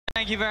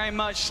Thank you very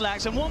much,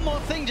 Slacks. And one more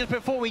thing just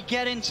before we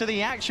get into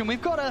the action.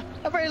 We've got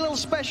a very little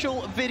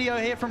special video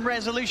here from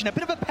Resolution. A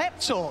bit of a pep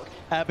talk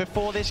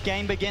before this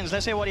game begins.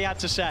 Let's hear what he had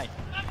to say.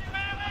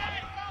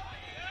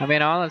 I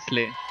mean,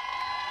 honestly,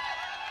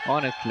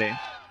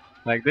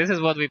 like, this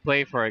is what we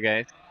play for,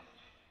 guys.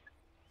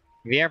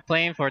 We are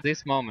playing for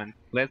this moment.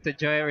 Let's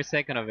enjoy every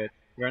second of it.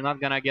 We're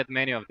not gonna get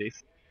many of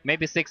these.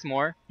 Maybe 6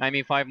 more. I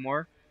mean 5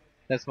 more.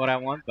 That's what I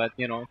want, but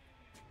you know,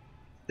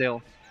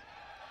 still.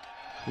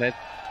 Let's.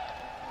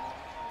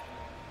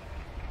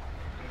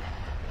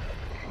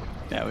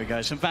 There we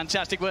go. Some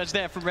fantastic words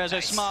there from Rezo.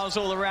 Nice. Smiles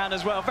all around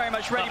as well. Very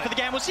much ready for the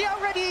game. We'll see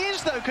how ready he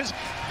is, though, because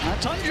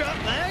Tundra,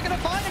 they're going to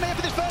find him here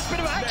for this first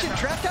bit of action.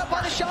 Trapped out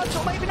by the shots,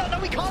 or maybe not.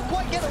 No, we can't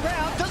quite get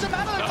around. Doesn't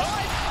matter.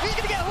 He's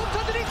going to get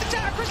hooked underneath the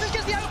tower. Christmas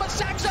gets the angle, but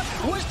Saxa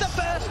was the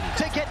first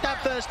to get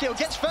that first kill.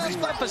 Gets first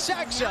blood for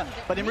Saxa,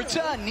 but in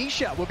return,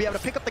 Nisha will be able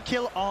to pick up the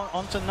kill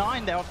onto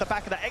 9 there off the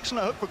back of that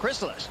excellent hook for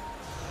Crystallis.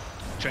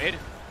 Trade,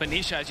 but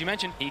Nisha, as you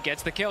mentioned, he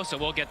gets the kill, so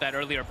we'll get that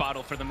earlier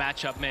bottle for the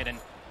matchup mid. And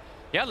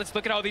yeah, let's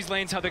look at all these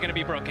lanes, how they're going to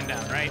be broken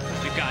down, right?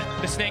 We've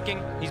got the snaking.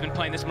 He's been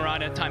playing this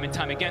Mirana time and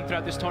time again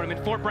throughout this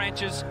tournament. 4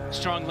 branches,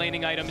 strong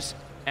laning items,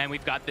 and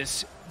we've got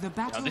this,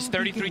 this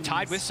 33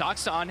 tied with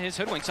Saxa on his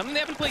Hoodwink. Something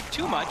they haven't played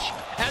too much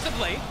as of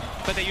late,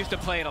 but they used to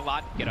play it a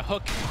lot. Get a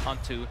hook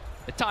onto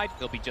the Tide,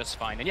 they'll be just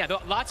fine. And yeah,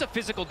 lots of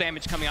physical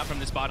damage coming out from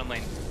this bottom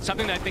lane.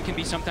 Something that I think can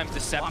be sometimes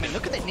deceptive. I mean,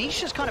 look at that.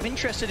 Nisha's kind of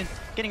interested in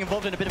getting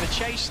involved in a bit of a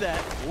chase there.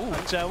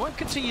 But won't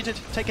continue to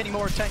take any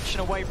more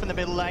attention away from the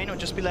middle lane, or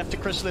just be left to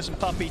Crystallis and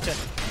Puppey to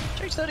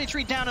chase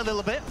 33 down a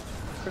little bit.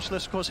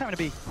 Crystallis, of course, having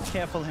to be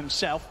careful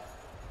himself.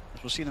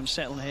 We'll see them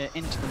settle here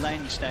into the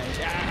laning stage.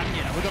 And,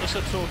 you know, we've got to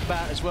sort of talk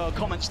about as well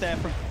comments there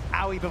from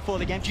Aoi before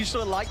the game. Do you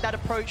sort of like that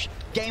approach?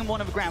 Game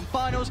 1 of the grand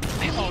finals.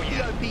 Oh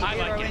yeah, I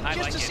like it.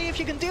 Just to see if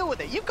you can deal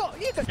with it. You've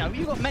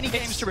got many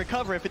games to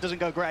recover if it doesn't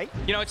go great.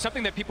 You know, it's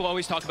something that people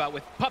always talk about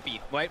with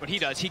Puppey, right? What he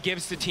does, he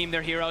gives the team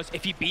their heroes.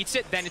 If he beats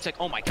it, then it's like,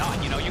 oh my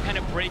god, you know, you kind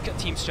of break a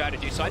team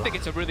strategy. So I think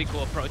it's a really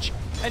cool approach.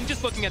 And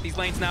just looking at these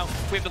lanes now,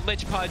 we have the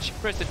Lich Pudge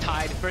versus the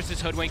Tide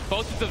versus Hoodwink.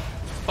 Both of the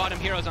bottom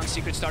heroes on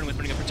Secret starting with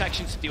Ring of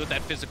Protection to deal with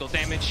that physical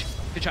damage,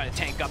 to try to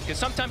tank up, because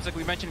sometimes, like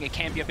we mentioned, it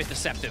can be a bit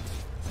deceptive.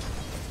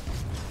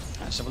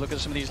 Let's have a look at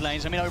some of these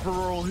lanes. I mean,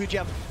 overall, who do you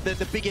have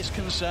the biggest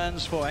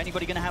concerns for?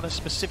 Anybody going to have a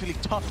specifically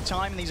tough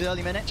time in these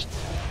early minutes?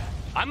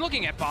 I'm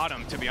looking at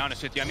bottom, to be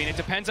honest with you. I mean, it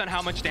depends on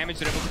how much damage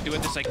they're able to do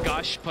with this, like,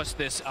 Gush plus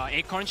this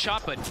Acorn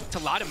shot, but it's a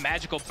lot of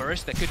magical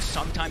burst that could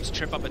sometimes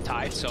trip up a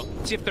Tide, so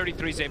see if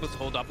 33 is able to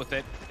hold up with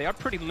it. They are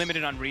pretty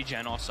limited on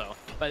regen also,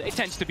 but it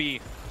tends to be,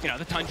 you know,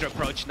 the Tundra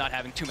approach, not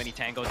having too many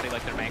tangos. They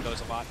like their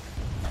mangoes a lot.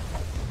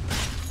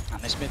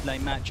 And this mid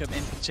lane matchup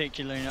in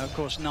particular, you know, of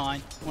course,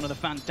 9, one of the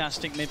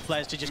fantastic mid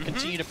players to just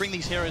continue to bring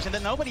these heroes in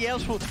that nobody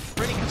else will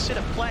really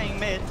consider playing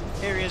mid.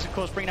 Here he is, of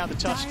course, bringing out the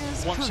Tusk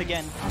once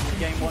again in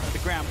game 1 of the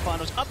grand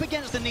finals. Up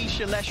against the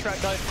Nisha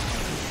Leshrak,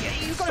 though.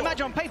 Yeah, you've got to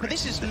imagine on paper,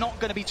 this is not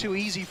going to be too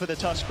easy for the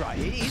Tusk, right?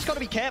 He's got to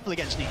be careful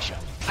against Nisha.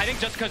 I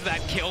think just because of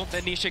that kill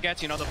that Nisha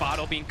gets, you know, the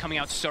bottle coming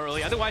out so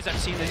early. Otherwise, I've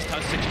seen this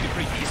Tusk actually be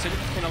pretty decent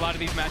in a lot of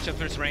these matchups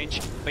versus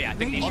range. But yeah, I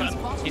think Nisha,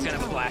 he's going to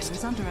have a blast.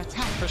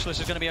 Crystallis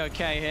is going to be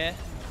okay here.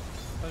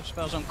 Both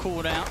spells on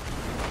cooldown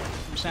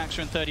from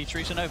Saxa and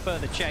 33, so no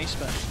further chase,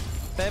 but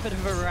fair bit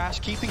of a harass,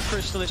 keeping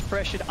Crystallis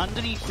pressured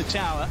underneath the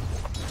tower.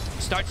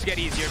 Starts to get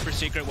easier for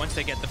Secret once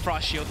they get the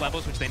Frost Shield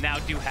levels, which they now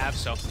do have,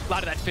 so a lot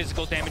of that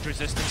physical damage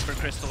resistance for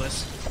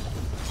Crystallis.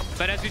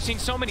 But as we've seen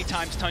so many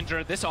times,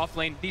 Tundra, this off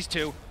lane, these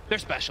two, they're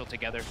special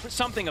together.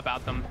 Something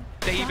about them.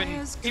 They even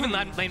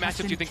lane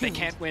matchups you think they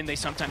can't win, they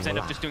sometimes end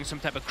up just doing some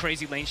type of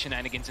crazy lane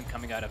shenanigans and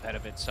coming out ahead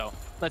of it. So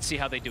let's see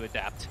how they do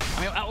adapt.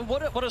 I mean,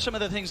 what are some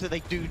of the things that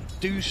they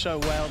do so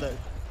well that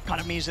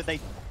kind of means that they,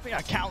 you know,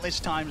 countless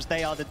times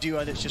they are the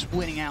duo that's just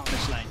winning out in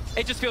this lane?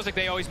 It just feels like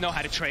they always know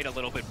how to trade a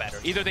little bit better.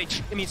 Either they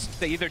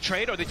either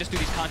trade or they just do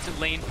these constant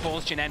lane pull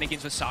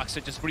shenanigans with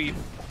Saxa, just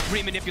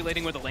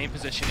re-manipulating where the lane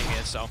positioning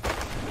is. So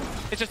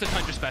it's just a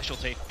Tundra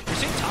specialty. We're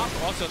seeing top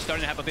also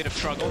starting to have a bit of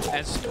struggle,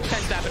 as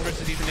tends to happen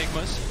versus these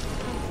Enigmas.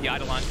 The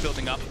Eidolon's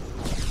building up.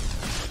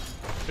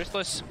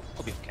 Crystallis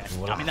will be okay.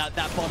 I mean,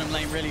 that bottom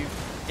lane really...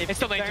 It's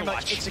the lane to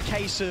watch. It's a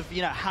case of,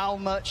 you know, how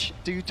much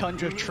do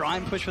Tundra try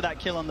and push for that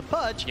kill on the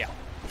Pudge? Yeah.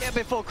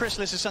 Before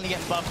Crystallis is suddenly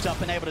getting buffed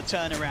up and able to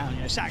turn around.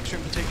 You know, Saxa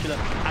in particular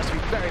has to be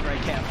very, very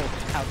careful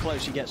how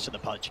close he gets to the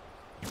Pudge.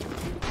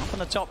 Up on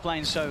the top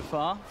lane so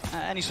far.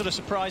 Any sort of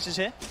surprises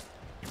here?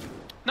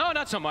 No,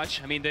 not so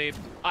much. I mean, the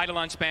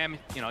Eidolon spam,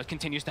 you know, it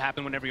continues to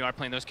happen whenever you are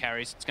playing those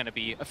carries. It's going to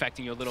be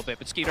affecting you a little bit.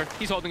 But Skeeter,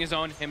 he's holding his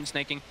own, him and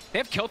snaking. They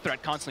have kill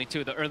threat constantly,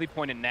 too, the early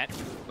point in net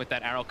with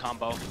that arrow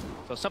combo.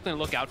 So something to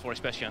look out for,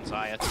 especially on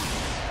Zayat.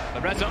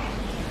 But Rezo,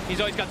 he's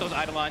always got those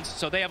Eidolons,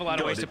 so they have a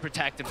lot of ways to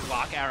protect and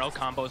block arrow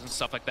combos and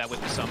stuff like that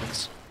with the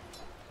summons.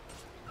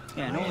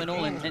 Yeah, and all in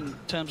all, in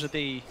terms of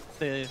the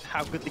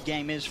how good the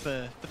game is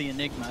for the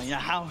Enigma, you know,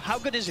 how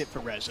good is it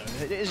for Rezo?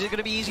 Is it going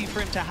to be easy for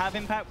him to have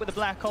impact with the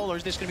Black Hole, or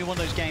is this going to be one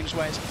of those games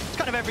where it's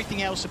kind of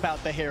everything else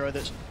about the hero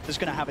that's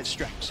going to have its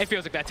strengths? It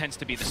feels like that tends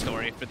to be the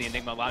story for the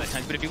Enigma a lot of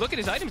times. But if you look at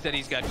his items that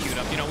he's got queued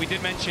up, you know, we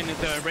did mention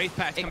the Wraith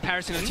Pact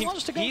comparison of the team.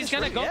 He's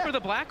going to go for the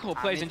Black Hole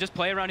plays and just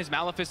play around his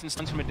Malefice and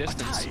stuns from a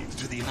distance.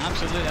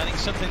 Absolutely, I think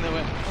something that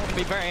we're going to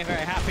be very,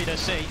 very happy to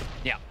see.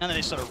 Yeah. None of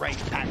this sort of Wraith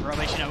Pact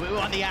rubbish. You know, we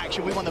want the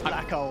action, we want the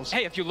Black Holes.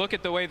 Hey, if you look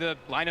at the way the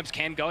lineups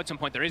can go, at some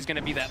point there is going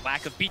to be that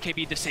lack of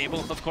BKB disable,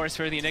 of course,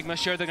 for the Enigma.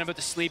 Sure, they're going to be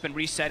able to sleep and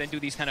reset and do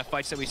these kind of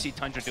fights that we see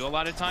Tundra do a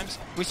lot of times.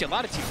 We see a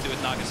lot of teams do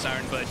with Naga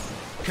Siren, but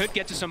could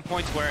get to some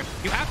points where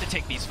you have to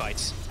take these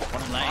fights.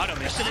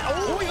 Bottom is...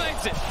 Oh, he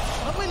lands it!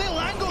 Lovely little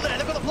angle there.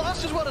 They've got the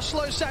blast as well to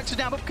slow Saxa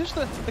down, but because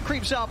the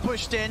creeps are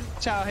pushed in,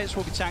 tower hits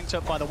will be tanked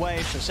up by the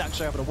wave, so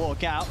Saxa are able to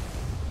walk out.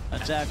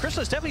 But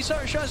Crystal's definitely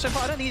shown so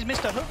far. I don't think he's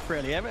missed a hook,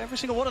 really. Every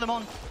single one of them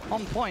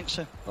on point,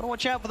 so got to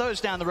watch out for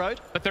those down the road.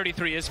 But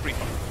 33 is free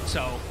farm.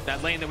 So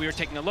that lane that we were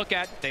taking a look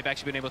at, they've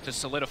actually been able to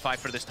solidify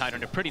for this tide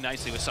under pretty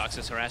nicely with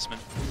Saxa's harassment.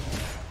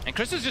 And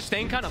Crystal's just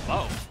staying kind of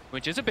low,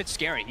 which is a bit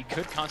scary. He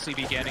could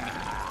constantly be getting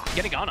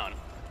on him.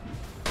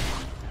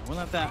 We'll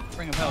have that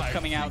ring of health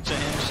coming out to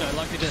him, so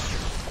likely to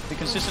be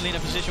consistently in a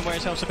position where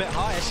his health's a bit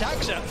higher.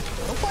 Saxa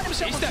will find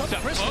himself on top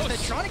of Chrysalis.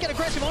 They're trying to get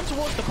aggressive on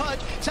towards the Pudge.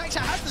 Saxa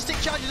has the stick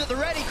charges at the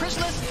ready.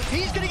 Chrysalis,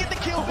 he's going to get the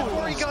kill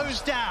before he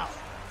goes down.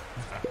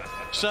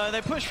 So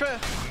they push for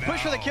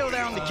the kill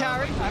there on the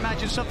carry. I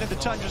imagine something that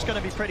Tundra's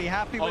going to be pretty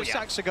happy with.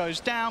 Saxa goes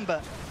down,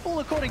 but all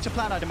according to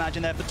plan, I'd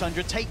imagine there for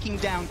Tundra, taking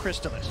down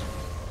Chrysalis.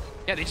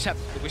 Yeah, they just have,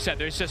 like we said,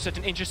 there's just such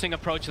an interesting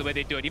approach to the way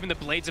they do it. Even the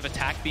Blades of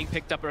Attack being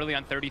picked up early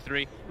on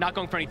 33, not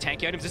going for any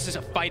tanky items. This is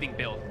a fighting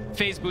build.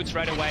 Phase boots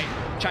right away,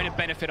 trying to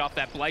benefit off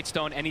that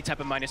Blightstone, any type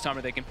of minus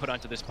armor they can put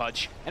onto this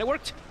Pudge. And it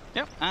worked.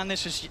 Yep, and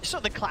this is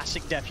sort of the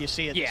classic def you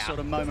see at this sort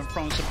of moment.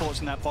 Prone supports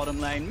in that bottom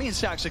lane. Me and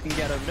Saxa can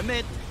get over the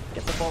mid,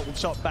 get the bottle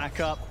top back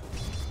up.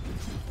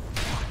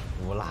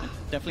 Voila.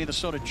 Definitely the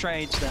sort of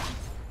trades that,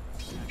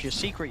 if you're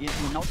secret,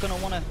 you're not going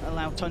to want to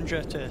allow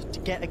Tundra to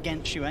get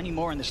against you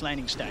anymore in this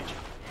laning stage.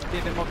 Be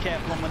a bit more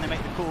careful on when they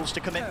make the calls to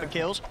commit for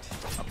kills.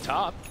 Up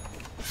top.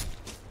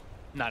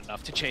 Not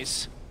enough to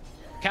chase.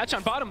 Catch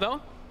on bottom,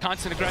 though.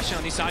 Constant aggression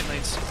on these side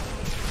lanes.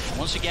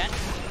 Once again,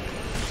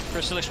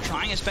 Chrysalis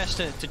trying his best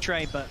to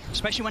trade, but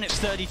especially when it's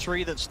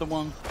 33 that's the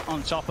one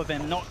on top of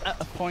him. Not at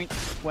a point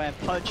where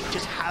Pudge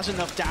just has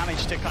enough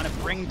damage to kind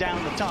of bring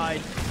down the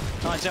tide.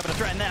 Tide's able to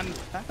threaten them.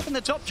 Back up in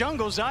the top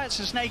jungle, Zayat's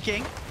is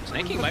snaking.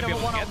 Snaking might be able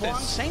to get this.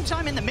 Same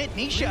time in the mid,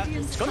 Nisha.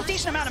 He's got a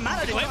decent amount of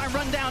mana to try and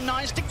run down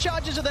 9. Stick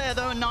charges are there,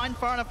 though, and 9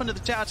 far enough under the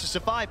tower to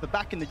survive. But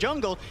back in the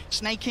jungle,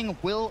 Snaking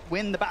will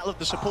win the battle of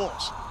the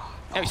supports.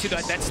 Yeah, we see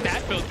that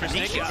stat build for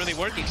Snaking really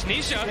working.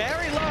 Nisha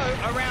very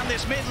low around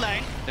this mid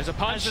lane. There's a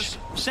punch.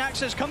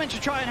 Saxa's coming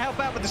to try and help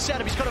out with the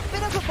setup. He's got a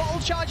bit of a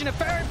bottle charge and a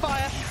ferret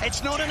fire.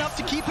 It's not enough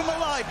to keep him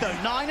alive, though.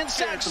 9 and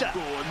Saxa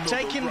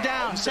take him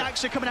down.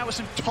 Saxa coming out with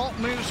some top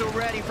moves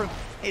already from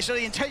sort of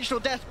the intentional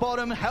death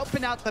bottom,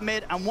 helping out the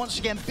mid, and once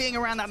again being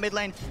around that mid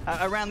lane,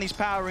 around these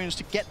power runes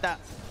to get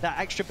that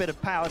extra bit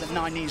of power that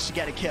 9 needs to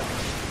get a kill.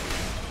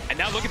 And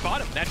now look at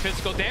bottom. That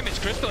physical damage,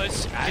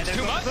 Chrysalis, it's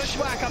too much.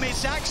 Bushwhack, I mean,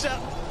 Saxa.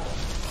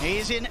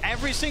 He's in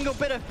every single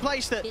bit of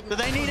place that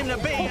they need him to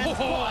be.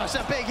 That's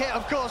a big hit,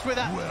 of course, with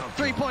that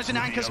 3 points in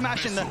anchor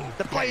smash and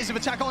the players of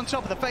attack on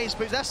top of the face.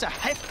 But that's a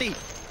hefty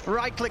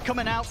right click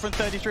coming out from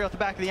 33 off the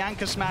back of the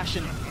anchor smash.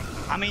 And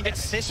I mean,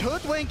 this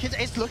Hoodwink,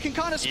 it's looking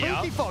kind of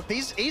spooky, Fog.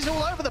 He's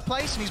all over the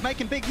place and he's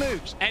making big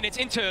moves. And it's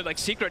into, like,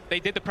 secret. They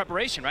did the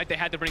preparation, right? They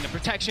had to bring the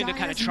protection to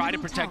kind of try to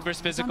protect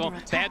versus physical.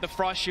 They had the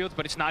frost shields,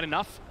 but it's not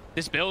enough.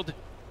 This build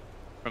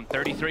from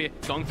 33,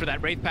 going for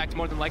that Wraith Pact,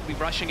 more than likely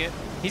rushing it.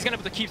 He's going to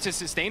be able to keep his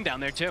sustain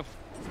down there, too.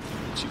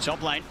 To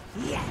top lane.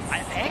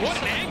 What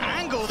an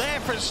angle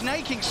there for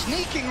Snaking,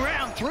 sneaking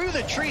round through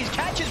the trees,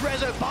 catches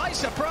Rezo by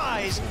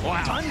surprise.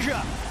 Wow.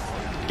 Tundra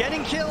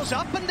getting kills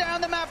up and down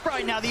the map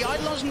right now. The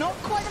Eidolon's not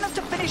quite enough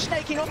to finish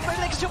Snaking off.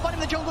 Maybe they can still find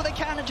him in the jungle. They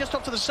can, and just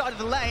off to the side of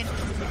the lane.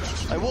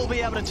 They will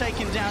be able to take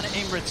him down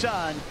in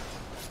return.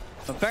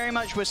 But very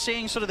much we're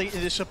seeing sort of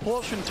the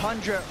support from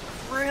Tundra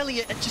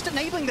really just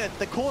enabling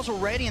the cause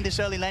already in this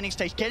early laning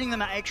stage, getting them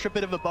that extra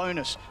bit of a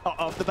bonus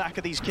off the back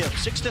of these kills.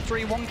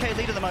 6-3, 1k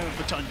lead at the moment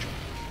for Tundra.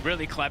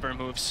 Really clever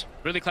moves.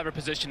 Really clever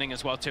positioning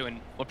as well, too. And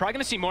we're probably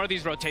going to see more of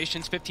these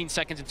rotations, 15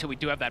 seconds until we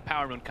do have that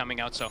power rune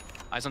coming out. So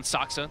eyes on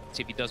Saxa,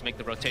 see if he does make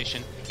the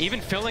rotation. Even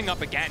filling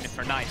up again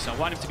for Knight. So I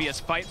want him to be as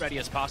fight ready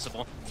as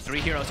possible.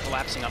 3 heroes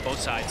collapsing on both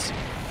sides.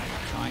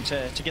 Trying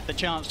to get the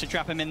chance to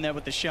trap him in there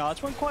with the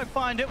shards. Won't quite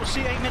find it. We'll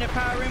see 8-minute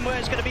power rune where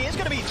it's going to be. It's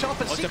going to be top.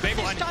 And it's a big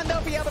one. This time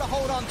they'll be able to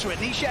hold on to it.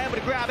 Nisha able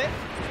to grab it.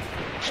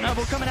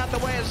 Snowball coming out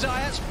the way of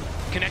Zayat.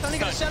 Connect Only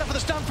going to set up for the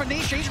stun from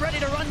Nisha. He's ready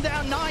to run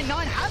down 9.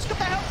 9 has got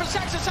the help from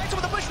Saxa. Saxa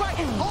with the bushwhack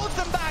holds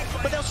them back,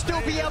 but they'll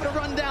still be able to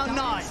run down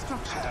 9.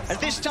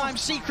 At this time,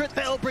 Secret,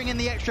 they'll bring in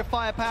the extra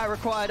firepower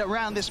required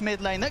around this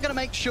mid lane. They're going to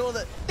make sure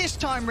that this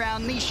time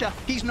round, Nisha,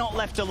 he's not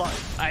left alone.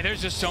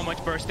 There's just so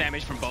much burst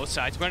damage from both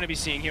sides. We're going to be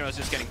seeing heroes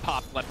just getting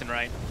popped left and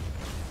right.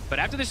 But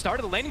after the start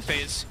of the laning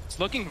phase, it's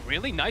looking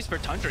really nice for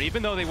Tundra.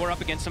 Even though they were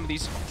up against some of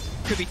these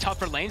could be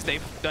tougher lanes,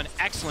 they've done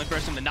excellent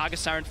versus them. The Naga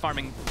Siren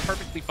farming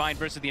perfectly fine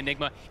versus the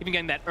Enigma. Even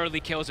getting that early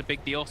kill is a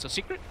big deal. So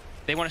Secret,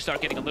 they want to start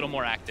getting a little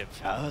more active.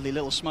 Early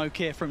little smoke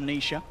here from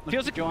Nisha.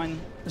 Feels to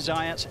join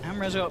Zayat and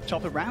Rezo up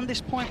top around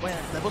this point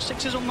where level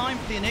 6 is online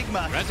for the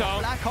Enigma. Rezo.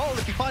 Black hole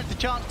if he finds the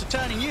chance to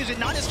turn and use it.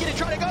 Nina's going to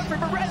try to go for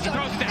it, but Rezo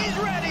is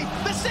ready.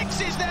 The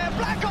 6 is there.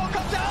 Black hole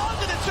comes out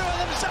onto the two of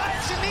them.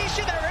 Zayat and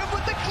Nisha, they're in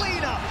with the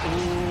cleanup.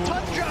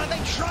 Tundra,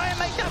 they try and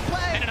make that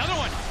play. And another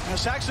one. Now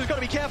Saxon's got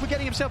to be careful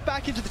getting himself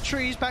back into the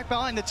trees, back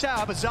behind the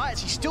tower, but Zayat,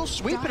 he's still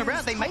sweeping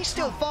around. They may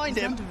still find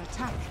him.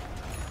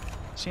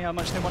 See how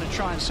much they want to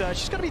try and search.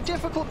 It's going to be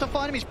difficult to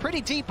find him. He's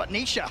pretty deep, but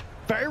Nisha,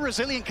 very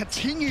resilient,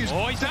 continues to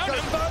go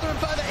further and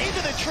further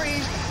into the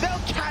trees. They'll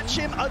catch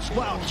him as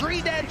well.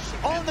 3 dead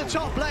on the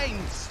top lane.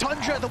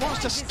 Tundra that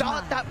wants to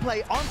start that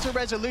play onto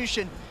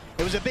Resolution.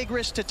 It was a big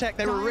risk to Tech.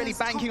 They were really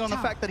banking on the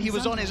fact that he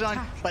was on his own,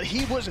 but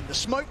he wasn't. The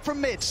smoke from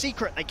mid,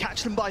 Secret, they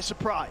catch them by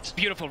surprise.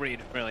 Beautiful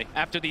read, really.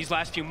 After these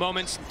last few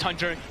moments,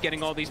 Tundra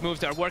getting all these moves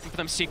that are working for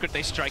them. Secret,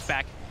 they strike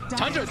back.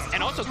 Tundra,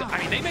 and also, I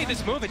mean, they made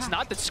this move. It's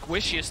not the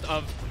squishiest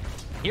of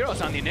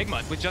heroes on the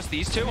Enigma. With just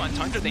these two on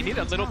Tundra, they need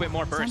a little bit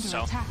more burst,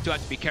 so do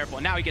have to be careful.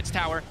 And now he gets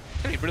tower.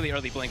 It's gonna be really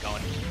early blink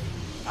going.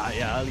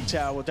 Yeah, early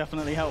tower will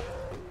definitely help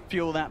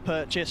fuel that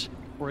purchase.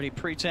 Already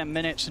pre-10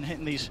 minutes and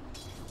hitting these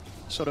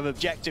sort of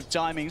objective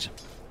timings.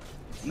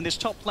 In this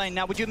top lane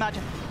now, would you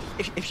imagine,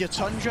 if you're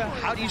Tundra,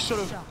 how do you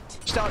sort of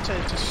start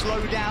to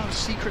slow down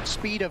Secret's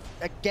speed of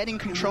getting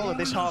control of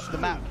this half of the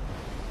map?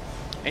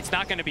 It's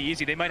not going to be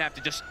easy. They might have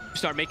to just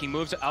start making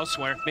moves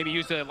elsewhere. Maybe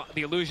use the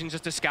illusion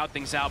just to scout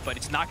things out, but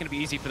it's not going to be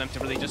easy for them to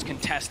really just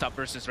contest up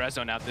versus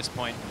Rezo now at this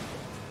point.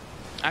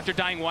 After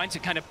dying once,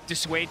 it kind of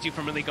dissuades you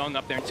from really going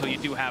up there until you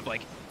do have,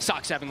 like,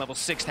 Sox having level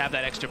 6 to have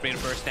that extra beta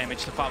burst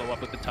damage to follow up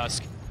with the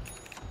Tusk.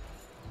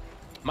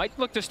 Might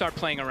look to start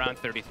playing around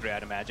 33,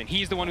 I'd imagine.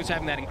 He's the one who's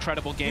having that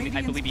incredible game.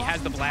 I believe he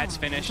has the Vlad's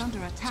finished,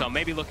 so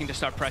maybe looking to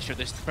start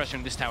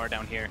pressuring this tower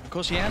down here. Of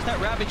course, he has that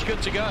Ravage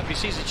good to go if he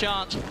sees a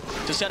chance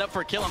to set up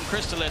for a kill on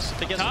Crystalis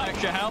to get some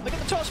extra help. They're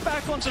going to toss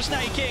back onto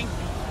Snake King.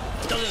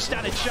 Doesn't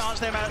stand a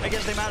chance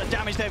against the amount of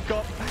damage they've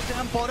got. Back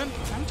down bottom,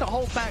 trying to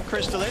hold back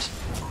Crystalis.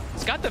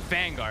 It's got the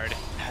Vanguard.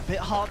 A bit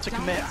hard to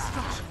commit.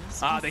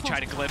 They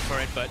try to glyph for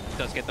it, but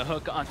does get the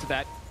hook onto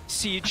that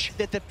siege.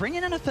 They're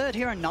bringing in a third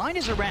here, and 9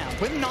 is around.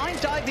 With 9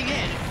 diving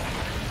in.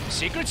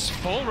 Secret's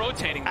full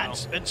rotating now.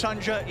 And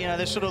Tundra, you know,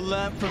 they sort of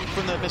learned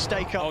from the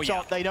mistake up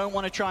top. They don't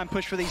want to try and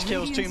push for these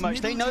kills too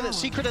much. They know that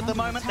Secret at the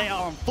moment, they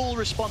are on full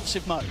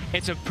responsive mode.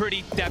 It's a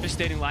pretty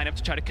devastating lineup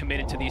to try to commit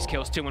into these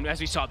kills too. And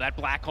as we saw, that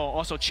Black Hole,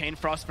 also Chain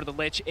Frost for the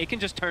Lich, it can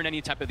just turn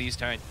any type of these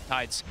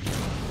tides.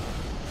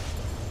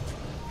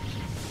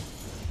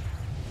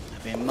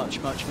 Being much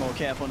more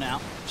careful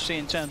now. See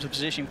in terms of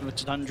position for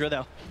Tundra,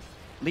 they'll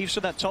leave for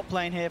that top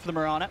lane here for the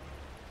Mirana.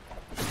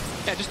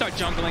 Yeah, just start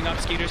jungling up,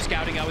 Skeeter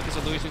scouting out with his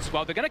illusions as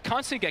well. They're going to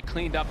constantly get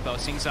cleaned up though,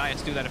 seeing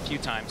Zayas do that a few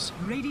times.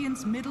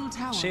 Radiant's middle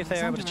tower. See if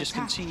they're able to just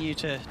continue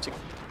to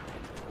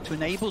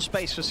enable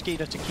space for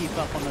Skeeter to keep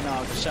up on the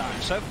Naga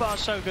Siren. So far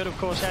so good, of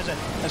course, has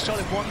a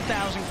solid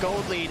 1,000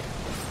 gold lead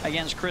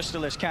against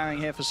Crystalis, carrying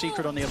here for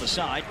Secret on the other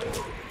side.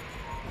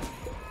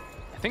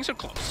 Things are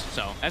close,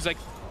 so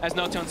as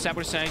Noto and Seb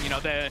were saying, you know,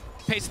 the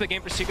pace of the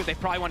game for Secret, they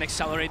probably want to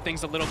accelerate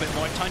things a little bit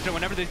more. Tundra,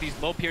 whenever there's these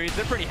low periods,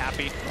 they're pretty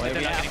happy. They're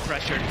not getting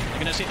pressured. You're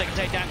going to see if they can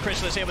take down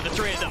Crystalis here with the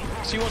 3 of them.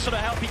 See what sort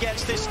of help he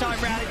gets this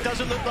time round. It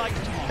doesn't look like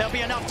there'll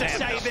be enough to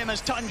save him as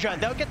Tundra.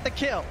 They'll get the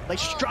kill. They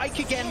strike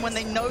again when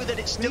they know that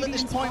it's still at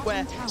this point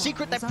where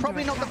Secret, they've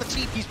probably not got the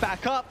TPs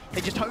back up.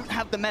 They just don't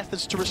have the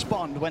methods to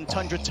respond when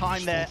Tundra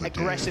time their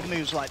aggressive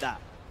moves like that.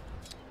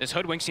 This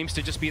Hoodwink seems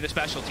to just be the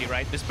specialty,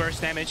 right? This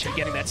burst damage and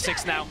getting that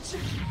 6 now.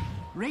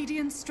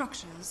 Radiant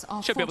structures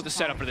are should be able to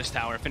set up for this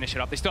tower, finish it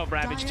up. They still have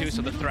Ravage too,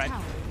 so the threat.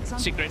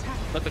 Secret,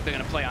 look like they're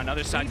going to play on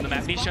other sides of the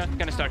map. Nisha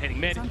going to start hitting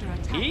mid.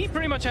 He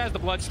pretty much has the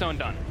Bloodstone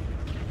done.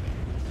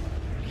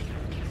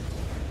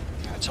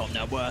 That's top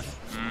net worth.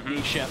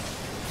 Nisha.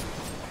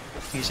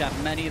 He's had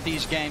many of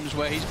these games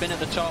where he's been at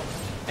the top.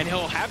 And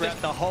he'll have this,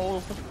 the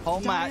whole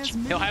match.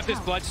 He'll have this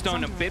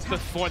Bloodstone a bit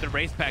before the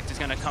Wraith Pact is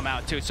going to come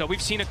out too. So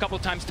we've seen a couple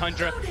times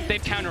Tundra,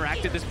 they've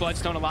counteracted this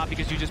Bloodstone a lot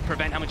because you just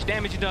prevent how much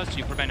damage it does,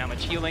 you prevent how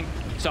much healing.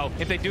 So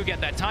if they do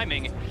get that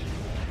timing,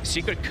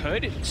 Secret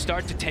could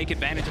start to take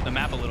advantage of the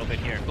map a little bit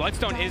here.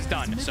 Bloodstone is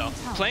done, so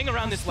playing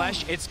around this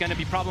Lesh, it's going to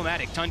be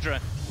problematic.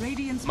 Tundra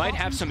might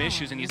have some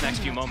issues in these next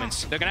few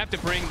moments. They're going to have to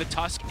bring the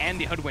Tusk and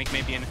the Hoodwink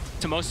maybe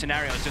into most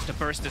scenarios just to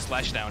burst this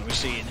Lesh down. We're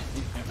seeing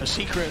a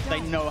Secret,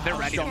 they know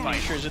how strong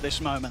Nisha is at this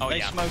moment.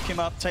 They smoke him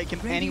up, take him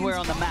anywhere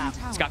on the map.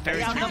 It's got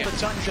very outnumber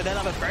Tundra, they'll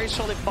have a very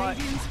solid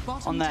fight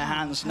on their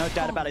hands, no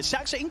doubt about it.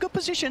 Saxa in good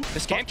position, the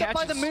scan catches,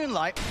 by the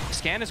moonlight.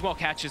 Scan as well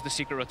catches the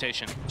Secret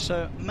rotation.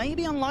 So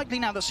maybe unlikely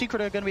now that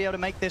Secret are going to be able to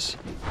make this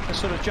a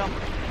sort of jump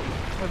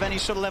with any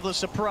sort of level of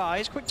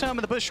surprise. Quick turn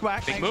with the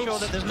bushwhack, make sure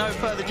that there's no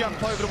further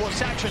jump over towards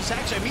Saxa, and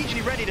Saxa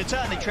immediately ready to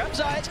turn. They trap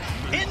Zayat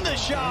in the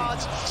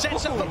shards,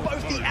 sets up for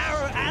both the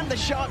arrow and the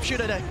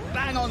sharpshooter to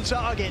bang on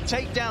target,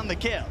 take down the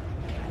kill.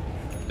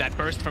 that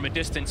burst from a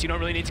distance. You don't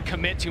really need to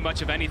commit too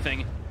much of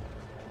anything.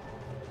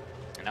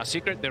 And now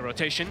Secret, their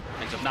rotation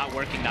ends up not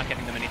working, not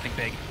getting them anything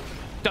big.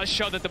 Does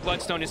show that the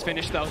Bloodstone is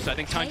finished though, so I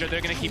think Tundra,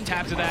 they're going to keep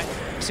tabs of that,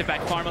 sit back,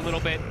 farm a little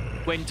bit,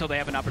 wait until they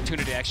have an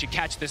opportunity to actually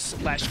catch this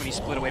Lash when he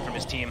split away from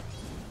his team.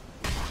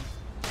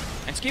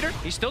 And Skeeter,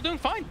 he's still doing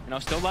fine,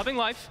 still loving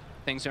life.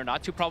 Things are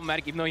not too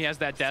problematic, even though he has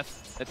that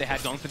death that they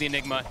had going for the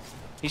Enigma.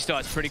 He still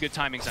has pretty good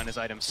timings on his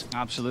items.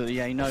 Absolutely,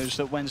 yeah, he knows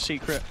that when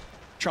Secret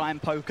try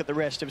and poke at the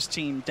rest of his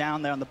team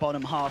down there on the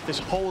bottom half, this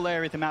whole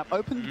area of the map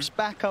opens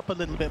back up a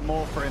little bit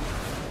more for him.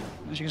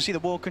 As you can see, the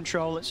wall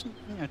control, it's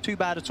too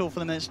bad at all for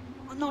them. There's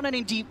not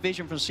any deep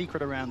vision from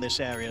Secret around this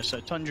area, so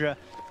Tundra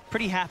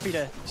pretty happy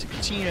to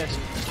continue to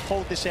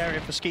hold this area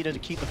for Skeeter to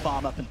keep the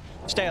farm up and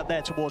stay up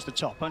there towards the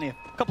top. Only a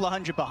couple of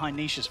hundred behind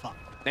Nisha's farm.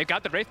 They've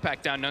got the Wraith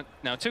Pack down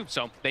now too,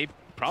 so they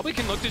probably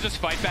can look to just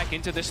fight back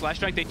into this Slash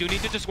Strike. They do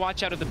need to just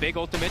watch out of the big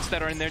ultimates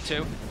that are in there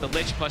too. The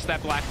Lich plus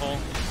that Black Hole.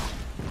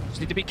 Just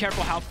need to be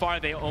careful how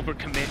far they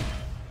overcommit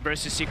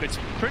versus Secret's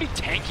pretty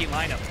tanky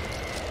lineup.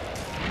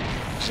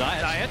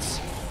 Zayats.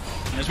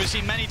 As we've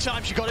seen many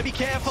times, you've got to be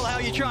careful how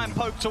you try and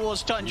poke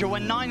towards Tundra.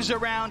 When Nine's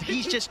around,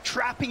 he's just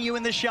trapping you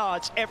in the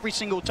shards every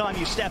single time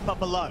you step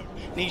up alone.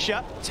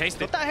 Nisha, taste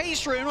it. Got that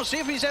haste rune. We'll see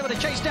if he's able to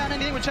chase down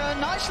anything in return.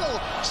 Nice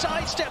little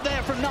sidestep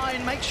there from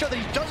Nine. Make sure that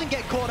he doesn't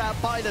get caught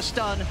out by the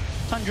stun.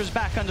 Tundra's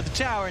back under the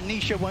tower, and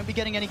Nisha won't be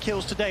getting any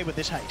kills today with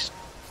this haste.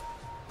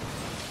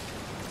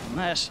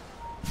 Unless...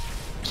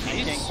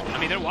 I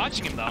mean, they're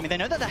watching him, though. I mean, they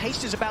know that the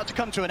haste is about to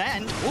come to an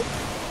end.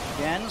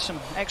 Again, some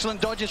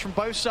excellent dodges from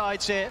both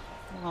sides here.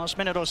 Last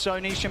minute or so,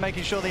 Nisha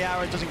making sure the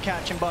arrow doesn't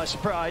catch him by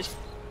surprise.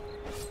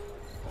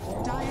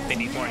 They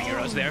need more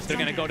heroes there. If they're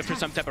going to go for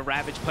some type of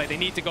Ravage play, they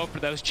need to go for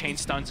those chain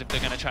stuns if they're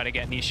going to try to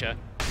get Nisha.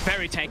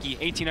 Very tanky,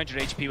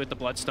 1800 HP with the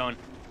Bloodstone.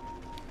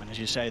 And as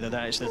you say,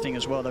 that is the thing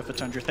as well, though, for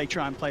Tundra. If they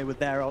try and play with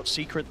their ult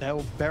Secret,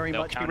 they'll very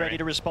much be ready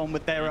to respond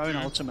with their own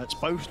ultimates.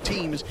 Both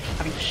teams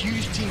having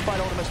huge team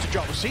fight ultimates to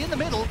drop. We'll see in the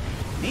middle,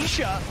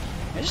 Nisha.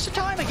 It's the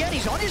time again,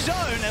 he's on his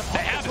own. They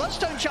have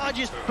Bloodstone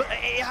charges, but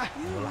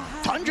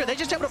Tundra, they're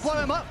just able to blow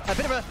him up. A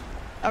bit of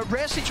a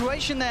rare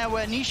situation there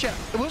where Nisha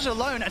was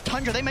alone, and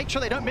Tundra, they make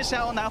sure they don't miss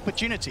out on the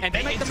opportunity. And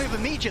they make the move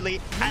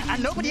immediately,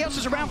 and nobody else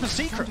is around for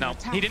Secret. No,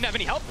 he didn't have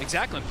any help,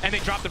 exactly. And they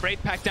dropped the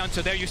Wraith Pack down,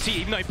 so there you see,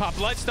 even though he popped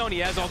Bloodstone, he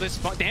has all this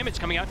damage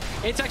coming out.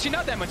 It's actually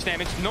not that much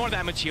damage, nor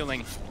that much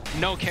healing.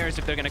 No cares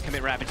if they're going to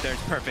commit Ravage there,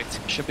 it's perfect.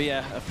 Should be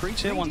a free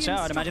tier 1 tower,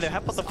 I'd imagine. They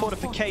have put the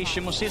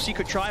fortification. We'll see if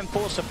Secret try and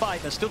force a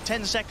fight. There's still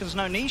 10 seconds,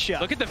 no Nisha.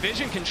 Look at the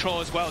vision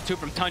control as well, too,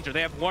 from Tundra. They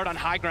have Ward on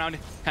high ground,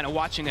 kind of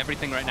watching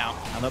everything right now.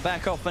 And they're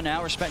back off for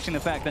now, respecting the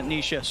fact that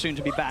Nisha soon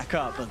to be back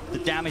up. But the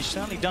damage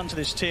certainly done to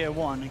this tier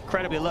 1,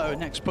 incredibly low.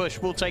 Next push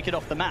will take it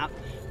off the map.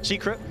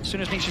 Secret, as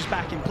soon as Nisha's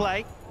back in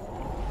play,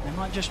 they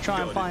might just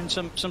try and find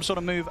some sort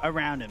of move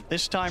around him.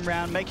 This time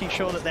round, making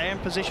sure that they're in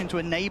position to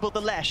enable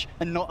the Lesh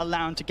and not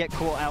allow him to get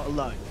caught out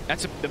alone.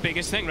 That's the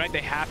biggest thing, right?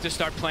 They have to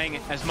start playing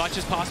as much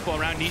as possible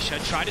around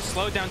Nisha. Try to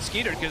slow down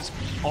Skeeter, because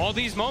all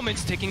these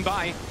moments ticking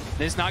by,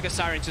 this Naga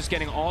Siren's just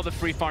getting all the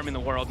free farm in the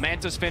world.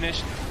 Manta's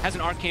finished, has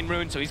an Arcane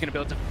Rune, so he's going to be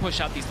able to push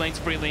out these lanes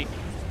freely.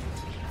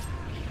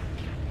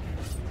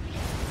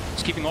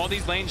 Just keeping all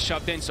these lanes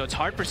shoved in, so it's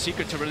hard for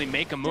Secret to really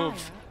make a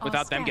move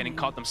without them getting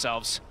caught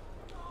themselves.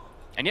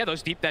 And yeah,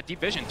 that deep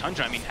vision,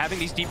 Tundra, I mean, having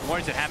these deep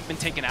wards that haven't been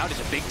taken out is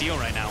a big deal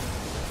right now.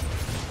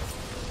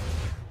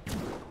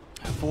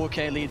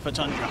 4K lead for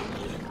Tundra.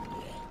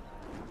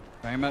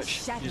 Very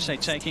much, you say,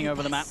 taking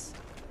over the map.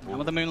 And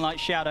with the Moonlight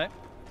Shadow.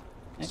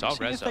 Saw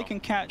See Rezo. if they can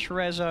catch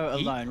Rezo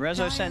alone.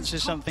 Rezo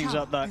senses something's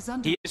up though.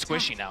 He is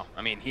squishy now.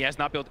 I mean, he has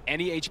not built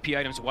any HP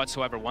items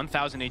whatsoever.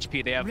 1000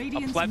 HP. They have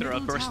a plethora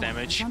of burst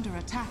damage.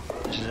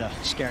 Which is a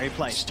scary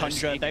place.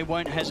 Tundra, they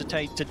won't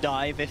hesitate to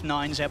dive if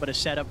Nine's able to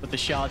set up with the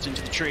shards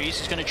into the trees.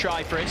 He's going to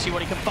try for it, see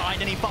what he can find,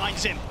 and he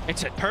finds him.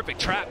 It's a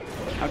perfect trap.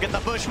 I'll get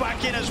the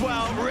bushwhack in as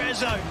well.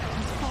 Rezo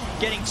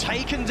getting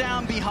taken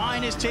down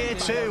behind his tier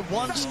 2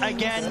 once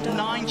again.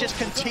 Nine just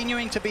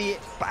continuing to be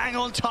bang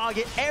on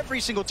target every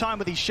single time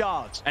with these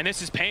shards. And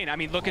this is pain. I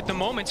mean, look at the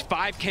moments.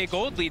 5K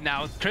gold lead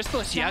now.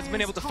 Crystallis, he hasn't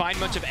been able to find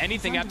much of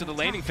anything after the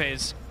laning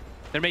phase.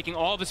 They're making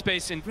all the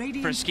space in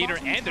for Skeeter,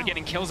 and they're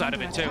getting kills out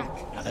of it too.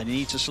 They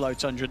need to slow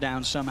Tundra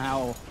down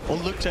somehow, or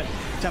look to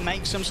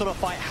make some sort of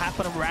fight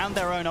happen around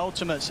their own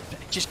ultimates.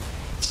 Just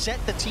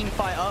set the team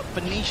fight up for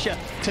Nisha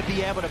to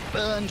be able to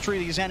burn through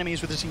these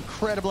enemies with this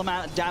incredible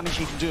amount of damage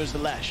he can do as the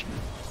Lesh.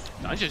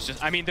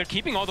 I mean, they're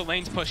keeping all the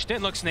lanes pushed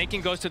in. Look, Snaking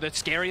goes to the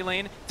scary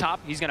lane. Top,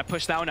 he's going to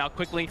push that one out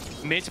quickly.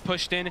 Mid's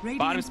pushed in,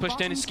 bottom's pushed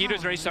in.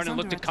 Skeeter's already starting to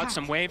look to cut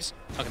some waves.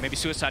 Okay, maybe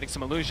suiciding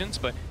some illusions,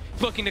 but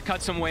looking to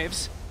cut some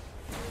waves.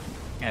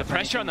 Yeah, the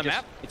pressure on the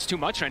map, it's too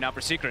much right now for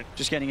Secret.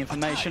 Just getting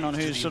information on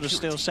who's sort of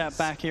still sat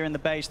back here in the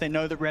base. They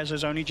know that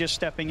Rezo's only just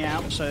stepping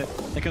out, so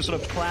they can sort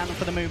of plan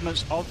for the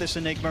movements of this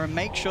Enigma and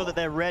make sure that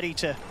they're ready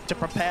to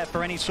prepare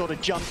for any sort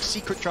of jump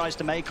Secret tries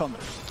to make on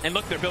them. And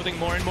look, they're building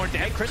more and more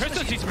damage.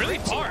 Crystallis, he's really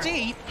far.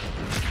 Deep.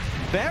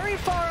 very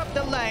far up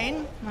the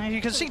lane. And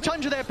you can see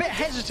Tundra there a bit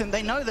hesitant.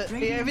 They know that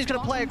if he's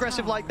going to play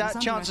aggressive like that,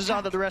 chances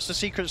are that the rest of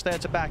Secret's there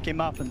to back him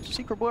up, and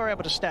Secret were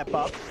able to step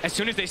up. As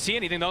soon as they see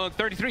anything, though,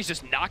 33 is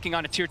just knocking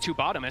on a tier 2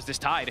 bottom as this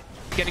Tide.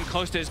 Getting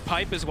close to his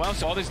pipe as well,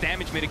 so all this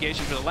damage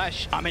mitigation for the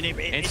Lesh. I mean,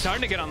 it's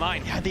starting to get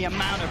online. Yeah, the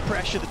amount of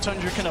pressure that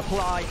Tundra can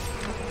apply,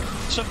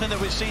 something that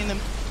we've seen them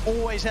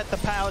always had the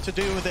power to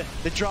do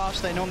with the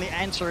drafts they normally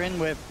enter in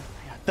with.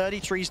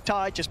 33's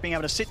Tide just being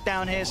able to sit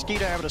down here,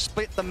 Skeeter able to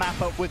split the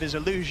map up with his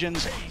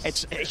illusions.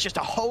 It's just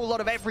a whole lot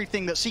of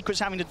everything that Secret's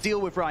having to deal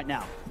with right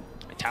now.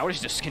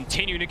 Tower's just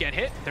continuing to get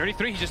hit.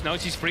 33, he just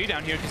knows he's free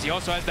down here because he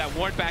also has that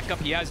ward backup.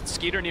 He has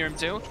Skeeter near him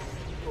too.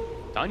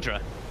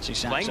 Tundra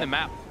playing the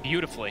map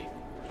beautifully.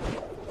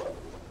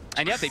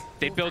 And yeah,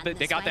 they built it.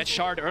 They got that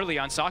shard early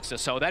on Soxa,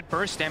 so that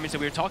burst damage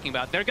that we were talking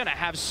about, they're gonna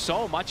have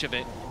so much of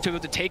it to be able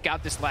to take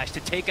out this Lash,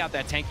 to take out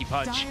that tanky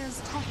Pudge.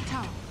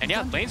 And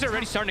yeah, lanes are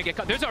already starting to get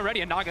cut. There's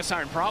already a Naga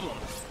Siren problem.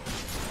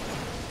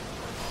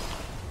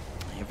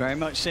 You very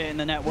much see it in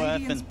the net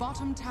worth, and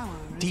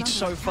indeed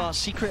so far,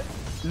 Secret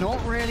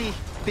not really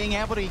being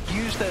able to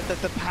use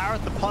the power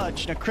of the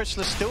Pudge. You know,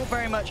 Chrysalis still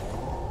very much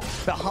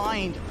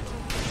behind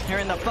here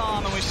in the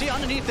farm, and we see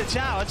underneath the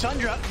tower,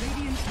 Tundra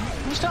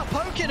will start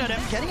poking at him,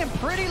 getting him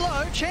pretty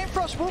low. Chain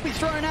Frost will be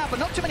thrown out, but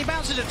not too many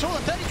bounces at all,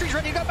 and 33's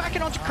ready to go back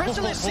in onto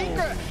Chrysalis.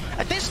 Secret,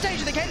 at this stage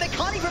of the game, they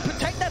can't even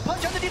protect that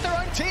Pudge underneath their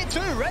own tier 2.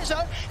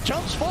 Rezo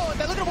jumps forward,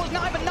 they're looking towards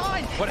 9, but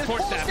 9 is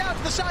forced down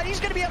to the side. He's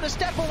going to be able to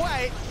step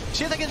away.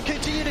 See if they can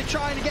continue to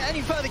try and get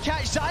any further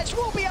catch. Zayas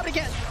will be able to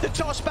get the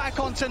toss back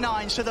onto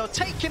 9, so they'll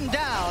take him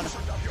down.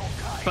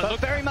 But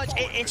look, very much,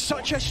 it's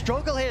such a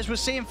struggle here as we're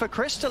seeing for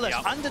Chrysalis.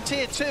 Yep. Under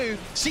tier 2,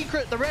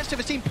 Secret, the rest of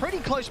his team pretty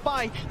close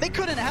by. They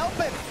couldn't help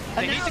him.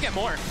 And they need to get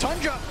more.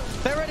 Tundra,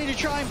 they're ready to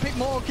try and pick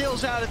more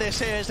kills out of this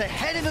here as they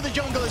head into the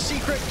jungle as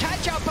Secret.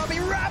 Catch out puppy,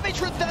 ravage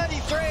for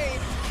 33.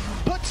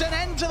 Puts an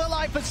end to the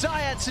life of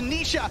Zayat, and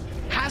Nisha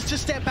has to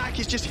step back.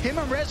 It's just him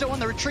and Rezo on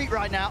the retreat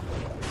right now.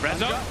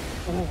 Rezo?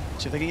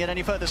 See if they can get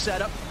any further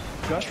setup.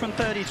 Rush from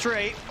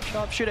 33,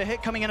 sharpshooter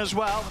hit coming in as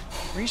well.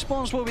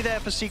 Respawns will be there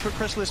for Secret.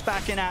 Chrysalis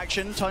back in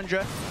action.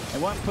 Tundra, they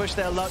won't push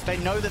their luck. They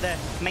know that they're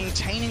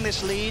maintaining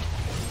this lead.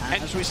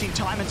 And as we've seen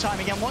time and time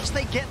again, once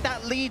they get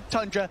that lead,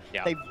 Tundra,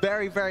 they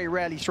very, very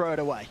rarely throw it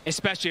away.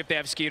 Especially if they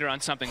have Skeeter on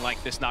something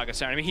like this Naga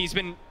Siren. I mean, he's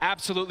been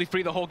absolutely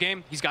free the whole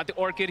game. He's got the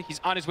Orchid, he's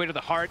on his way to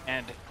the Heart,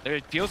 and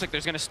it feels like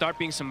there's going to start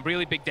being some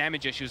really big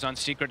damage issues on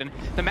Secret. And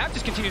the map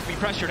just continues to be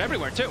pressured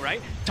everywhere too,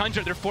 right?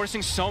 Tundra, they're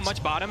forcing so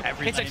much bottom.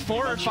 It's like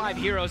 4 or 5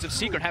 heroes of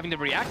Secret having to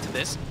react to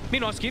this.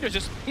 Meanwhile, Skeeter's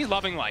just, he's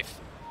loving life.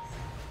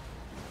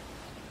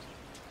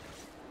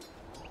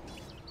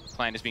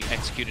 Plan is being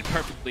executed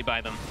perfectly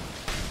by them.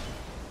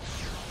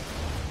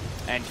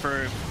 And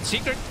for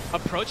Secret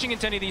approaching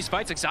into any of these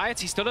fights, like Zayat,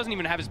 he still doesn't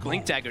even have his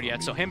Blink Dagger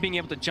yet, so him being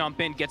able to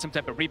jump in, get some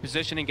type of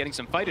repositioning, getting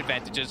some fight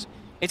advantages,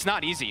 it's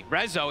not easy.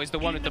 Rezo is the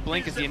one with the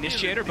Blink as the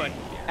initiator, but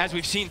as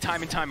we've seen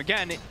time and time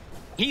again,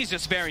 he's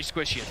just very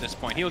squishy at this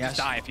point. He'll just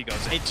die if he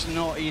goes in. It's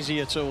not easy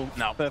at all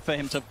for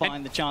him to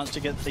find the chance to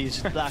get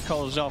these black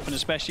holes off, and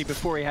especially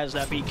before he has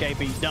that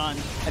BKB done.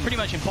 And pretty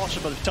much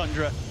impossible if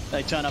Tundra,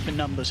 they turn up in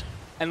numbers.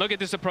 And look at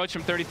this approach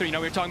from 33. You know,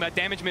 we were talking about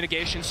damage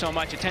mitigation so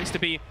much. It tends to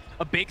be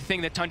a big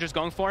thing that Tundra's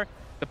going for.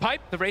 The pipe,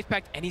 the Wraith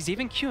Pact, and he's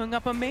even queuing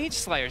up a Mage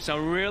Slayer. So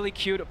really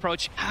cute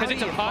approach. How do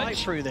you fight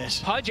through this?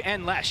 Pudge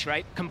and Lesh,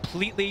 right?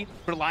 Completely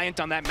reliant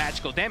on that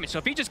magical damage. So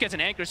if he just gets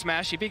an Anchor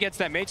Smash, if he gets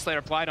that Mage Slayer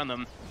applied on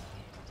them,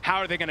 how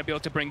are they going to be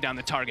able to bring down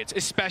the targets?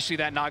 Especially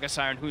that Naga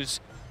Siren, who's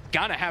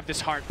gonna have this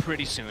Heart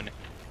pretty soon.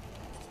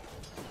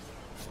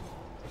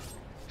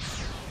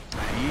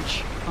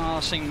 Each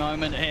passing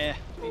moment here,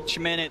 each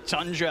minute,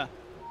 Tundra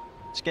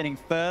it's getting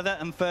further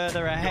and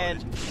further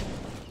ahead.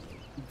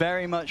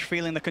 Very much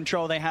feeling the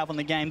control they have on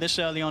the game this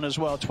early on as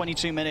well.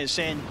 22 minutes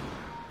in,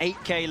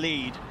 8K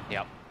lead.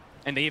 Yep.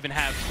 And they even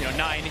have, you know,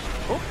 9.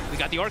 Oh, we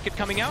got the Orchid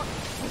coming out.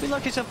 We'll be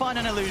lucky to find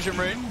an Illusion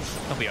Rune.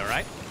 He'll be all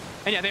right.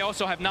 And yeah, they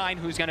also have 9,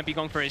 who's going to be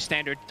going for his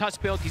standard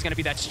Tusk build. He's going to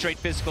be that straight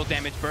physical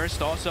damage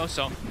burst also.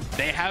 So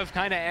they have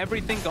kind of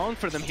everything going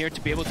for them here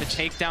to be able to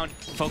take down,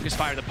 focus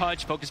fire the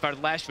Pudge, focus fire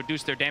the Lash,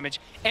 reduce their damage,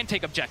 and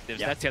take objectives.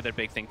 Yep. That's the other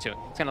big thing too.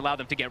 It's going to allow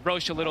them to get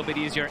Roche a little bit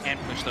easier and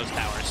push those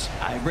towers.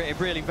 It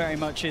really very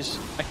much is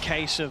a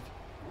case of,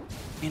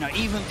 you know,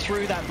 even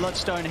through that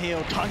Bloodstone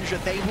heal, Tundra,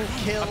 they will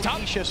kill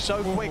Nisha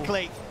so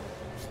quickly.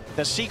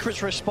 The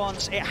Secret's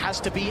response, it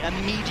has to be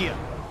immediate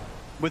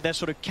with their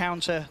sort of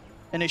counter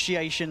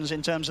initiations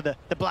in terms of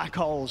the black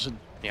holes and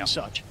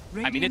such.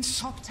 I mean,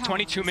 it's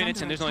 22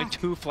 minutes and there's only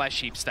 2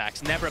 Flesh Heap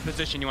stacks. Never a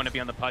position you want to be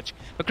on the Pudge.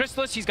 But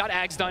Chrysalis, he's got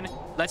Ags done.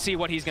 Let's see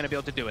what he's going to be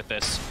able to do with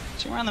this.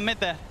 So around the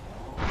mid there.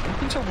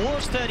 Looking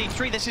towards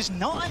 33. This is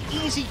not an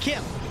easy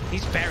kill.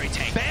 He's very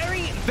tanky.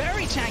 Very,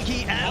 very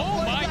tanky. And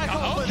oh my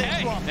God,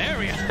 okay. There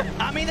we are.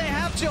 I mean, they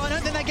have to. I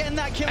don't think they're getting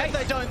that kill if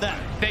they don't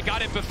then. They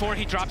got it before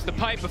he drops the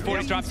pipe, before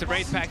he drops the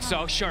Wraith Pact.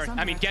 So sure,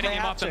 I mean, getting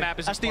him off the map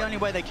is That's the only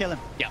way they kill him.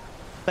 Yeah.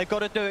 They've got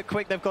to do it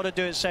quick, they've got to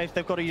do it safe,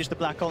 they've got to use the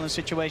black hole in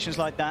situations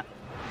like that.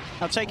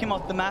 I'll take him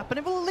off the map, and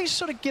it will at least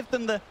sort of give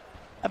them a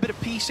bit of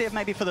peace here,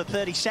 maybe for the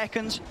 30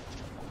 seconds.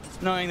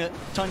 knowing that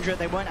Tundra,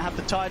 they won't have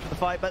the tide for the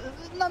fight. But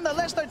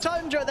nonetheless, though,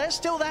 Tundra, they're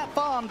still that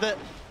farmed that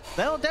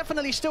they'll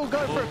definitely still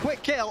go for a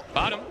quick kill.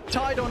 Bottom.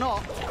 Tide or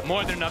not.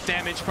 More than enough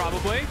damage,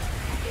 probably.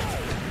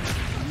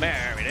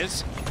 There it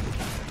is.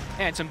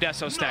 And some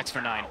Deso stacks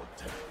for 9.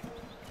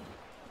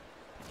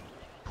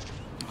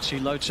 See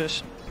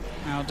Lotus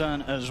now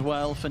done as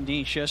well for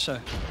Nisha, so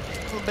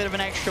a little bit of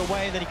an extra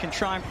way that he can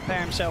try and prepare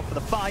himself for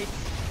the fight.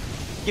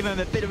 Give him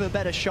a bit of a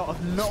better shot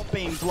of not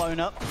being blown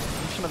up.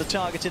 Some of the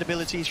targeted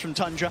abilities from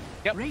Tundra.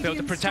 Yep, be able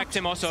to protect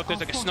him. Also, if there's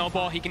like a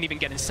snowball, he can even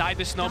get inside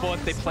the snowball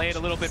if they play it a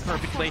little bit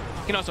perfectly.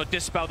 He can also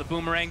dispel the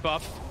boomerang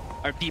buff,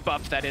 or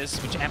debuff that is,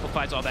 which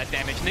amplifies all that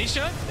damage.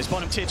 Nisha? This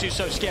bottom tier 2 is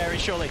so scary,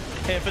 surely.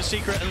 Here for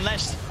Secret,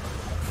 unless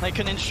they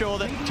can ensure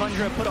that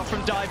Tundra put off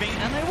from diving,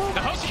 and they will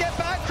get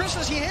back.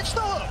 Christmas, he hits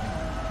the hook.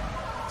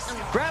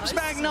 Grabs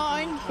back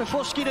 9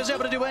 before Skeeter's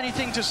able to do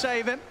anything to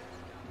save him.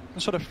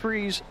 And sort of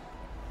frees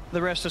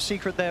the rest of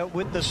Secret there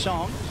with the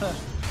song. So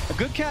a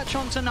good catch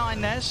onto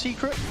 9 there.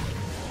 Secret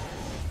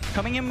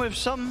coming in with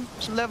some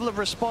level of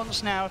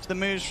response now to the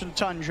moves from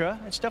Tundra.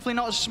 It's definitely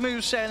not as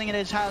smooth sailing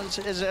as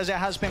it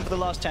has been for the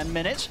last 10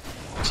 minutes.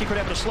 Secret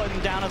able to slow them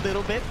down a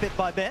little bit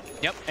by bit.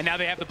 Yep, and now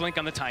they have the blink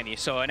on the Tiny.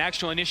 So an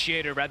actual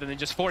initiator rather than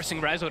just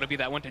forcing Rezo to be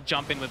that one to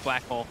jump in with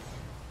Black Hole.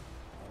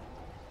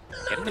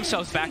 Getting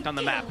themselves back on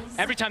the map.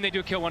 Every time they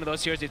do kill one of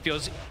those heroes, it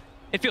feels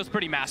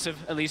pretty massissive,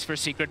 at least for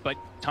Secret, but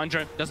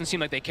Tundra doesn't seem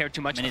like they care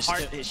too much. I mean,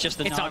 it's just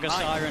the Naga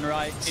Siren,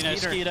 right? You know,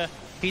 Skeeter,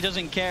 he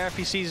doesn't care if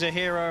he sees a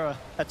hero or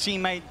a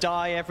teammate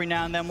die every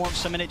now and then,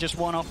 wants a minute just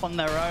one off on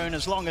their own.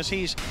 As long as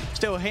he's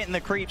still hitting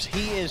the creeps,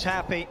 he is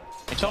happy.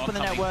 Top of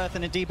the net worth,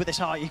 and indeed with his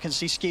heart, you can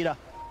see Skeeter.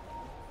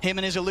 Him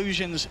and his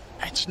illusions,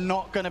 it's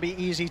not going to be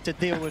easy to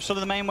deal with. Sort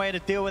of the main way to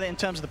deal with it in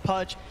terms of the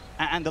Pudge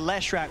and the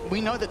Leshrac.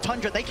 We know that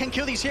Tundra, they can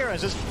kill these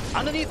heroes. As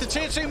underneath the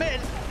tier 2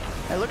 mid,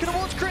 they're looking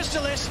towards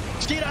Chrysalis.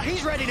 Skeeter,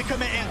 he's ready to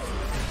commit in.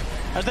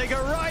 As they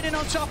go right in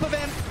on top of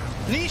him,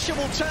 Nisha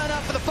will turn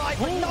up for the fight,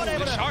 but not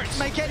able to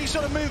make any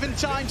sort of move in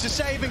time to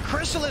save him.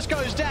 Chrysalis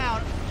goes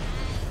down.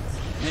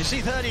 And you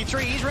see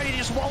 33, he's ready to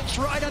just waltz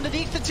right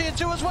underneath the tier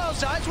 2 as well.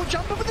 Zayats will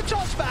jump over the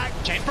toss back.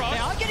 Chain Frost. They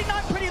are getting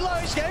 9 pretty low.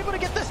 He's able to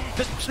get the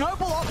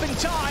snowball off in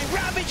time.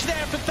 Ravage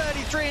there for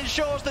 33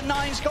 ensures that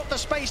 9's got the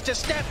space to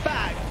step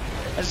back.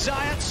 As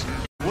Zayats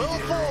will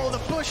fall.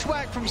 The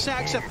bushwhack from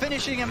Saxa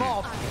finishing him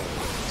off.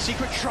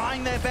 Secret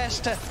trying their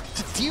best to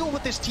deal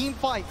with this team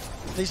fight.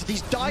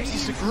 These dives,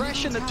 this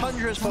aggression that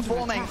Tundra is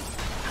performing.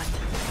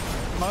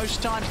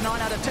 Most times,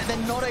 9 out of 10,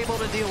 they're not able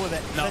to deal with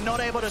it. No. They're not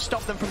able to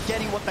stop them from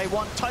getting what they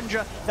want.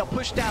 Tundra, they'll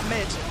push down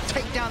mids,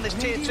 take down this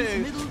tier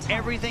 2.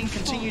 Everything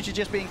continues to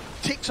just being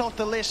ticked off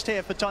the list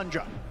here for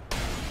Tundra.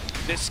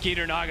 This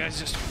Skeeter Naga is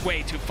just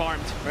way too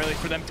farmed, really,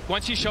 for them.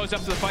 Once he shows up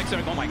to the fight, they're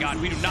like, oh my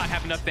god, we do not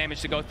have enough damage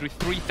to go through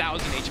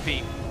 3,000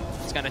 HP.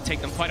 It's going to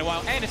take them quite a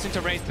while, and it's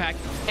into Wraith Pack,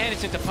 and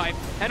it's into Pipe,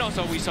 and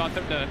also we saw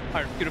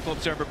our beautiful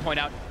observer point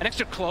out an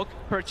extra cloak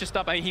purchased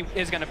up. He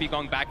is going to be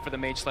going back for the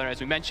Mage Slayer, as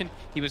we mentioned.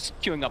 He was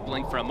queuing up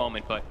Blink for a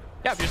moment, but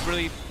yeah, just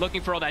really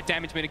looking for all that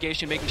damage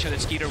mitigation, making sure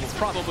that Skeeter will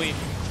probably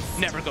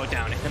never go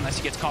down unless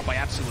he gets caught by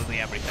absolutely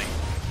everything.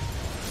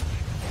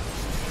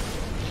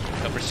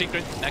 So for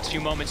Secret, next few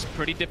moments,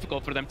 pretty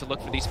difficult for them to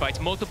look for these fights.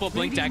 Multiple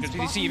Blink daggers.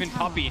 You see even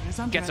Puppey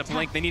gets a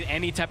Blink. They need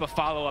any type of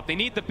follow-up. They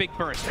need the big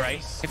burst, right?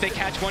 If they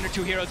catch 1 or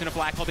 2 heroes in a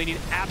black hole, they need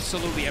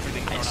absolutely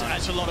everything thrown on.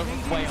 That's a lot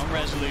of weight on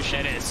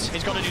Resolution. It is.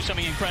 He's got to do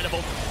something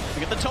incredible.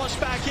 We get the toss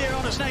back here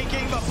on a Snake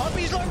King, but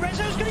Puppey's low.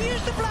 Rezo's going to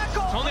use the black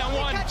hole. Only on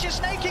 1. Catches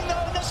Snake King though,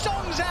 and the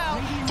song's out.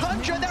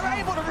 Tundra, they're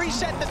able to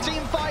reset the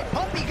team fight.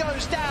 Puppey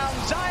goes down.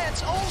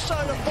 Zayats also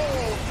to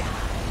fall.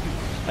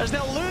 As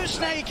they'll lose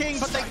Snake King,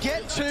 but they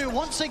get to,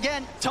 once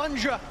again,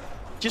 Tundra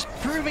just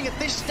proving at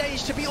this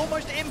stage to be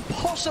almost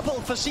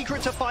impossible for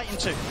Secret to fight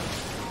into.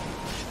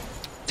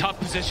 Tough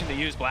position to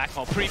use Black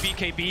Hole.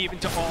 Pre-BKB, even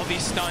to all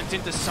these stuns,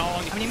 into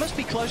Song. I mean, he must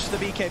be close to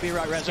the BKB,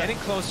 right, Rezo? Getting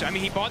closer. I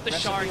mean, he bought the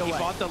Shard, he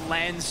bought the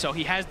Lens, so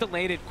he has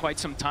delayed it quite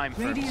some time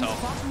for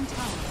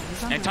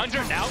himself. And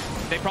Tundra now,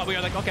 they probably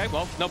are like, okay,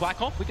 well, no Black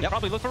Hole. We can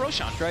probably look for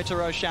Roshan. Straight to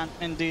Roshan,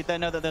 indeed. They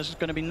know that there's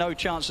going to be no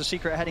chance of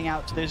Secret heading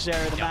out to this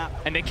area of the map.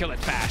 And they kill it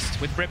fast.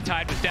 With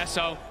Riptide, with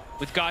Deso,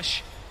 with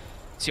Gush.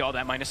 See all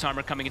that minus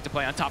armor coming into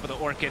play on top of the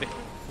Orchid.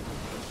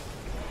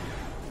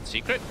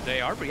 Secret,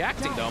 they are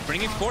reacting though,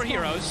 bringing 4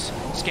 heroes.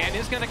 Scan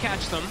is going to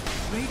catch them.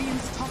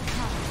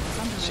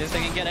 See if they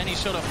can get any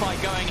sort of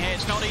fight going here.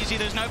 It's not easy,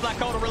 there's no Black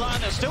Hole to rely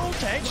on. They're still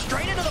taken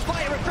straight into the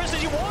fight with Chris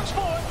as he walks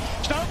forward.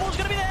 Snowball's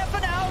going to be there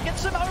for now,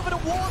 gets them over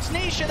towards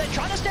Nisha. They're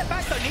trying to step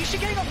back though. Nisha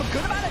getting off a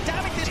good amount of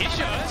damage this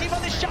time. See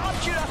the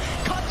sharpshooter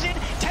comes in,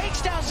 takes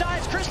down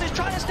Zayats. Chrysalis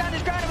trying to stand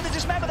his ground with the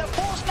dismember. They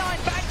force 9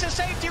 back to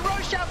safety.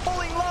 Roshan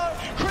falling low.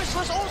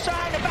 Chrysalis also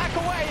having to back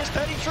away as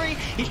 33.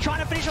 He's trying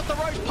to finish off the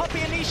Roche.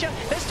 Puppey and Nisha,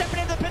 they're stepping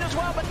into the pit as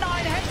well, but 9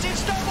 heads in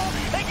Snowball.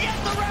 They get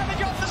the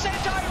Ravage off the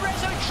Sentai.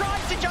 Rezo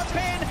tries to jump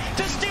in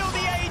to steal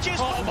the Aegis,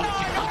 but 9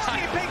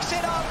 only picks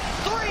it up.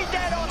 3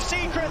 dead on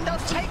Secret.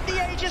 They'll take the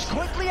Aegis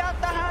quickly out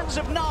the hands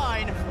of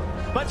 9.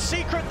 But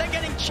Secret, they're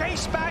getting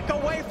chased back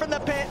away from the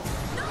pit.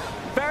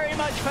 Very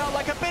much felt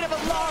like a bit of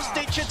a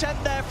last-ditch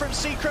attempt there from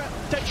Secret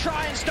to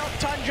try and stop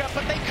Tundra,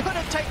 but they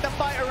couldn't take the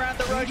fight around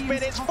the Roach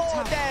pit. It's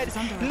 4 dead,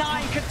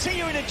 9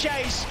 continuing to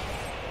chase.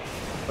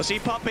 We'll see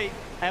Puppey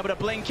able to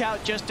blink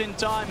out just in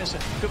time. It's a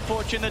good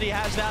fortune that he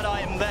has that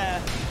item there.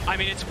 I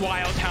mean, it's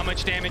wild how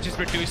much damage is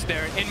reduced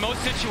there. In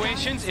most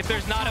situations, if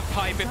there's not a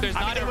pipe, if there's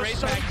not a race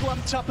so pack,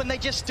 clumped up and they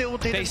just still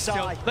didn't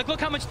die. Look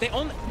how much they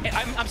only.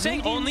 I'm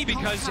saying only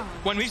because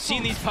when we've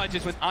seen these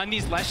Pudges on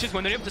these Leshes,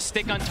 when they're able to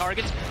stick on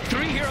targets,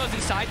 3 heroes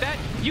inside that,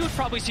 you would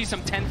probably see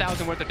some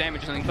 10,000 worth of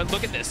damage or something. But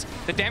look at this,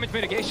 the damage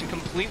mitigation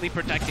completely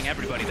protecting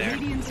everybody there.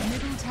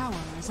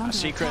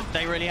 Secret,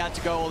 they really had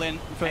to go all in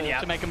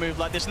to make a move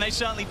like this, and they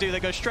certainly do. They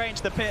go straight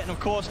into the pit, and of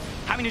course,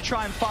 having to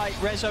try and fight.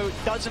 Rezo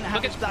doesn't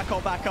have his black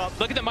hole back up.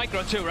 Look at the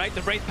micro too, right?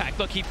 The Wraith Pack.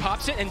 Look, he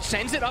pops it and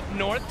sends it up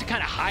north to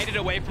kind of hide it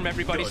away from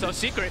everybody. So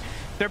Secret,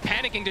 they're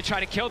panicking to try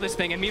to kill this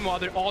thing, and meanwhile,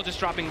 they're all just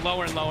dropping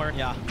lower and lower.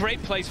 Yeah.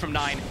 Great plays from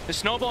 9. The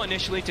Snowball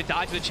initially to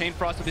dodge the Chain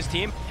Frost with his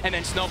team, and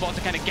then Snowball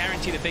to kind of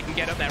guarantee that they can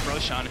get up that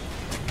Roshan.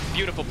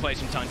 Beautiful plays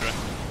from Tundra.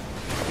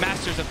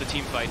 Masters of the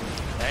team fight.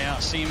 They are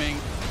seeming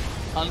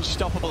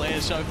unstoppable here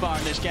so far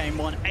in this game.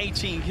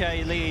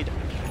 18k lead.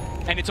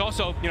 And it's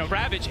also, you know,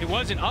 Ravage, it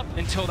wasn't up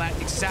until that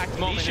exact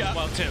moment as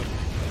well, too.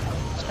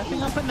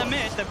 Stepping up in the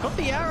mid, they've got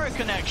the arrow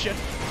connection.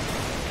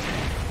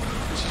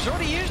 He's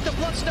already used the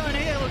Bloodstone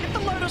here. Look at the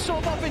Lotus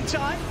Orb up in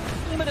time.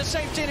 A little bit of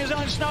safety in his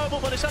own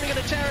Snowball, but it's only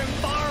going to tear him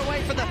far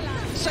away from the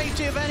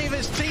safety of any of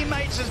his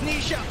teammates as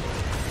Nisha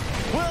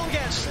will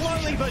get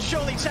slowly but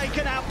surely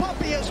taken out.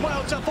 Puppey as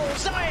well to fall.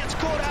 Zayat's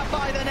caught out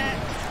by the net.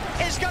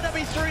 It's going to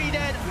be 3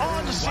 dead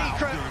on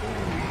Secret.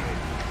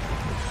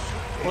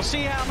 We'll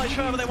see how much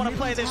further they want to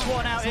play this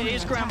one out. It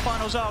is Grand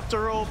Finals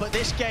after all, but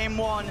this game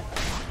 1,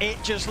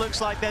 it just looks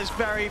like there's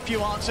very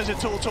few answers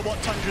at all to what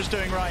Tundra's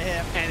doing right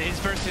here. And it's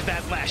versus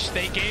that Lesh.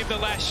 They gave the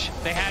Lesh.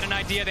 They had an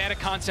idea, they had a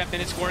concept,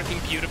 and it's working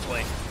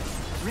beautifully.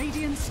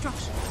 Radiant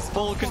structures.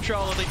 Full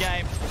control of the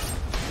game.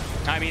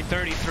 I mean,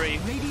 33.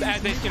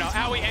 As they, you know,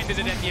 how we ended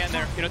it at the end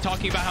there. You know,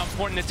 talking about how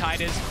important the Tide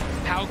is,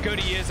 how good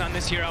he is on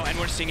this hero, and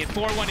we're seeing it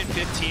 4-1 and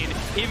 15.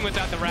 Even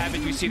without the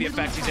Ravage, we see the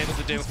effects he's able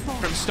to do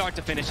from start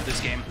to finish of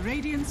this game.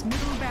 Radiant's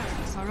middle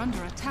barracks are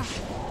under attack.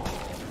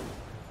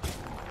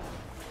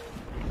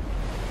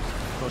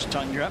 Of course,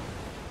 Tundra,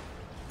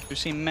 we've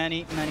seen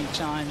many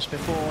times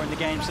before in the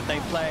games that they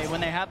play, when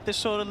they have this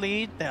sort of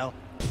lead, they'll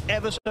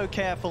ever so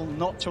careful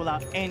not to allow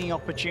any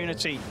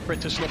opportunity for it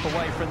to slip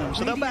away from them.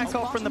 So they'll back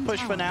off from the push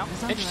for now.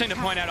 Interesting to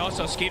point out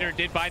also, Skeeter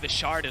did buy the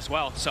shard as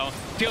well. So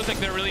feels like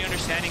they're really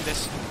understanding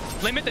this.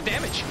 Limit the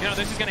damage. You know,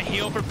 this is going to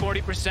heal for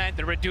 40%.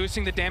 They're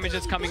reducing the damage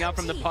that's coming out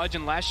from the Pudge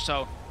and Lesh.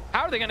 So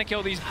how are they going to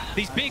kill these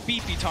big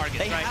beefy targets,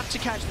 They have to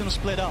catch them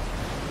split up.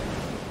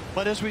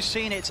 But as we've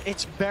seen,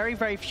 it's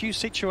very few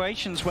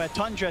situations where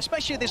Tundra,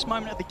 especially at this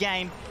moment of the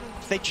game,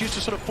 they choose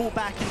to sort of fall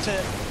back into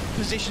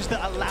positions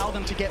that allow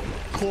them to get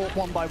caught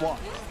one by one.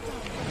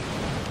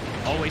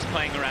 Always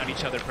playing around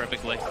each other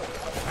perfectly.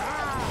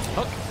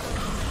 Hook.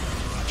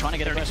 Trying to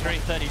get a first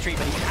 33,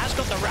 but he has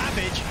got the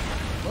Ravage.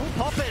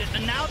 Pop it,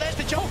 and now there's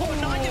the jump ball.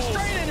 9 just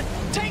straight in,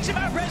 takes him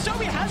out. Rezo,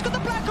 he has got the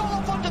black hole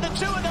off onto the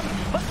 2 of them,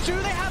 but do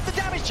they have the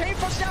damage? Chain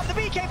Frost out, the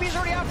BKB's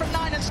already out from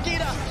 9 and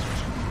Skeeter.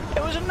 It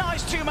was a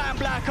nice 2-man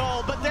black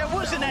hole, but there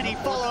wasn't any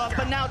follow-up,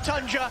 and now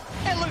Tundra,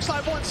 it looks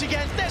like once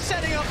again, they're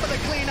setting up for the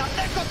cleanup.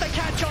 They've got the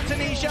catch on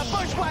Tanisha.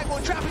 Bushwhack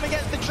will trap him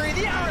against the tree.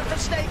 The arrow for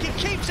Snaking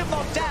keeps him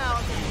locked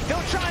down.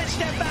 He'll try and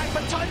step back,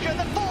 but Tundra,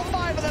 the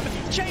 4-5 of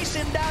them, chase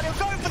him down. He'll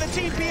go for the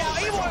TP out.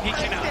 He won't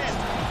make it.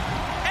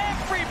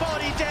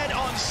 Everybody dead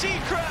on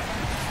Secret.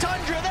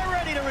 Tundra, they're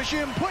ready to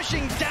resume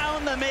pushing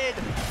down the mid.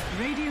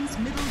 Radiant's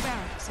middle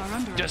barracks are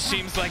under Just attack.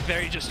 seems like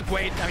they're just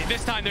way, I mean,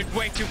 this time they're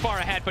way too far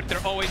ahead, but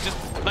they're always just,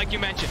 like you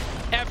mentioned,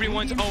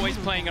 everyone's always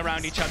playing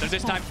around each other.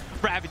 This time,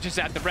 Ravage is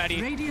at the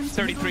ready,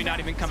 33 not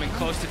even coming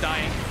close to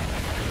dying.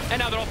 And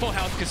now they're all full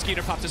health because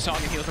Skeeter pops a song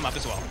and heals them up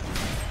as well.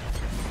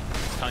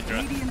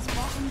 Tundra.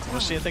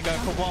 We'll see if they go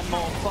for one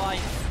more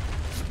fight.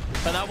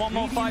 But that one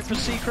more fight for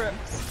Secret,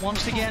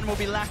 once again, will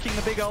be lacking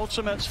the big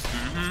ultimates.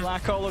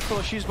 Black hole, of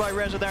course, used by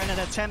Rezo there in an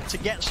attempt to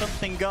get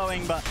something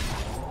going, but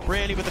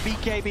really with the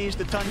BKBs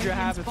that Tundra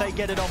have, if they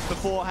get it off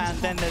beforehand,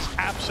 then there's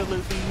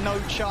absolutely no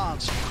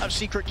chance of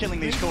Secret killing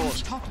these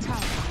cores. Top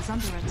tower is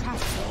under attack.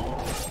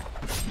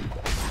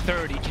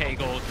 30k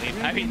gold lead.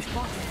 I mean,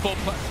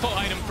 full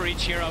item for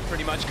each hero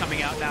pretty much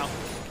coming out now.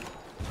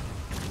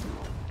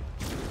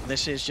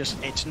 This is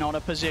just, it's not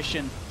a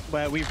position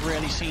where we've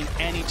really seen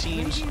any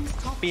teams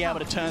be able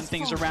to turn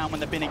things around when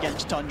they've been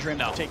against Tundra in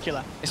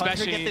particular.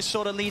 Especially Tundra get this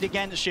sort of lead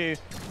against you,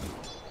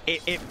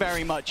 it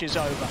very much is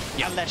over,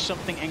 unless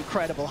something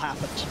incredible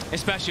happens.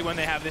 Especially when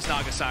they have this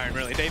Naga Siren,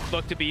 really. They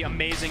look to be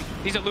amazing.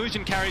 These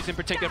illusion carries in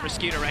particular for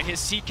Skeeter, right? His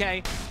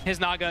CK, his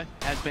Naga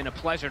has been a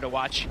pleasure to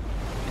watch.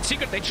 In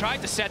Secret, they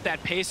tried to set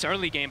that pace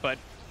early game, but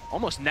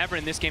almost never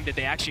in this game did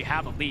they actually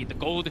have a lead. The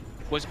gold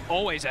was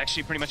always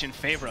actually pretty much in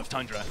favor of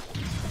Tundra.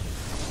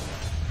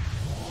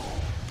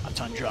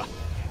 Tundra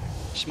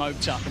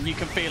smoked up, and you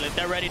can feel it.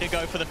 They're ready to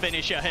go for the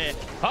finisher here.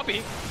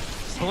 Puppey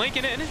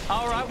blinking in.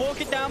 All right, walk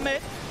it down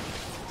mid.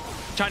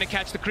 Trying to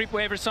catch the creep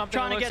wave or something.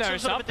 Trying to get some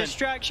sort of a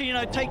distraction, you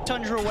know, take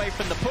Tundra away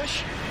from the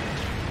push.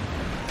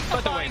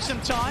 But buying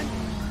some time.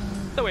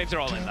 The waves are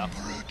all in though.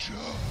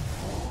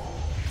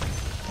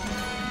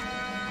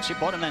 See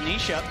bottom there,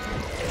 Nisha.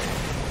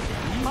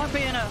 Might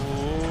be in a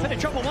bit of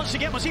trouble once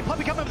again. We'll see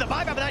Puppey coming with the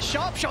buyback, but that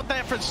sharp shot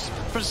there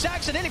from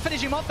Saxon, nearly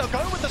finishing him off. They'll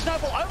go with the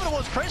snowball over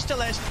towards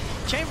Crystallis.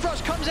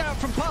 Chainfrost comes out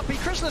from Puppey.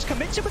 Crystallis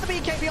commits it with the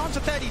BKB onto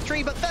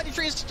 33, but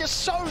 33 is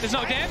just so There's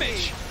no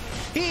damage.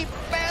 He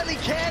barely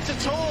cares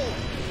at all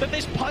that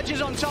this Pudge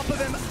is on top of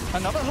him.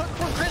 Another hook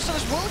from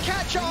Crystallis will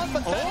catch on,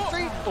 but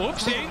 33...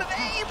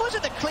 Oopsie. It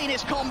wasn't the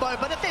cleanest combo,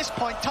 but at this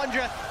point,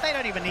 Tundra, they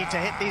don't even need to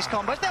hit these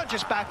combos. They'll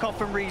just back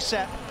off and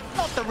reset.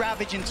 Not the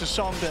Ravage into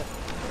Song that,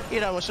 you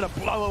know, a sort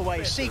of blow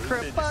away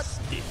secret, but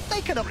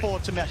they can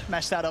afford to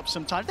mess that up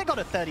sometimes. They got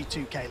a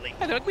 32k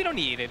lead. Look, we don't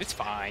need it. It's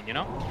fine, you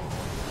know?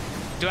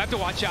 Do have to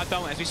watch out,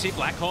 though, as we see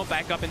Black Hole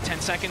back up in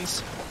 10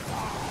 seconds.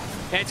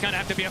 It's going to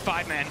have to be a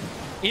 5-man.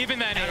 Even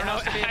then, I don't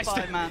know.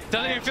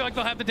 Doesn't even feel like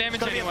they'll have the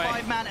damage anyway. It's got to be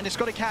a 5-man, and it's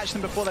got to catch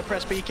them before they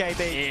press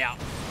BKB. Yeah.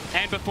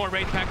 And before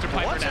Wraith Pact or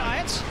Piper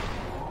down.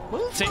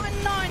 We'll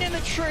find 9 in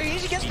the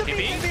trees. He gets the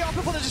BKB off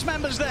before the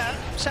dismembers there.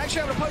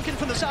 Saxon able to poke in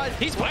from the side.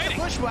 He's fighting.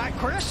 Bushwhack.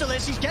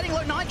 Crystallis, he's getting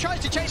low. 9 tries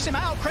to chase him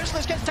out.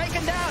 Crystallis gets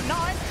taken down.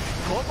 9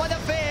 caught by the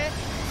fear.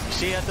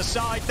 See at the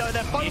side though,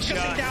 they're focusing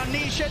down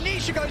Nisha.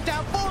 Nisha goes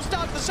down,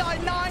 4-star to the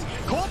side, 9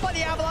 caught by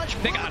the avalanche,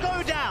 will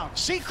go down.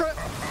 Secret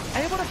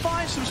able to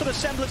find some sort of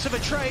semblance of a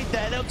trade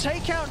there. They'll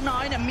take out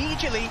 9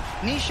 immediately.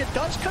 Nisha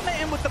does commit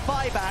in with the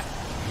buyback.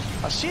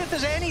 I'll see if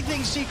there's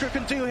anything Secret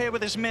can do here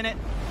with this minute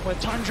where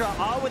Tundra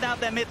are without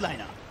their mid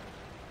laner.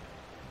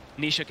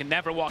 Nisha can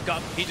never walk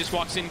up. He just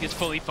walks in, gets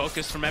fully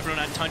focused from everyone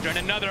on Tundra. And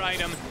another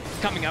item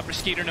coming up for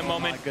Skeeter in a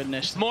moment. My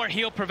goodness. More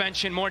heal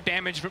prevention, more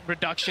damage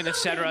reduction,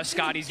 etc.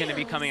 Scotty's going to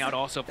be coming out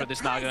also for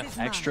this Naga.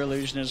 Extra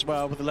illusion as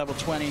well with the level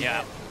 20.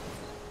 Yeah.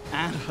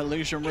 And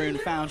illusion rune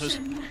found us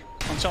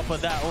on top of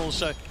that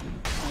also.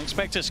 I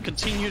expect us to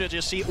continue to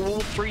just see all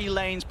 3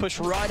 lanes push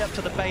right up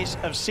to the base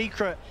of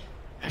Secret.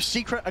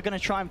 Secret are going to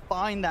try and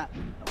find that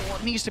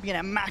what needs to be an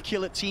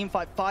immaculate team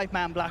fight,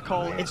 5-man Black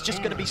Hole. It's just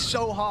going to be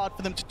so hard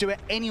for them to do it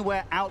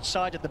anywhere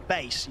outside of the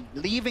base.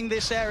 Leaving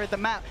this area of the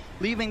map,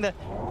 leaving the,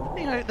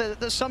 you know,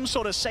 the some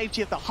sort of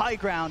safety at the high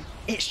ground,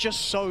 it's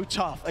just so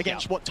tough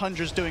against what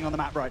Tundra's doing on the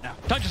map right now.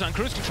 Tundra's on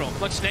cruise control.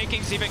 Look,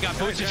 Snaking's even got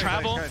boots to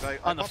travel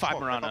on the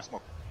 5 Mirana.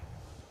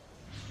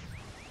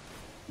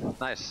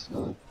 Nice.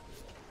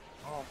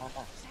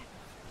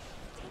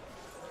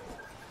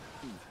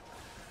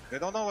 They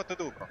don't know what to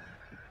do, bro.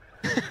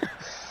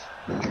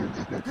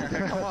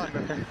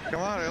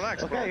 Come on,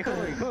 relax, bro. Okay,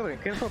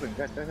 keep holding,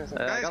 guys.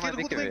 I got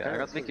victory.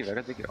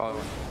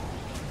 Oh.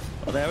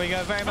 Well, there we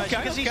go, very much. You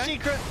can see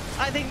Secret,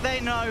 I think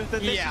they know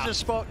that this is a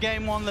spot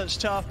game 1 that's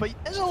tough, but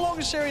there's a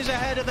long series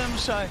ahead of them,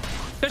 so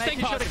making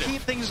sure to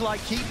keep things light,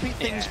 keep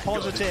things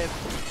positive,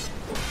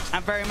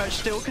 and very much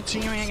still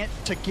continuing it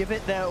to give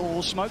it their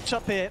all. Smokes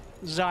up here,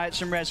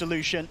 Zayat and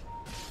Resolution.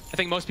 I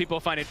think most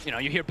people find it, you know,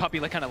 you hear Puppey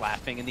like kind of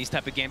laughing in these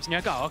type of games, and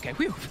you're like, oh, okay,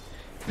 whew.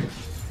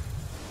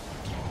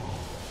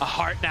 A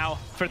heart now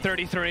for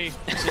 33.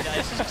 This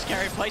is a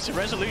scary place of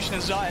Resolution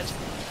and Zayat.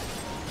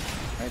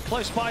 Very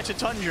close by to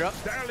Tundra.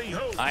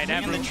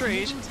 In the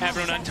trees.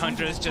 Everyone on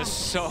Tundra is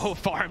just so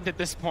farmed at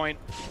this point.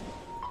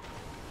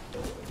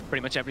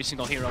 Pretty much every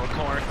single hero in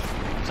core.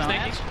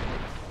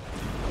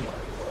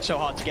 So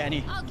hard to get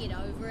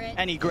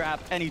any grab,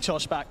 any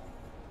toss back.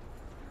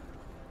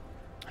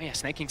 Oh yeah,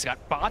 Snaking's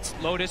got bots,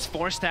 Lotus,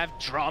 4-staff,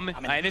 Drum.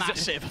 I mean,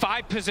 this is a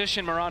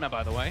 5-position Mirana,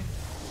 by the way.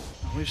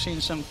 We've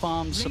seen some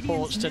farm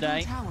supports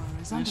today.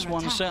 This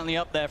one's certainly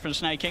up there from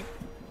Snaking.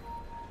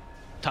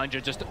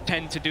 Tundra just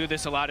tend to do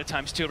this a lot of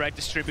times too, right?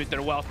 Distribute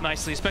their wealth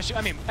nicely, especially,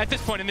 I mean, at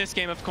this point in this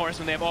game, of course,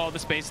 when they have all the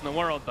space in the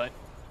world, but...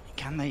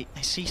 Can they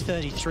see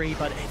 33,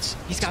 but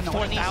he's got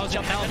 4,000 health.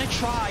 They're going to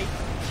try.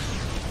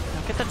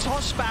 Look at the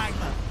toss back.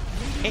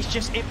 It's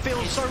just, it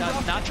feels so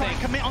rough to try and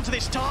commit onto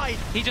this tide.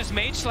 He just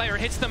Mage Slayer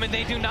hits them and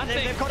they do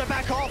nothing. They've got to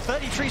back off.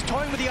 33's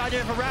toying with the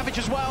idea of a Ravage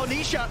as well.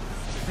 Nisha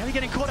really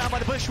getting caught out by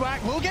the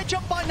Bushwhack. Will get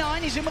jumped by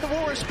 9. He's in with the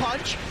Walrus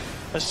Punch.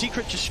 A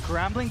Secret just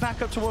scrambling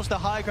back up towards the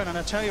high ground. And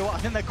I tell you what, I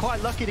think they're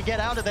quite lucky to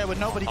get out of there with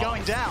nobody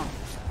going down.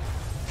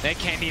 They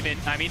can't even,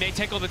 I mean, they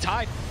tickle the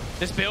tide.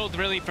 This build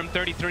really from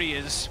 33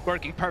 is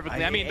working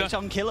perfectly. I mean, it's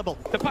unkillable.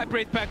 The Pipe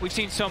Wraith Pact we've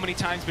seen so many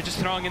times, but just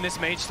throwing in this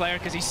Mage Slayer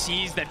because he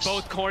sees that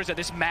both cores are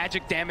this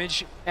magic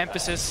damage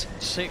emphasis.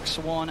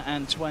 6-1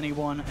 and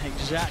 21,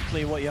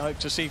 exactly what you hope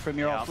to see from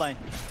your offlane.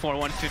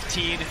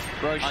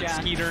 4-1-15 on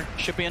Skeeter.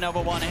 Should be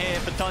another one here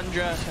for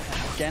Tundra.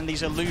 Again,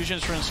 these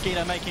illusions from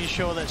Skeeter making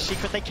sure that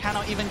Secret, they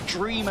cannot even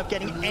dream of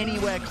getting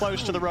anywhere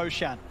close to the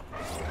Roshan.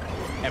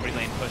 Every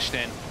lane pushed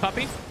in.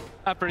 Puppey?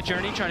 Up for a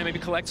journey, trying to maybe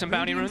collect some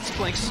bounty runes.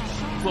 Blinks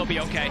will be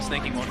okay.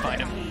 Snaking won't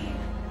find him.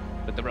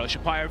 But the Roche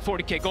acquired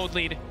 40k gold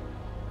lead.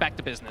 Back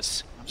to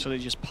business.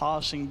 Absolutely just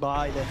passing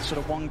by the sort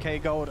of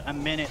 1k gold a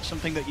minute,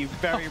 something that you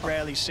very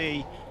rarely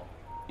see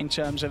in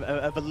terms of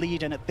a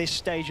lead in at this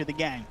stage of the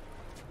game.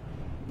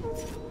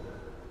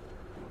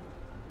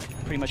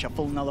 Pretty much a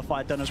full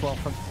nullifier done as well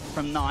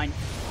from 9.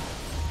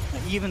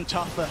 even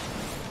tougher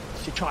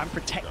to try and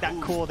protect that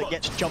core that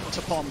gets jumped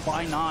upon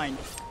by 9.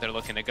 They're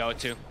looking to go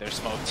to. They're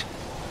smoked.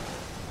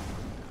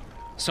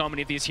 So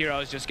many of these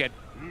heroes just get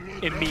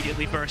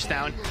immediately burst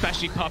down,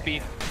 especially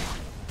Puppey.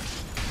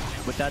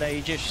 With that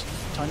Aegis,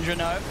 Tundra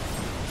know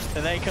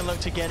that they can look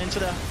to get into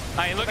the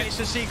Look at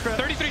the secret.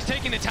 33's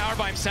taking the tower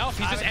by himself.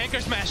 He's just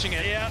anchor smashing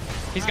it. Yeah.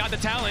 He's got the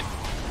talent.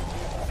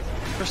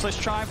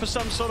 Crystallis trying for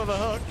some sort of a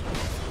hook.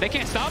 They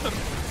can't stop him.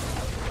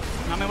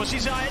 I mean, we'll see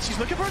Zayats. He's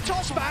looking for a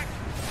toss back.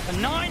 A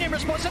 9 in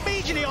response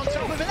immediately on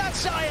top of it.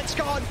 That's Zayats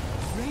gone.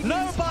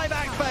 No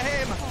buyback for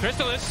him.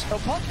 Crystallis. He'll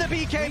pop the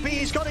BKB.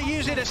 He's got to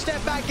use it to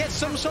step back, get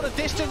some sort of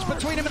distance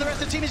between him and the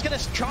rest of the team. He's going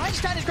to try and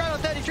stand his ground on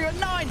 33 and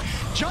 9.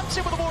 Jumps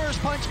in with the Warrior's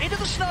Punch into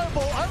the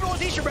snowball. Over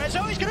towards Nisha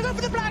Rezo. He's going to go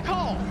for the black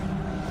hole.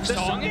 The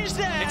song is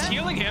there. It's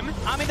healing him.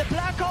 I mean, the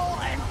black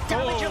hole and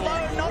damage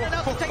alone, not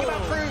enough to take him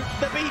out through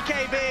the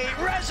BKB.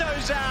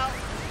 Rezo's out.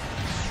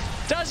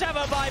 Does have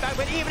a buyback,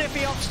 but even if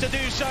he opts to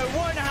do so,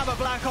 won't have a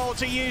black hole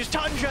to use.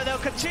 Tundra, they'll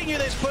continue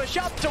this push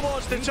up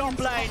towards the top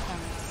lane.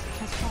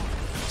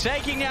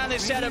 Taking down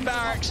this set of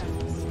barracks.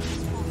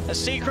 A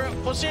secret,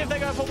 we'll see if they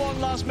go for one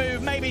last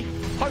move. Maybe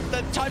hope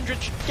that Tundra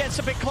gets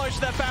a bit close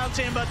to the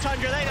fountain, but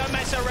Tundra, they don't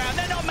mess around.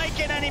 They're not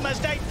making any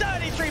mistake.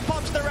 33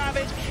 pops the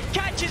Ravage,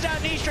 catches out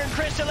Nisha and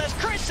Crystallis.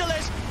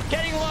 Crystallis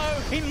getting low.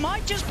 He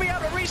might just be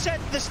able to reset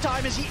this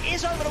time as he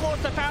is over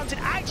towards the fountain,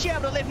 actually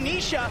able to lift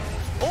Nisha.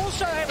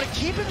 Also able to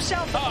keep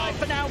himself alive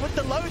for now with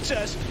the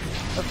Lotus.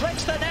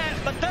 Reflects the net,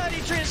 but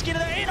 33 is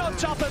getting in on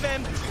top of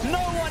him.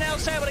 No one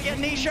else able to get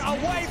Nisha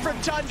away from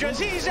Tundra as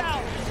he's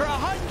out for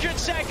 100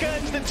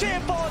 seconds. The tier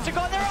 4s are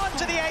gone. They're on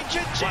to the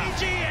Ancient.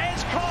 GG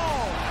is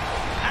called.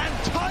 And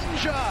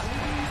Tundra,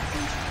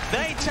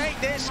 they take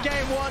this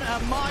game 1,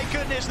 and my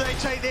goodness, they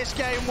take this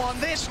game 1.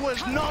 This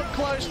was not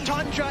close.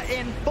 Tundra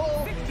in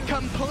full,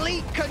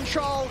 complete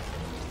control.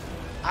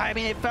 I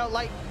mean, it felt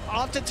like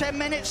after 10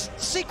 minutes,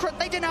 Secret,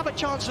 they didn't have a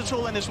chance at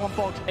all in this one,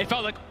 Bog. It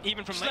felt like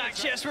even from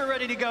Slacks, yes, we're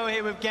ready to go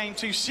here with game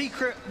 2.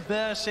 Secret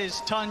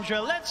versus Tundra.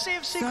 Let's see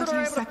if Secret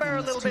are able to fare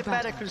a little bit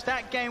better, because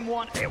that game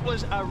 1, it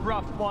was a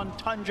rough one.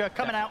 Tundra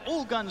coming out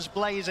all guns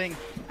blazing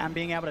and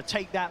being able to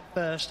take that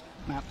first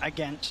map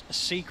against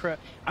Secret.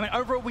 I mean,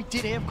 overall, we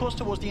did hear, of course,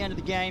 towards the end of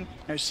the game,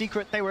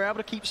 Secret, they were able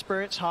to keep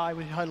spirits high.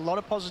 We had a lot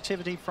of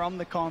positivity from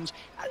the cons.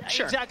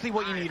 Sure. Exactly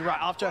what you need right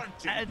after,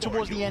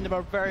 towards the end of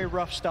a very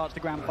rough start to the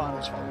grand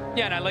finals.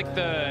 Yeah, and I like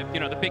the,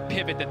 the big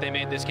pivot that they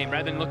made this game.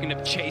 Rather than looking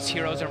to chase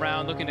heroes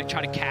around, looking to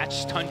try to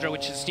catch Tundra,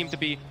 which seemed to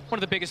be one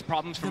of the biggest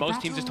problems for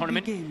most teams this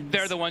tournament.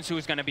 They're the ones who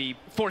is going to be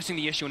forcing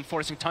the issue and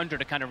forcing Tundra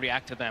to kind of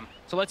react to them.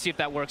 So let's see if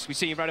that works. We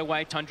see right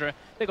away, Tundra,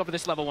 they go for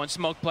this level 1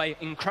 smoke play.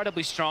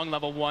 Incredibly strong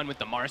level 1 with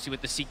the Marcy,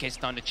 with the CK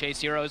stun to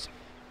chase heroes.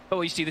 But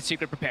we see the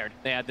Secret prepared.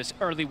 They had this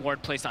early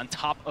ward placed on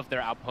top of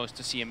their outpost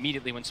to see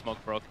immediately when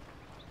smoke broke.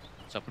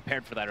 So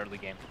prepared for that early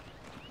game.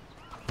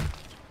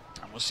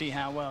 And we'll see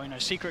how well,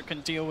 Secret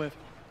can deal with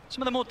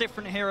some of the more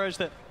different heroes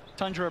that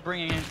Tundra are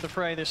bringing into the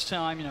fray this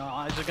time.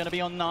 Eyes are going to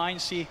be on 9,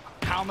 see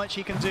how much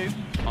he can do.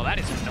 Oh, that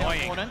is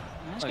annoying.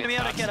 He's going to be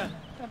able to get a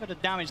bit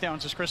of damage down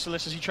to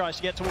Crystallis as he tries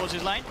to get towards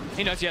his lane.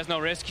 He knows he has no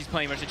risk. He's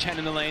playing versus Chen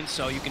in the lane,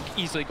 so you can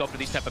easily go for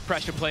these type of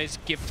pressure plays,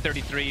 give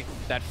 33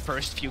 that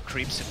first few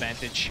creeps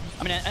advantage.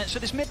 I mean, so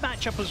this mid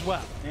matchup as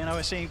well.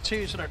 We're seeing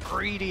 2 sort of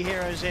greedy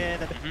heroes here,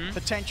 the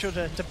potential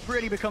to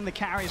really become the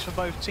carries for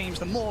both teams.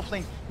 The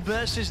Morphling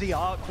versus the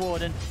Arc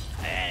Warden.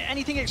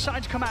 Anything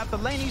exciting to come out of the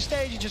laning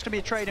stage? Is just going to be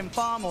a trade and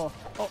farm, or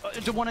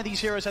do one of these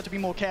heroes have to be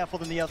more careful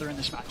than the other in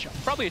this matchup?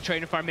 Probably a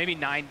trade and farm, maybe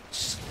 9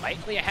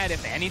 slightly ahead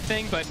if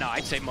anything, but no,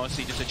 I'd say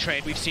mostly just a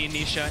trade. We've seen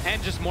Nisha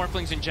and just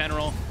Morphlings in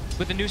general.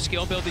 With the new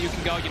skill build that you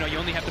can go, you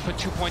only have to put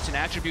 2 points in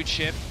attribute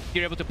shift.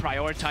 You're able to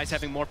prioritize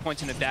having more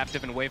points in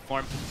adaptive and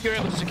waveform. You're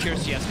able to secure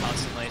CS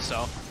constantly,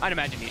 so I'd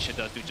imagine Nisha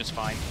does do just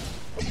fine.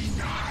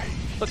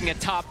 Looking at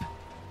top,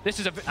 this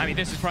is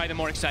probably the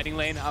more exciting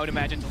lane, I would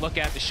imagine, to look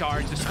at. The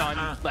shards, the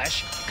stun,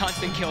 Flesh,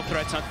 constant kill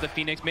threats onto the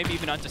Phoenix, maybe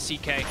even onto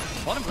CK.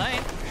 Bottom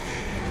lane.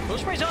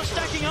 Those sprays are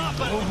stacking up,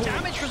 but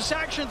damage from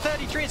Saction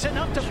 33. It's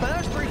enough to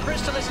burst through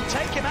Crystallis and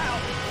take him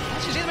out.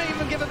 She's going to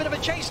even give a bit of a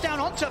chase down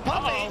onto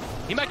Puppey.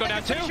 He might go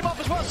down too. Finish him off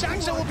as well.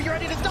 Saxon will be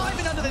ready to dive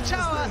in under the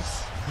tower.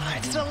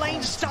 It's the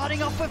lane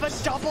starting off with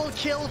a double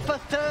kill for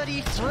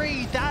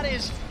 33.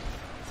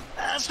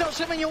 That's not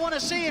something you want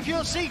to see if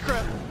you're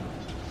Secret.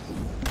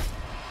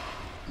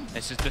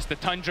 This is just the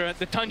Tundra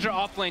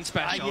offlane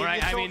special,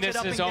 right? I mean, this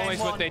is always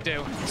what they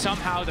do.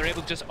 Somehow they're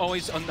able to just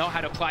always know how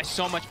to apply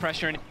so much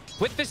pressure. And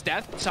with this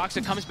death,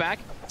 Soxa comes back,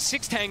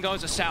 6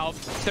 tangos, a salve,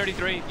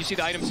 33. You see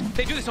the items.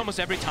 They do this almost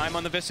every time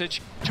on the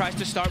Visage. Tries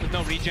to start with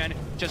no regen,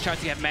 just tries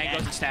to get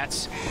mangoes and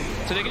stats.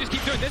 So they can just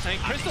keep doing this. I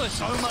think Crystallis.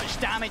 So much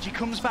damage. He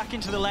comes back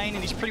into the lane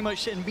and he's pretty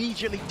much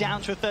immediately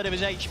down to a third of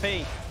his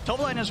HP. Top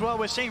lane as well,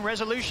 we're seeing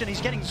Resolution.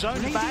 He's getting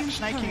zoned back,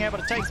 Snaking able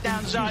to take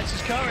down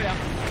Zayats' courier.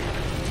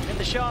 Get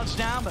the shards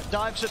down, but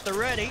dives at the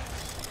ready.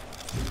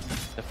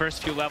 The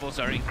first few levels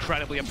are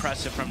incredibly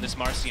impressive from this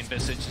Marcy and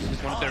Visage. This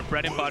is one of their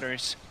bread and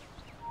butters.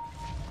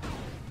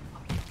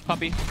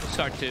 Puppey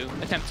start to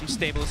attempt some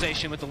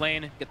stabilization with the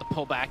lane, get the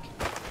pullback.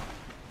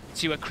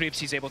 See what creeps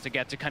he's able to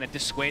get to kind of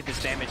dissuade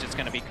this damage that's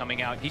going to be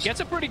coming out. He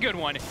gets a pretty good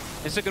one.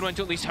 It's a good one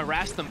to at least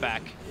harass them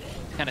back,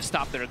 kind of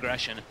stop their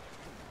aggression.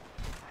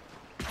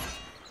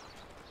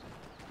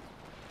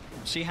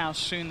 See how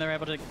soon they're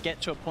able to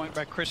get to a point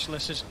where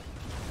Chrysalis is,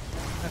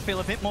 I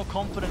feel, a bit more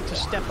confident to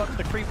step up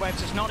the creep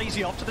waves. It's not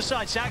easy. Off to the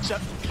side, Saxa.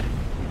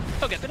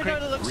 He'll get the creep. Gonna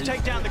go to look to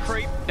take down the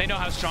creep. They know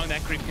how strong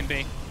that creep can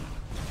be.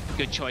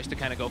 Good choice to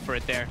kind of go for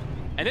it there.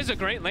 And this is a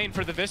great lane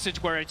for the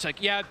Visage where it's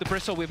like, yeah, the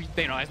Bristle,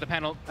 you know, as the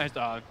panel, as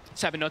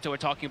Seven Noto were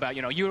talking about,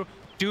 you know, you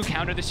do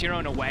counter this hero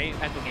in a way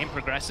as the game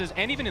progresses,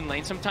 and even in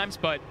lane sometimes,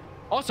 but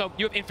also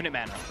you have infinite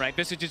mana, right?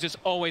 Visage is just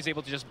always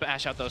able to just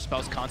bash out those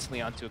spells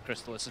constantly onto a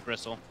Crystallis'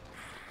 Bristle.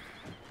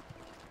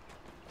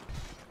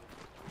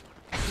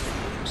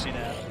 See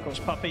there, of course,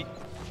 Puppey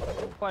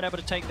quite able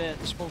to take the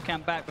small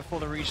camp back before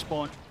the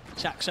respawn.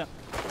 Saxa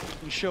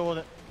ensure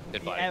that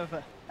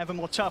ever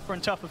more tougher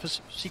and tougher for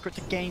Secret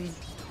to gain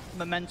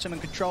momentum and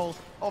control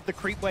of the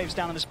creep waves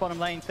down in this bottom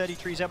lane.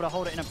 33 is able to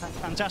hold it in a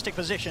fantastic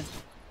position.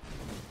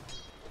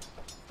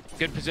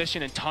 Good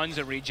position and tons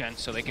of regen,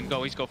 so they can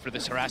always go for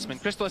this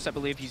harassment. Crystallis, I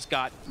believe he's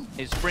got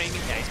his ring.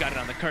 Yeah, he's got it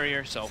on the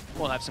courier, so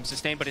we'll have some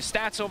sustain, but his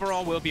stats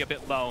overall will be a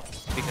bit low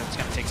because it's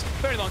going to take a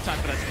very long time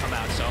for that to come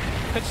out, so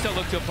could still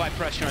look to apply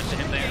pressure onto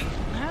him there.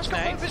 Has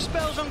got both his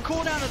spells on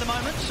cooldown at the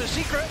moment, so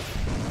Secret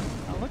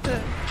will look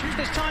to choose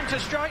this time to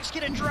strike.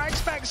 Skidder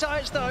drags back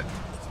Zayas though.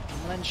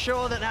 We'll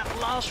ensure that that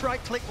last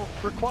right click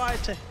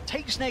required to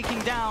take Snaking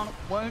down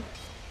won't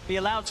be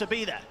allowed to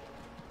be there.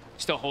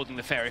 Still holding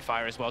the Fairy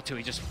Fire as well too.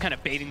 He's just kind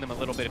of baiting them a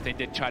little bit if they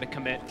did try to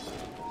commit.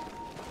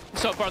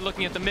 So far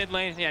looking at the mid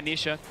lane, yeah,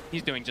 Nisha,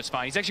 he's doing just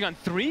fine. He's actually gone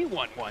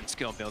 3-1-1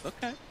 skill build,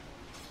 okay.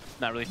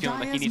 Not really feeling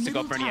like he needs to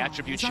go for any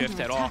attribute shift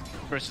at all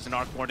versus an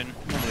Arc Warden,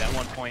 only at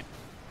one point.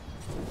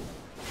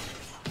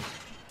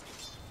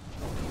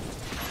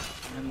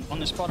 And on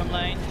this bottom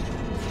lane,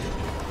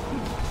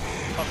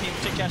 Puppey in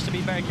particular has to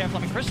be very careful.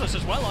 I mean, Chrysalis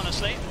as well,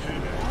 honestly.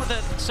 With the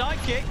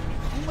sidekick,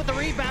 with the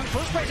rebound,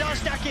 full sprays are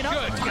stacking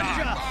up. Good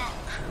God.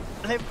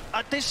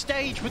 At this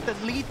stage, with the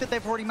lead that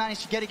they've already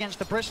managed to get against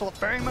the Bristle, it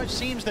very much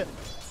seems that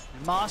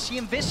Marcy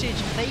and Visage,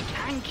 they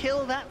can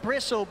kill that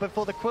Bristle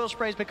before the quill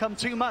sprays become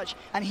too much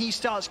and he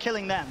starts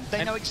killing them.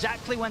 They know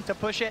exactly when to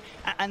push it,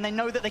 and they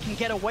know that they can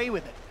get away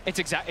with it.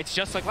 It's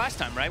just like last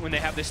time, right? When they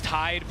have this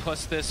Tide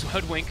plus this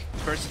Hoodwink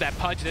versus that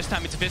Pudge. This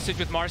time it's Visage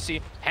with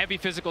Marcy. Heavy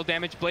physical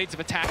damage, Blades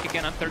of Attack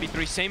again on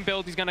 33. Same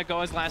build he's gonna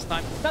go as last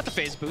time. Not the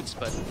phase boots,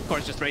 but of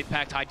course just Wraith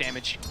Pact, high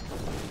damage.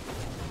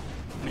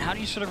 I mean, how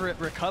do you sort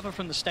of recover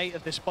from the state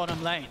of this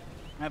bottom lane?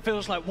 And it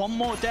feels like one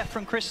more death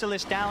from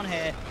Crystallis down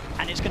here,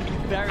 and it's going to be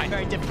very,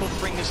 very difficult to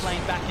bring this lane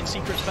back in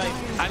Secret's favor.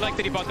 I like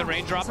that he bought the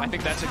raindrop. I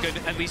think that's a good,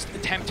 at least,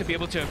 attempt to be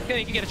able to,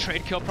 you can get a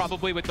trade kill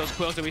probably with those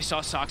quills that we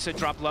saw Saxa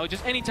drop low.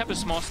 Just any type of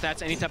small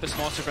stats, any type of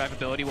small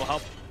survivability will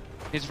help.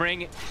 His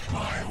ring,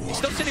 he's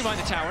still sitting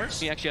behind the tower.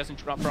 He actually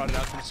hasn't brought it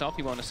out to himself.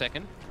 He will in a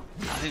second.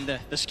 I think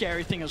the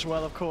scary thing as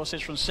well, of course,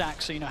 is from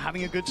Saxa, you know,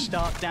 having a good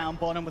start down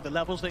bottom with the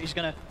levels that he's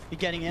going to be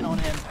getting in on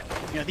him.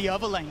 You know, the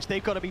other lanes,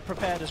 they've got to be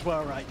prepared as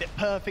well, right? The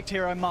perfect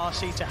hero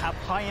Marcy to have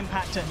high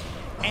impact at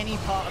any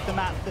part of the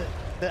map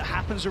that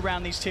happens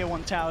around these tier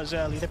 1 towers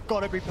early. They've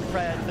got to be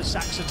prepared for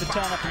Saxa to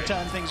turn up and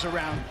turn things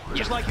around,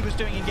 just like he was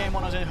doing in game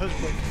 1 as in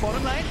Hoodwink.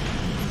 Bottom lane.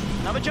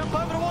 Another jump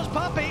over towards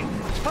Puppey.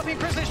 Puppey and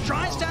Chrysalis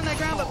try and stand their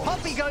ground, but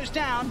Puppey goes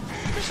down.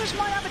 Chrysalis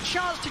might have a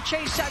chance to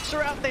chase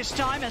Saxa out this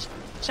time, as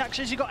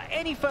Saxa, has he got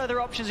any further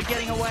options of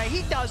getting away?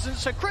 He doesn't,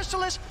 so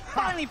Chrysalis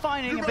finally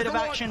finding a bit of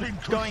action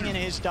going in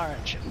his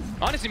direction.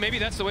 Honestly, maybe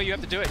that's the way you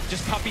have to do it.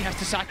 Just Puppey has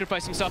to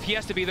sacrifice himself. He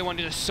has to be the one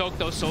to just soak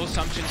those soul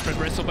assumptions for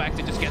Bristleback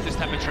to just get this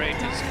type of trade.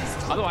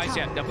 Otherwise,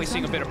 yeah, definitely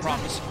seeing a bit of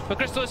problems. But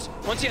Chrysalis,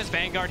 once he has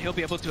Vanguard, he'll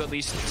be able to at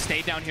least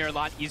stay down here a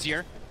lot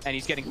easier, and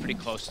he's getting pretty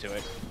close to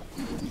it.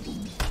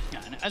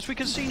 As we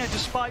can see now,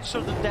 despite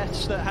sort of the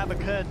deaths that have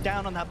occurred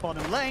down on that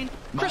bottom lane,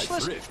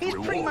 Chrysalis, he's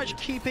pretty much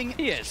keeping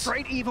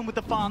straight even with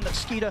the farm that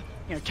Skeeter,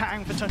 you know,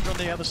 carrying for Tundra on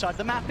the other side.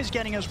 The map is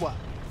getting as well.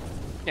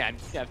 Yeah,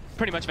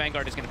 pretty much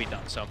Vanguard is going to be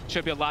done, so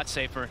should be a lot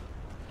safer.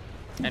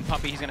 And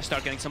Puppey, he's going to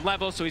start getting some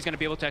levels, so he's going to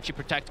be able to actually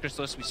protect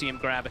Chrysalis. We see him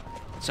grab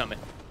some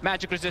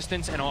magic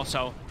resistance and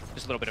also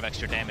just a little bit of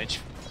extra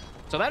damage.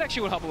 So that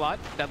actually would help a lot.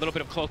 That little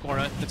bit of cloak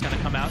aura that's going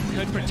to come out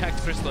could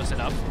protect Chrysalis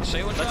enough.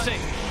 Let's see.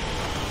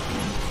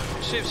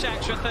 See if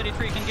Saxa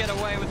 33 can get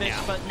away with this,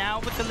 but now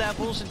with the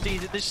levels,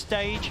 indeed, at this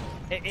stage,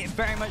 it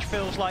very much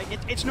feels like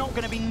it's not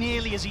going to be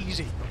nearly as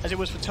easy as it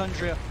was for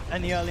Tundra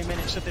in the early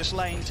minutes of this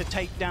lane to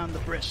take down the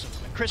Bristle.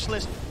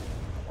 Chrysalis,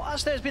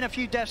 whilst there's been a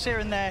few deaths here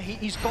and there,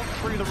 he's got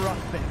through the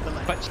rough bit of the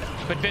lane.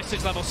 But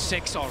Visage level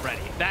 6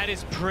 already. That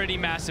is pretty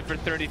massive for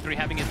 33,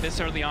 having it this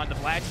early on. The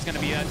flags is going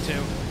to be at 2.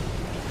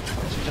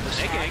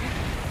 Snaking.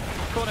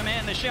 Caught him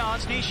in the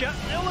shards. Nisha,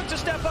 he'll look to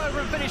step over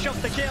and finish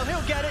off the kill.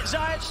 He'll get it.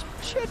 Zayas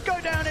should go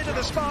down into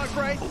the spark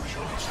rate.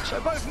 So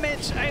both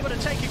mids able to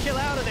take a kill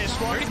out of this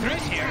one.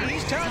 33's here.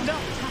 He's turned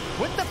up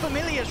with the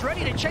familiars,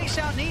 ready to chase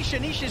out Nisha.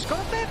 Nisha's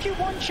got a fair few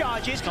one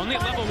charges. Only a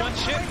level 1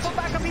 shift. Put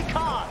back up, he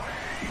can't.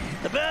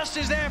 The burst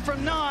is there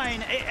from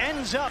 9. It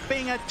ends up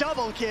being a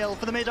double kill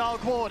for the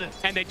mid-arc warden.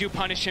 And they do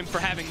punish him for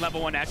having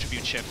level 1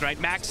 attribute shift, right?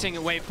 Maxing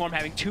a waveform,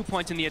 having 2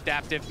 points in the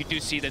adaptive. You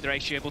do see that they're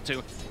actually able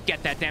to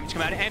get that damage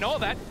come out. And all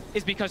that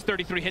is because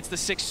 33 hits the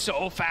 6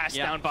 so fast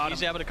down bottom.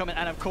 He's able to come in,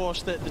 and of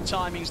course the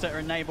timings that are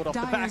enabled off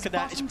the back of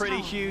that is pretty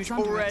huge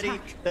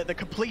already. The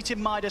completed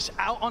Midas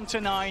out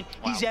onto 9.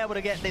 Wow. He's able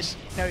to get this,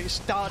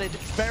 started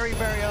very,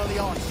 very early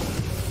on.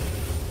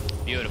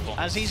 Beautiful.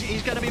 As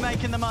he's going to be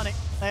making the money.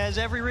 There's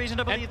every reason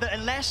to believe that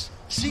unless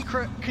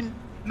Secret can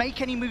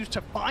make any moves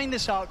to find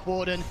this Arc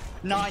Warden,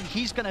 9,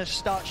 he's going to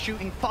start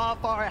shooting far,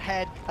 far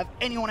ahead of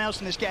anyone else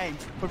in this game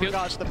with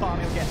regards to the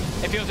farm he'll get.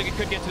 It feels like it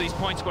could get to these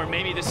points where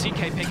maybe the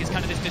CK pick is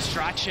kind of this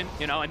distraction,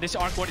 and this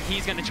Arc Warden,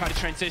 he's going to try to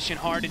transition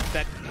hard into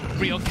that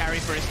real carry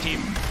for his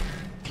team.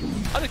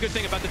 Other good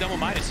thing about the double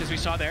Midas, as we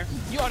saw there,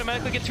 you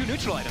automatically get 2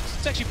 neutral items.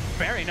 It's actually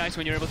very nice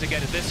when you're able to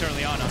get it this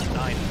early on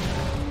 9.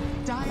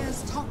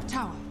 Dire's top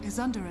tower is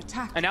under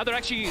attack. And now they're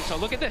actually, so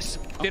look at this,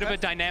 bit of a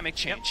dynamic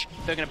change.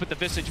 Yep. They're going to put the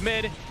Visage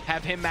mid,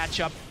 have him match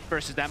up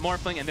versus that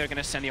Morphling, and they're going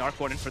to send the Arc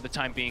Warden for the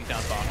time being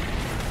down bottom.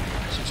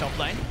 So top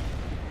lane.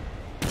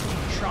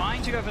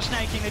 Trying to go for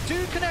snaking. They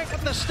do connect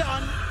with the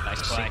stun.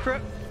 Nice play.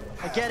 Secret.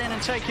 They get in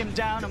and take him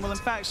down, and will in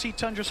fact see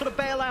Tundra sort of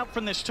bail out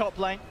from this top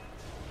lane.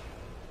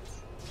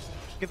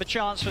 Give a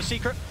chance for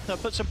Secret to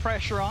put some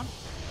pressure on.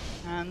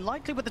 And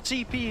likely with the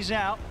TPs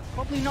out,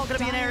 probably not going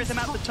to be an area of the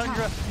map that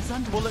Tundra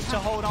will look to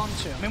hold on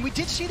to. I mean, we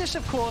did see this,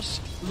 of course,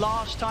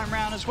 last time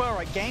round as well,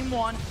 right? Game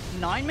 1,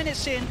 9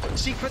 minutes in,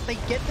 Secret, they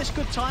get this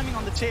good timing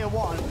on the tier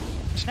 1.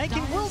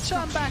 Snaking will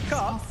turn back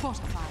up.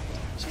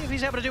 See if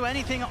he's able to do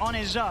anything on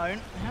his own.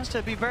 He has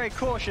to be very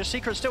cautious.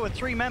 Secret still with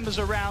 3 members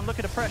around,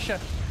 looking to pressure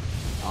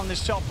on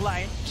this top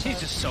lane. He's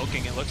just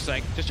soaking, it looks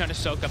like. Just trying to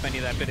soak up any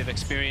of that bit of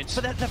experience.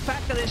 But the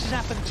fact that this has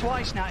happened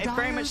twice now, it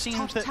very much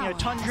seems that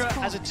Tundra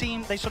as a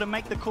team, they sort of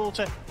make the call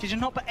to just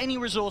not put any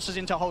resources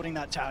into holding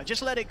that tower.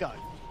 Just let it go.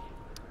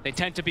 They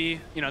tend to be,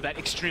 that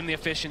extremely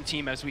efficient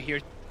team, as we hear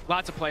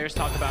lots of players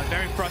talk about.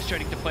 Very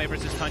frustrating to play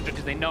versus Tundra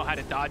because they know how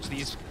to dodge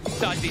these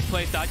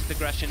plays, dodge the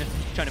aggression,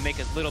 trying to make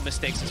as little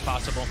mistakes as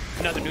possible.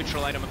 Another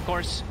neutral item, of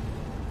course.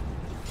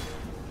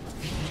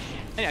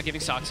 And yeah,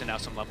 giving Soxon now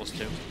some levels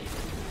too.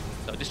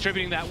 So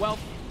distributing that wealth,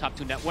 top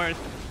 2 net worth,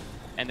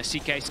 and the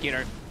CK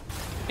Skeeter,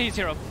 he's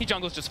hero. He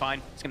jungles just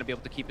fine. He's going to be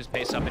able to keep his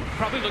pace up and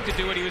probably look to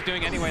do what he was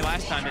doing anyway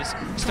last time, is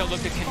still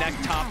look to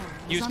connect top,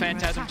 use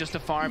Phantasm just to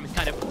farm,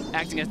 kind of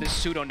acting as this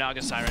pseudo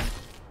Naga Siren.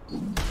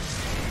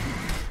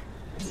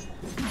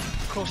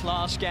 Of course,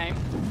 last game,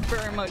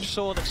 very much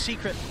saw that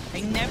Secret,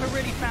 they never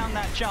really found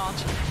that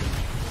chance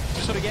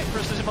to sort of get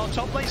Crystals involved.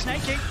 Top lane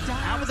snaking,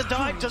 out with the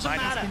dive, doesn't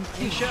matter.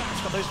 Nisha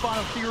has got those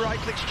final few right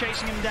clicks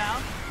chasing him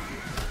down.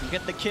 You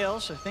get the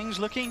kill, so things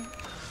looking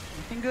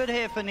good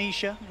here for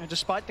Nisha.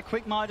 Despite the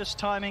quick Midas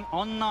timing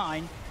on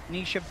 9,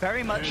 Nisha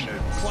very much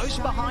close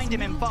behind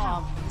him in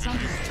farm.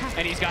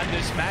 And he's got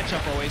this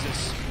matchup always.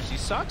 She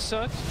sucks. They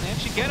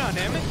actually get on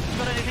him.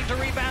 Got anything to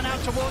rebound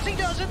out towards? He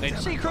doesn't.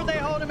 Secret, they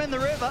hold him in the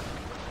river.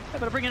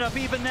 Able to bring it up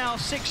even now,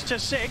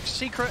 6-6.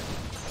 Secret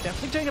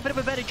definitely doing a bit of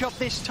a better job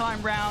this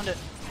time round at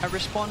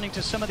responding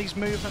to some of these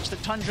movements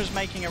that Tundra's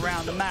making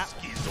around the map.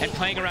 And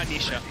playing around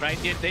Nisha, right?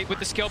 With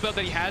the skill build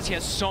that he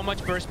has so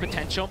much burst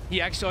potential. He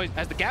actually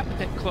has the gap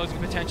closing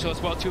potential as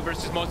well too,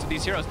 versus most of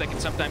these heroes that can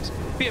sometimes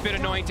be a bit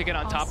annoying to get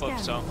on top of.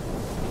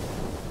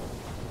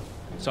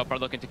 So far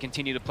looking to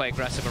continue to play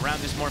aggressive around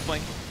this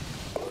Morphling.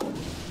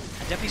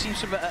 Definitely seems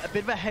sort of a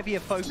bit of a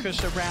heavier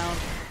focus around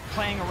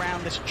playing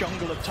around this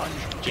jungle of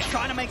Tundra. Just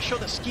trying to make sure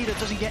that Skeeter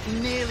doesn't get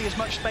nearly as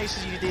much space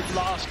as he did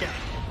last game.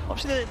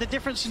 Obviously, the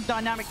difference in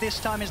dynamic this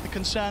time is the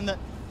concern that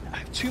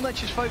too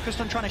much is focused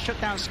on trying to shut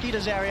down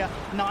Skeeter's area.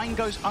 9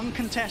 goes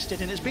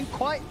uncontested, and it's been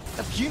quite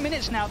a few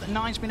minutes now that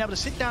 9's been able to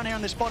sit down here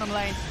on this bottom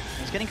lane.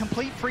 He's getting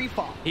complete free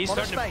fall. He's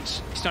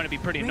starting to be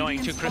pretty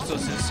annoying too.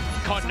 Crystals is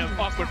caught in an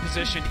awkward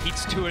position,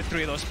 eats 2 or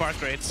 3 of those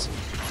spark rates.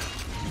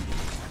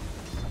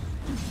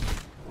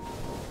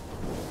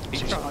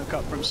 Smoke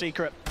up from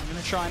Secret. I'm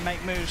going to try and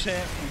make moves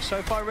here. And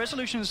so far,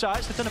 Resolution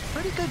sides, they've done a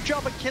pretty good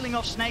job at killing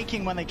off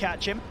Snaking when they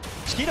catch him.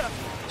 Skeeter,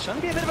 it's going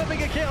to be a bit of a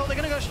bigger kill. They're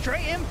going to go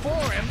straight in for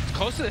him. It's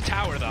close to the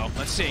tower, though.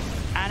 Let's see.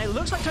 And it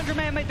looks like Tundra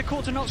may have made the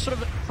call to not sort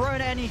of throw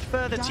in any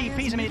further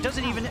TPs. I mean,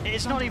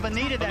 it's not even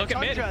needed there.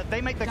 Tundra,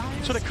 they make the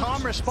sort of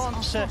calm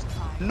response to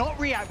not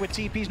react with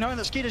TPs, knowing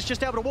that Skeeter's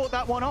just able to walk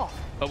that one off.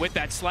 But with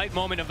that slight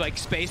moment of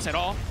space at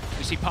all,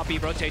 you see Puppey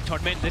rotate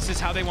toward mid. This is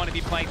how they want to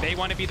be playing. They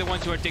want to be the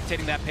ones who are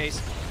dictating that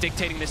pace,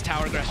 dictating this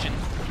tower aggression.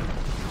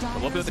 But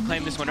we'll be able to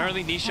claim this one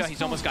early. Nisha,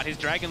 he's almost got his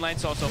Dragon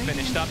Lance also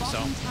finished up, so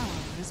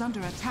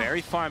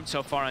very farmed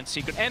so far on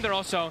Secret. And they're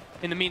also,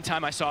 in the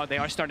meantime, I saw they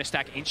are starting to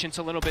stack Ancients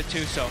a little bit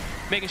too, so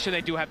making sure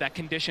they do have that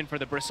condition for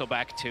the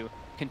Bristleback to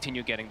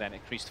continue getting that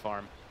increased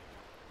farm.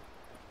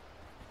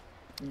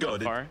 So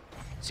far,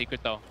 Secret,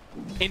 though,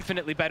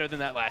 infinitely better than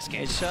that last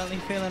game. It's certainly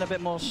feeling a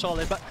bit more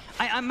solid, but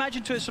I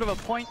imagine to a sort of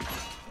a point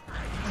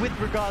with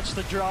regards to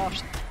the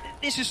drafts,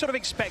 this is sort of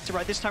expected,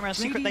 right? This time around,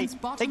 Secret,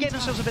 they gave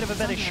themselves a bit of a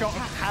better shot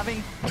of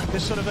having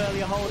this sort of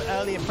earlier hold,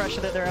 earlier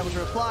pressure that they're able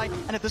to apply,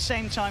 and at the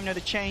same time, you know,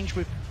 the change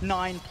with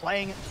 9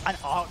 playing an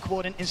arc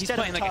warden instead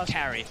of like a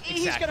carry.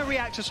 He's going to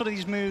react to sort of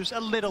these moves a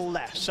little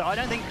less. So I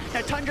don't think, you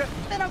know, Tundra,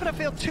 they're not going to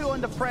feel too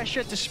under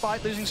pressure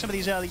despite losing some of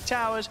these early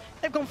towers.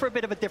 They've gone for a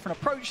bit of a different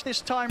approach this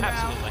time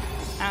round.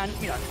 And,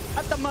 you know,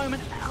 at the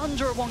moment,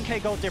 under a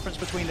 1k gold difference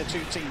between the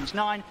two teams.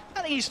 9,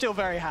 I think he's still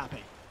very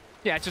happy.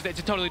 Yeah, it's a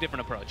totally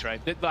different approach,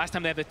 right? The last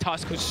time they had the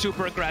Tusk, who's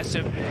super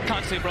aggressive,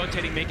 constantly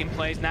rotating, making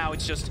plays. Now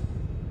it's just,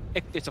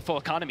 it's a full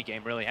economy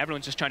game, really.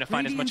 Everyone's just trying to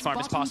find as much farm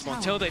as possible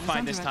until they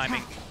find this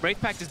timing. Wraith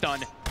Pact is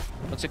done.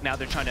 Looks like now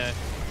they're trying to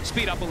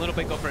speed up a little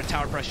bit, go for a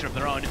tower pressure of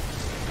their own.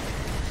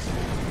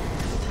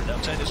 They'll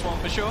take this one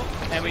for sure.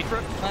 And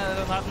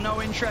they'll have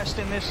no interest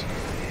in this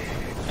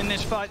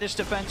fight, this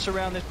defense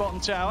around this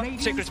bottom tower.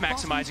 Secret's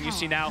maximizing. You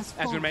see now,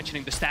 as we were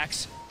mentioning, the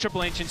stacks.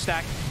 Triple Ancient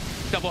stack,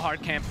 double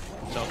hard camp.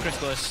 So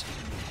Chrysalis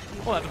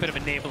will have a bit of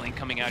enabling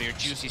coming out of your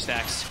juicy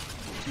stacks.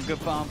 Good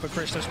farm for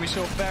Chrysalis. We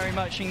saw very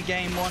much in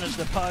game 1 as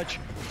the Pudge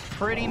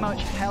pretty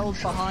much held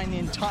behind the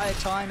entire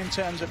time in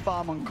terms of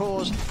farm on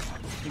cores.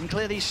 You can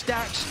clear these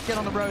stacks, get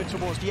on the road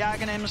towards the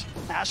Aghanims.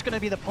 That's going to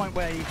be the point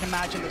where you can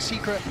imagine that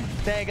Secret,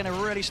 they're going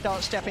to really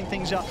start stepping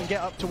things up and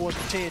get up towards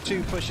the tier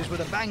 2 pushes with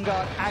a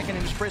Vanguard,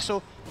 Aghanims,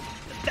 Bristle.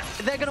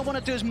 They're going to want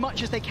to do as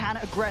much as they can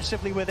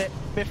aggressively with it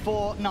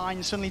before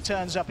 9 suddenly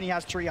turns up and he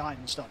has 3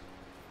 items done.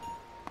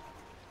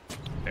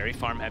 Very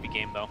farm-heavy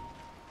game, though.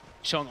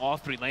 Showing all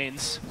 3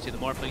 lanes. See, the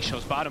Morphling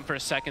shows bottom for a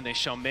second. They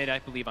show mid, I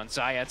believe, on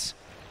Zayats.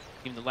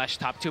 Even the Lesh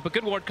top 2. But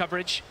good ward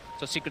coverage.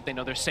 So Secret, they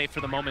know they're safe for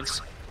the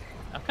moments.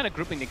 I'm kind of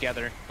grouping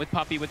together with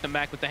Puppey, with the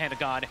mech, with the Hand of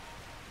God.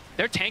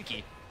 They're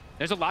tanky.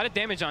 There's a lot of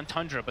damage on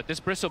Tundra, but this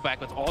Bristleback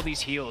with all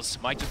these heals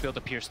might just be able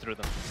to pierce through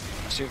them.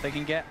 Let's see if they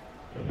can get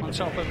on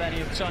top of any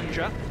of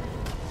Tundra.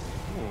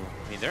 Ooh,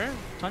 I mean,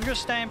 Tundra's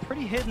staying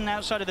pretty hidden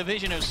outside of the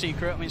vision of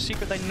Secret. I mean,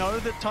 Secret, they know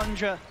that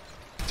Tundra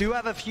do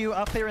have a few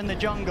up here in the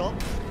jungle.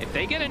 If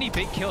they get any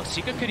big kills,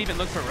 Secret could even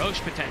look for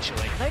Roche,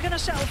 potentially. They're going to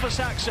settle for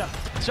Saxa.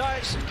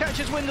 Zayats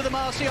catches wind of the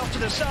Marcy off to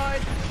the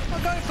side. They're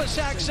going for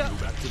Saxa.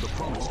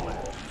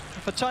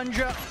 For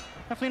Tundra,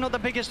 definitely not the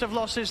biggest of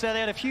losses there.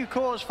 They had a few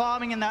cores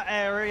farming in that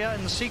area.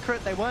 In the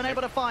Secret, they weren't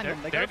able to find them.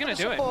 They're going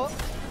to do it.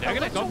 They're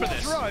going to go for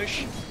this.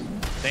 Roche.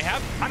 They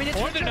have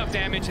more than enough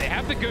damage. They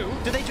have the goo.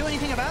 Do they do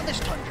anything about this,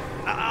 Tundra?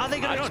 Are they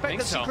going to expect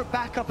the Secret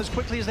back up as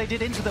quickly as they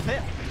did into the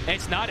pit?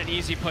 It's not an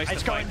easy place to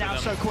fight. It's going down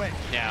so quick.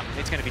 Yeah,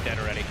 it's going to be dead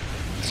already.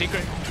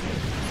 Secret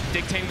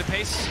dictating the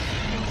pace.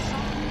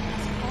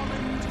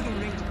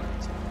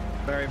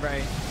 Very,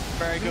 very,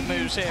 very good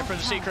moves here from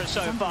Secret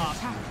so far.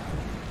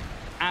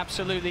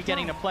 Absolutely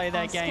getting to play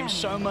their game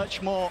so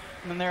much more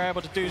than they were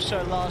able to do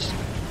so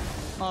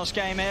last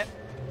game here.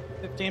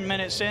 15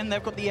 minutes in,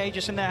 they've got the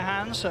Aegis in their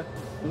hands. So.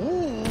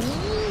 Ooh.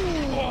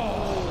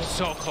 Oh,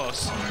 so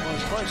close. Well,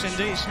 it's close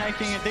indeed.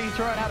 Snaking indeed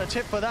throwing out a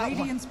tip for that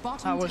one.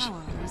 That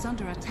was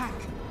under attack.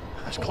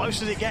 As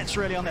close as it gets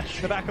really on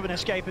the back of an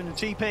escape in the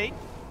TP.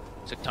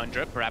 So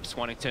Tundra perhaps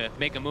wanting to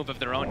make a move of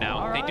their own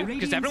now. They do,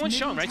 because everyone's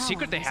shown, right?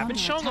 Secret, they haven't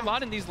shown a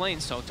lot in these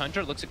lanes, so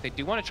Tundra looks like they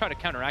do want to try to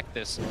counteract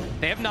this.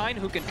 They have 9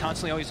 who can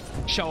constantly always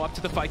show up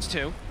to the fights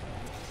too.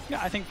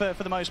 Yeah, I think for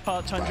the most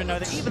part, Tundra know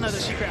that even though the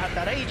Secret had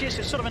that Aegis,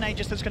 it's sort of an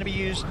Aegis that's going to be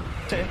used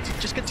to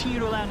just continue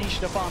to allow Nisha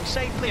to farm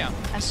safely. Yeah.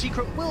 And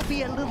Secret will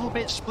be a little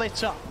bit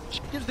split up.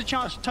 Which gives the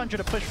chance for Tundra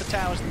to push for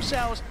towers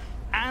themselves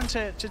and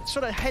to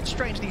sort of head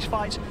straight into these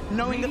fights,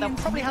 knowing that they'll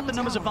probably have the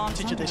numbers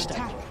advantage at this stage.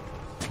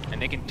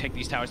 And they can take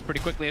these towers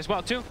pretty quickly as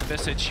well, too.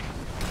 Visage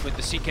with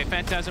the CK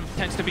Phantasm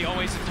tends to be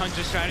always the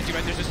Tundra strategy,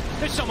 right?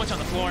 There's so much on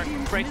the floor.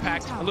 Wraith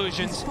Pact,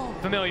 illusions,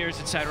 familiars,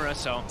 etc.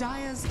 So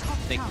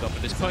they can go for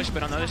this push,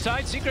 but on the other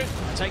side, Secret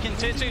taking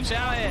tier 2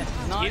 tower here.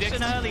 Nice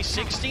and early,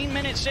 16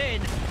 minutes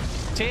in.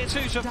 Tier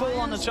 2 to fall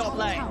on the top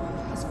lane.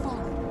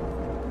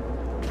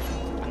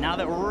 And now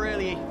they'll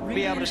really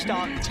be able to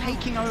start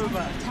taking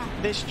over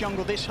this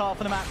jungle, this half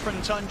of the map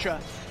from Tundra.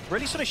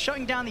 Really sort of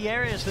shutting down the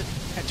areas that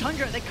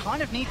Tundra, they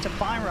kind of need to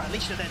fire at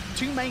least at their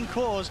 2 main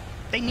cores.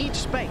 They need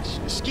space.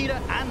 Mosquito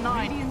and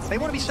 9, they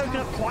want to be soaking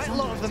up quite a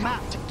lot of the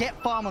map to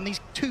get farm on these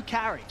 2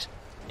 carries.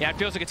 Yeah, it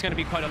feels like it's going to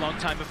be quite a long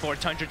time before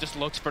Tundra just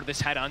looks for this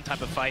head-on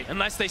type of fight.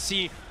 Unless they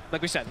see,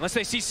 like we said, unless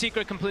they see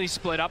Secret completely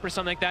split up or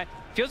something like that.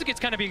 Feels like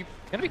it's going to be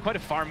quite a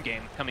farm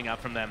game coming out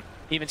from them.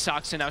 Even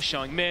Soxon now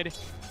showing mid.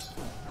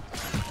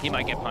 He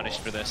might get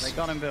punished for this. They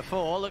got him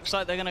before. Looks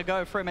like they're going to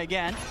go for him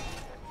again.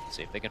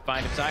 See if they can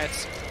find him.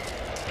 Zayats.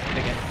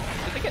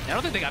 I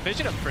don't think they got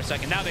vision of him for a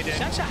second. Now they did.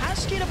 Saxa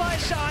has Skeeter by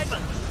his side, but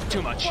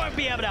too much. Won't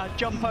be able to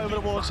jump over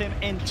towards him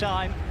in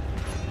time.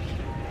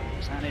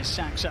 That is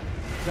Saxa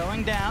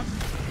going down.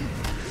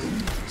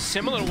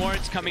 Similar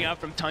wards coming out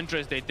from Tundra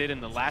as they did in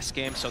the last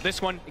game. So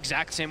this one,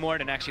 exact same ward,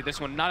 and actually this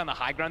one not on the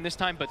high ground this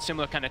time, but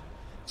similar kind of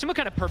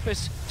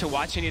purpose to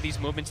watch any of these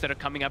movements that are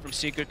coming out from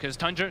Secret, because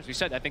Tundra, as we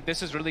said, I think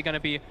this is really going to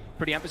be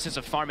pretty emphasis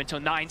of farm until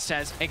 9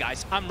 says, hey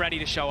guys, I'm ready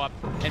to show up.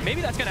 And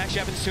maybe that's going to actually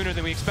happen sooner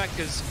than we expect,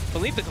 because I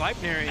believe the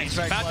Gleipnir is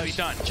about to be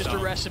done. Just a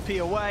recipe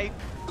away.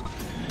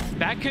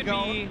 That could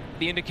be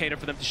the indicator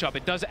for them to show up.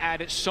 It does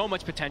add so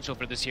much potential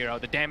for this hero.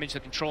 The damage, the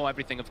control,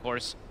 everything, of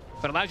course.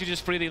 But it allows you to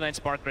just freely land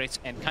Spark Rates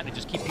and kind of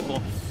just keep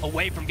people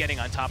away from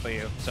getting on top of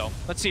you. So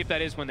let's see if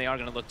that is when they are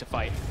going to look to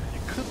fight.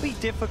 It could be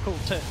difficult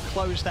to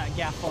close that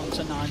gap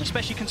onto 9,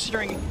 especially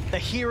considering the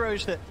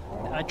heroes that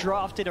are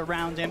drafted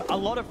around him. A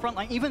lot of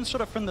frontline, even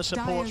sort of from the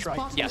supports, right?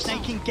 Yes.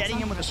 Snaking, getting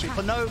him with a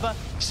Supernova.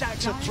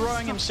 Saxa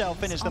throwing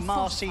himself in as the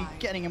Marcy,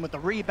 getting him with the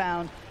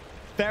rebound.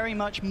 Very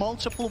much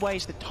multiple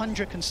ways that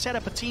Tundra can set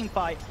up a team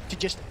fight to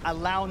just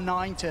allow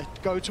 9 to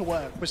go to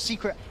work, with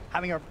Secret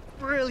having a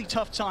really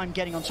tough time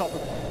getting on top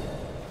of it.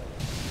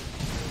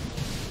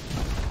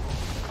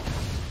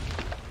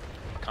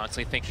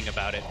 Constantly thinking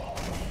about it.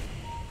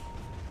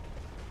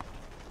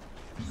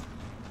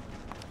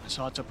 It's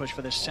hard to push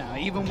for this tower,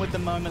 even with the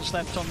moments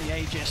left on the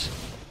Aegis.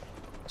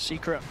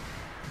 Secret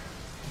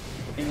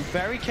being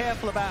very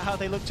careful about how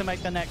they look to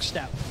make the next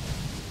step.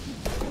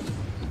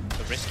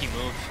 A risky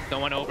move.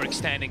 Don't want to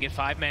overextend and get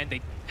 5-man.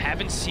 They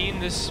haven't seen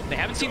this. They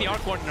haven't seen the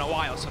Arc Warden in a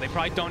while, so they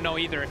probably don't know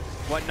either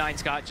what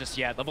 9's got just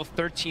yet. Level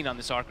 13 on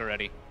this Arc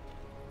already.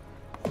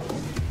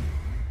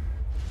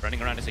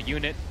 Running around as a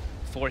unit.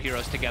 4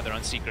 heroes together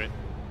on Secret.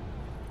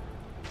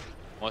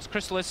 Well, it's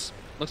Chrysalis.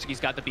 Looks like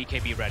he's got the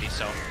BKB ready,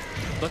 so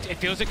look, it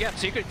feels like, yeah,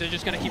 Secret, they're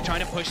just going to keep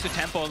trying to push the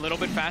tempo a little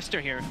bit faster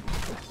here.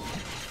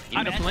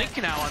 Even a blink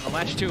now on the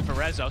ledge too for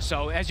Rezo.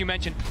 So as you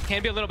mentioned,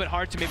 can be a little bit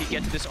hard to maybe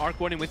get to this Arc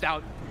Warden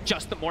without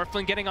just the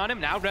Morphling getting on him.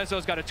 Now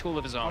Rezo's got a tool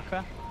of his own.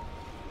 Okay.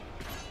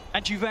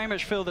 And do you very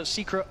much feel that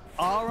Secret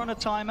are on a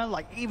timer?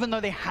 Like, even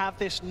though they have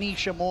this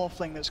Nisha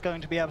Morphling that's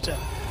going to be able to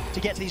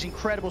get to these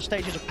incredible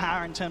stages of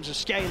power in terms of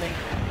scaling,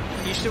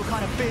 you still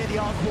kind of fear the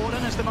Arc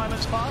Warden as the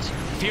moments pass?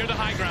 Fear the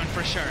high ground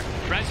for sure.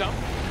 Rezo.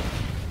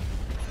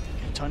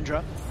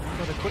 Tundra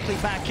got to quickly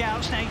back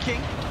out,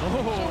 snaking.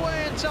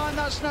 Away in time,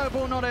 that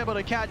snowball not able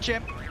to catch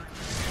him.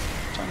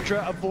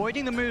 Tundra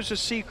avoiding the moves of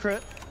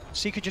Secret.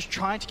 Secret just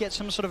trying to get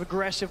some sort of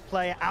aggressive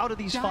play out of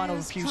these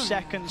final few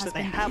seconds that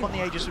they have on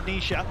the Aegis of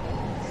Nisha.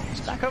 It's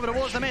back over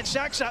towards the mid.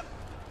 Saxa.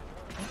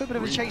 A bit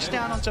of a chase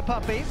down onto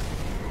Puppey.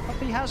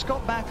 Puppey has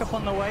got back up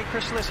on the way.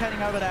 Chrysalis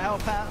heading over to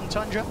help out, and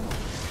Tundra.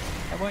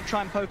 They won't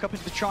try and poke up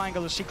into the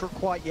triangle of Secret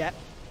quite yet.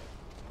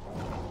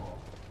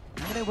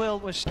 Maybe they will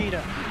with Skeeter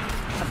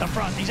at the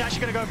front. He's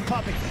actually going to go for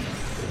Puppey.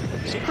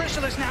 See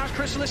Chrysalis now, as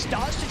Chrysalis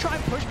starts to try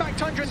and push back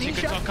Tundra and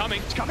Nisha.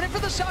 It's coming in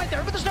from the side there,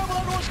 over the snowball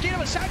over towards Skeeter,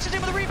 but Saxon's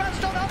in with the rebound,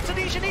 stone up to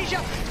Nisha.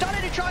 Nisha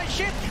starting to try and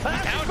shift, but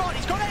that's his spot.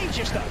 He's got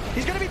Aegis though.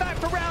 He's going to be back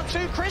for round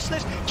 2.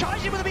 Chrysalis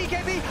charging with the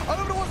BKB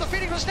over towards the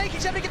Phoenix, but Snake.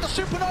 He's able to get the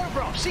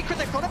Supernova off. Secret,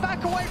 they've got to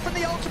back away from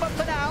the ultimate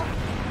for now.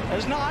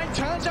 As 9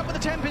 turns up with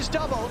the Tempest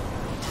double.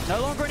 No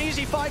longer an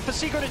easy fight for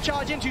Secret to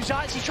charge into.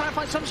 Zayas, he's trying to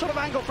find some sort of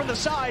angle from the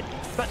side.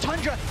 But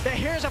Tundra, they're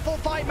here as a full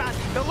 5-man.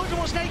 They're looking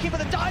towards Snakey, but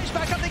the dives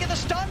back up. They get the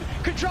stun.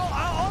 Control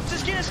out onto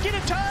Skeeter. Skeeter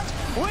turns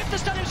with the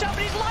stun himself,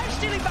 but he's life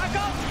stealing back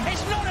up.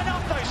 It's not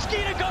enough though.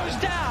 Skeeter goes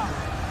down.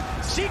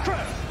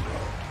 Secret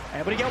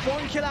able to get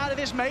 1 kill out of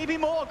this, maybe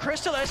more.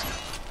 Chrysalis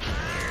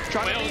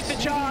trying to lead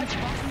the charge.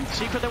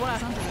 Secret, they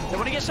want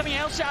to get something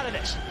else out of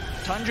this.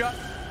 Tundra,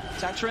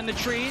 Saxa in the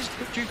trees.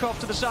 Put Duke off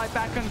to the side,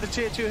 back under the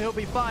tier 2. He'll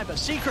be fine. But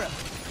Secret,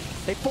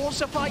 they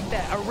force a fight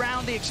there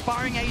around the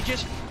expiring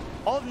Aegis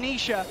of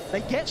Nisha.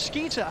 They get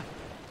Skeeter,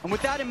 and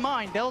with that in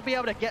mind, they'll be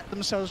able to get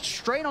themselves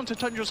straight onto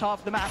Tundra's half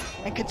of the map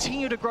and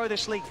continue to grow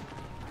this lead.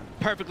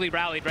 Perfectly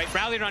rallied, right?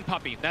 Rallied on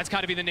Puppey. That's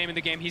got to be the name of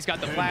the game. He's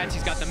got the flats,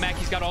 he's got the mech,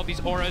 he's got all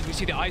these auras. We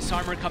see the ice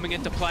armor coming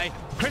into play.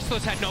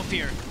 Chrysalis had no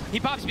fear. He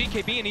pops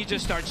BKB and he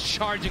just starts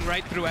charging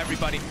right through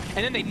everybody.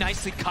 And then they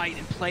nicely kite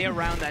and play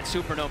around that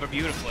Supernova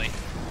beautifully.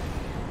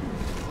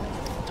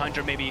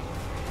 Tundra maybe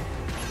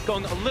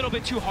going a little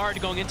bit too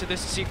hard going into this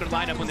Secret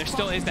lineup when there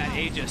still is that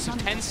Aegis. So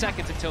 10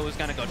 seconds until it was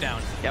going to go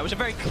down. Yeah, it was a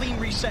very clean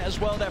reset as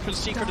well there for the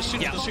Secret. As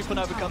soon as the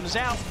Supernova comes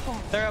out,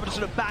 they're able to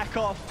sort of back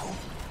off.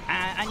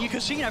 And you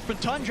can see, from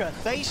Tundra,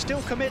 they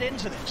still commit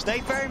into this.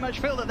 They very much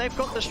feel that they've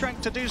got the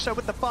strength to do so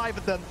with the 5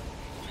 of them.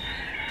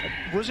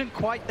 It wasn't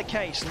quite the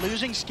case.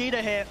 Losing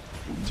Skeeter here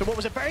to what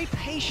was a very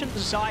patient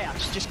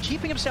Zayas, just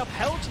keeping himself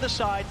held to the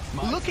side,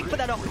 looking for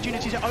that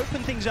opportunity to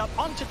open things up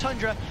onto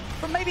Tundra,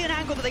 but maybe an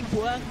angle that they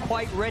weren't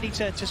quite ready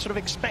to sort of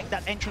expect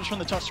that entrance from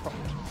the toss from.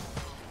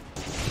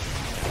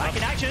 Back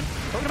in action,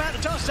 talking about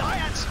the toss,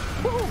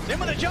 Zayas, in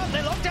with a jump,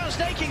 they lock down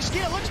Snaking,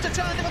 Skeeter looks to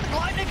turn, they've got the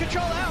gliding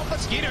control out, but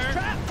Skeeter's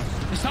trapped.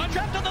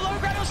 Trapped on the low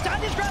ground, he'll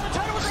stand his ground, the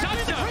Tundra will grab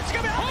the crits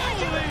coming out,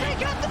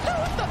 they got the 2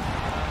 of them.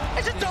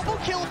 It's a double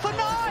kill for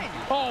 9.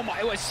 Oh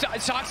my,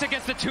 Saxa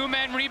gets the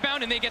 2-man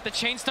rebound and they get the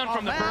chain stun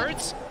from the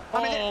birds.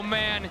 I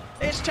mean,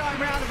 this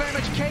time round, very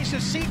much a case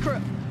of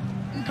Secret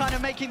kind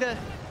of making the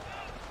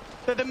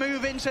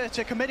move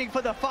into committing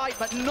for the fight,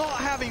 but not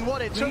having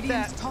what it took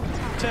there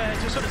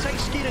to sort of take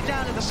Skeeter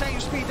down at the same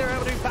speed they're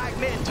able to back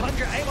mid.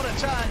 Tundra able to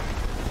turn.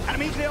 And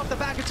immediately off the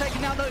back of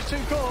taking down those two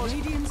cores,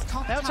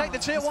 they'll take the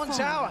tier 1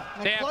 tower.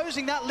 They're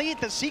closing that lead.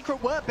 The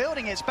Secret were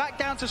building. It's back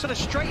down to sort of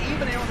straight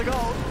even here on the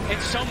gold.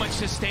 It's so much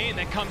sustain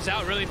that comes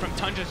out really from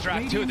Tundra's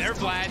draft too. Their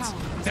Vlads,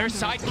 their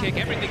sidekick,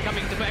 everything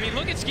coming to play. I mean,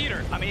 look at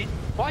Skeeter. I mean,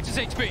 watch his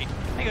HP. I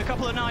think a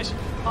couple of nice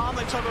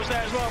armlet toggles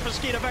there as well for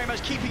Skeeter, very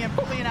much keeping him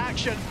fully in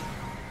action.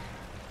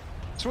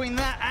 Between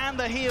that and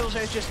the heals,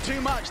 there's just too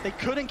much. They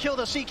couldn't kill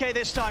the CK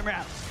this time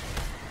round.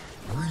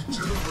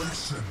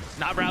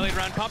 Not rallied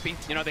around Puppy.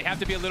 You know, they have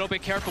to be a little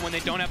bit careful when they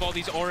don't have all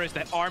these auras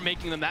that are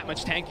making them that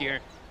much tankier.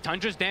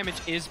 Tundra's damage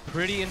is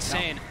pretty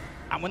insane. Yep.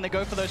 And when they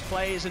go for those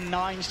plays and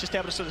Nine's just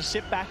able to sort of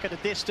sit back at a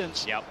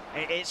distance,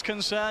 it's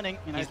concerning.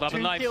 You know, he's loving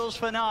 2 life. kills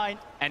for 9.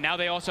 And now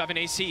they also have an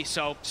AC,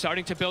 so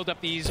starting to build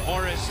up these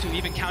auras to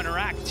even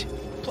counteract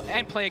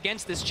and play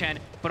against this Chen,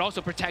 but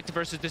also protect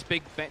versus this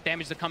big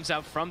damage that comes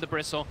out from the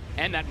Bristle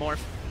and that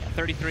Morph.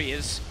 33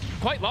 is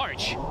quite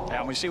large. Yeah,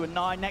 and we see with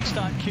 9 next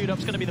time queued up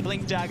is going to be the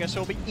Blink Dagger,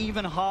 so it'll be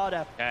even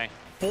harder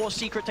for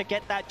Secret to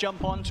get that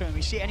jump onto him.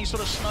 We see any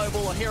sort of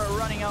snowball or hero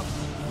running up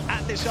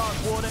at this Arc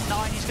Warden.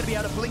 9, he's going to be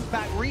able to blink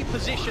back,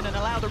 reposition, and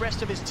allow the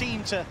rest of his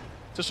team to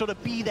sort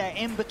of be there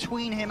in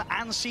between him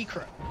and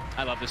Secret.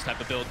 I love this type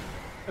of build.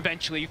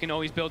 Eventually, you can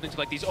always build into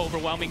like these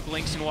overwhelming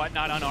blinks and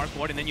whatnot on Arc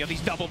Warden, and then you have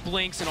these double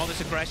blinks and all this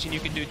aggression you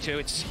can do too.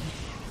 It's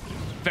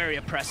very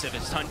oppressive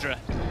as Tundra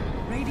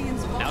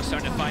now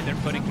starting to find their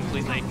footing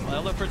completely.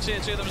 They'll look for tier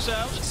 2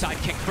 themselves.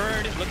 Sidekick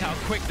Bird, look how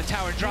quick the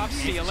tower drops.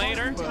 See you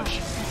later.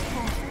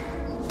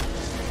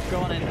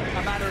 Gone in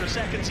a matter of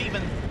seconds,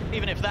 even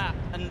if that.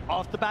 And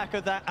off the back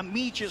of that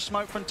immediate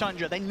smoke from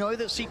Tundra, they know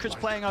that Secret's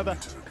playing over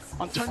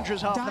on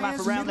Tundra's half of the map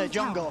around their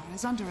jungle.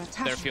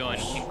 They're feeling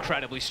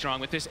incredibly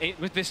strong with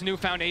this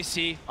newfound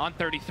AC on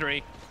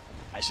 33.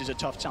 This is a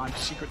tough time for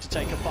Secret to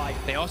take a fight.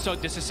 They also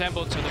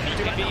disassembled, so the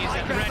BKB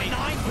is ready.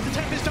 9 with the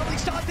Tempest doubling,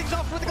 start things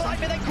off with the Glide,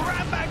 they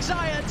grab back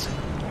Zayat.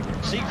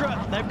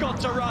 Secret, they've got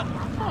to run.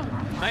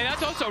 I mean,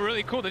 that's also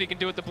really cool that he can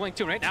do it with the blink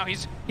too. Right now, he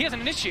has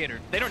an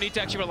initiator. They don't need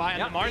to actually rely on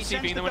the Marcy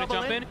being the one to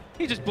jump in.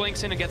 He just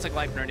blinks in and gets a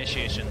Gleipnir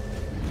initiation.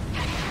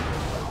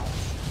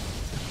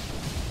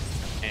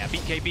 Yeah,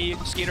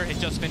 BKB, Skeeter had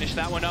just finished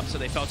that one up, so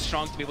they felt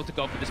strong to be able to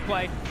go for this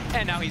play.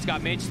 And now he's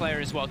got Mage Slayer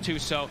as well too,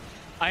 so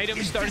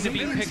items starting to be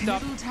picked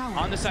up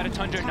on the side of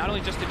Tundra, not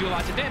only just to do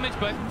lots of damage,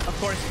 but of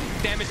course,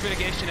 damage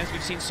mitigation, as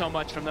we've seen so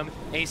much from them.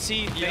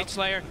 AC, Mage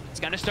Slayer,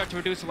 it's going to start to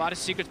reduce a lot of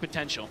Secret's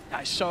potential.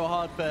 It's so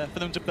hard for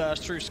them to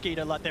burst through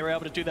Skeeter like they were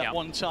able to do that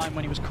one time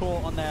when he was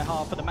caught on their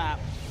half of the map.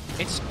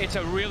 It's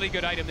a really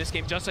good item this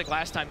game, just like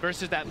last time,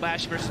 versus that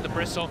Lash versus the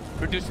Bristle,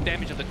 reducing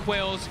damage of the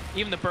Quills,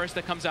 even the burst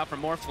that comes out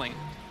from Morphling.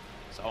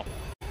 So,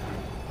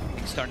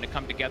 things starting to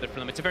come together for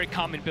them. It's a very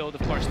common build,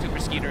 of course, too, for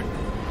Skeeter.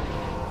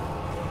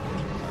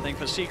 I think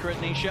for Secret,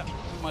 Nisha,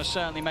 almost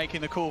certainly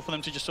making the call for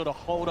them to just sort of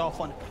hold off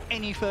on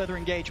any further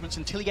engagements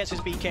until he gets his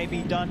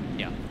BKB done.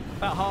 Yeah.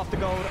 About half the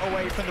gold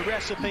away from the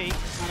recipe,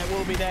 and it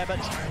will be there, but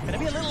it's going to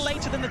be a little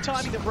later than the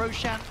timing that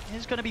Roshan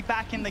is going to be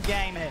back in the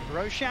game here.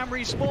 Roshan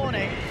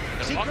respawning.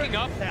 They're walking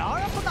up. They are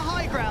up on the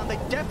high ground. They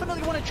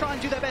definitely want to try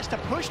and do their best to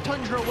push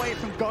Tundra away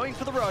from going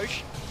for the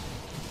Roche.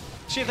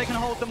 See if they can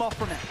hold them off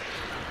from it.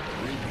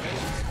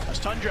 That's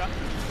Tundra.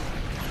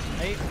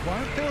 They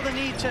won't feel the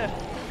need to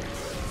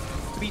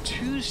be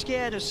too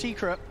scared of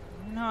Secret.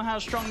 You know how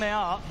strong they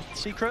are.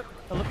 Secret,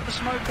 they'll look for the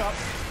smoke up.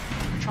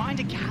 Trying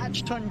to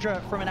catch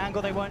Tundra from an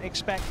angle they won't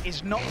expect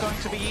is not going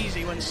to be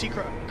easy when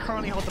Secret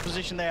currently hold the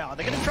position they are.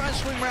 They're going to try and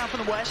swing around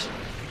from the west.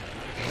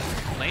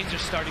 Lanes are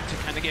starting to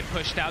kind of get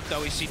pushed out,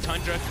 though. We see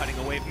Tundra cutting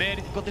a wave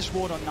mid. Got this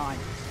ward on 9.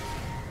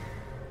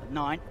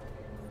 9,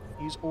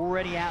 he's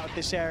already out of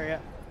this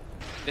area.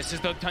 This is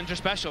the Tundra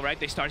special, right?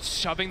 They start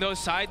shoving those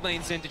side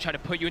lanes in to try to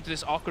put you into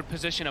this awkward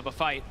position of a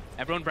fight.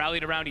 Everyone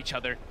rallied around each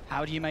other.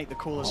 How do you make the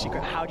call of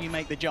Secret? How do you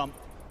make the jump?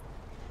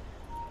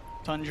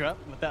 Tundra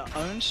with their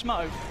own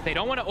smoke. They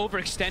don't want to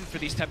overextend for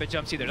these type of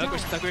jumps either. Like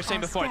we were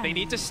saying before, they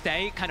need to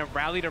stay kind of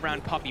rallied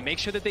around Puppy. Make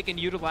sure that they can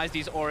utilize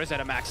these auras at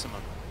a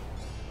maximum.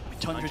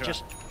 Tundra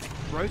just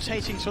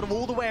rotating sort of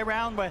all the way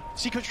around where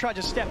Secret's tried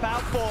to step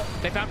out for.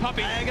 They found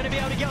Puppy. They're going to be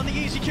able to get on the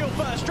easy kill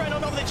first. Straight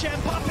on over the Chen.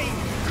 Puppy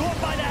caught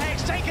by the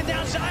Hex, taken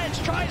down.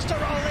 Zayat tries to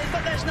roll in,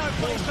 but there's no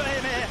place for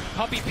him here.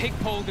 Puppy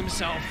pig-poled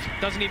himself.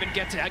 Doesn't even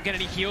get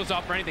any heals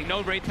off or anything.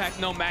 No Wraith Pack,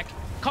 no mech.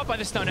 Caught by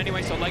the stun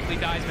anyway, so likely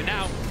dies. But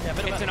now,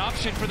 it's an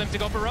option for them to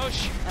go for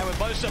Roche. And with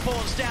both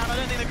supports down, I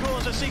don't think the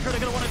cores of Secret are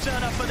going to want to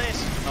turn up for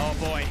this. Oh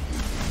boy.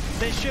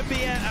 This should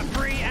be a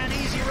free and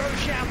easy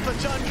Roshan for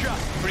Tundra.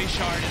 Free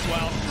shard as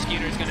well.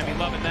 Skeeter's going to be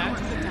loving that.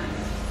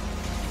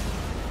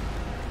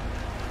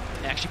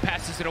 He actually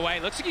passes it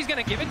away. Looks like he's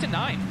going to give it to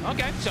 9.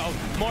 Okay, so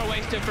more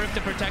ways for him to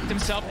protect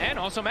himself and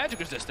also magic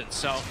resistance.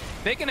 So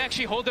they can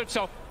actually hold it.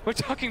 So we're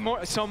talking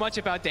so much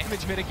about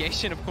damage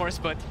mitigation, of course,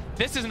 but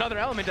this is another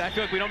element that I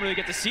feel like we don't really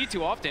get to see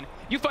too often.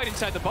 You fight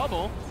inside the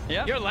bubble.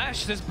 Yep. Your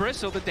Lash, this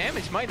Bristle, the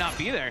damage might not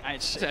be there.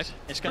 It's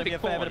going to be a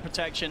fair bit of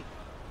protection.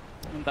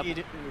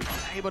 Indeed,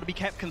 able to be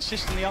kept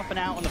consistently up and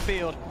out on the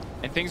field.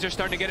 And things are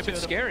starting to get a bit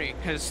scary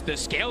because the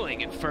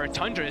scaling for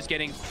Tundra is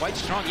getting quite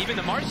strong. Even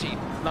the Marcy,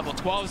 level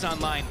 12 is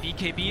online.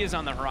 BKB is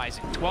on the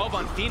horizon. 12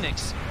 on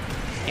Phoenix.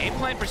 Game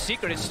plan for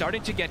Secret is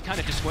starting to get kind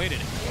of dissuaded.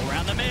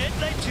 Around the mid,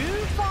 they do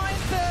find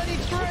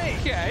 33.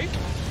 Okay.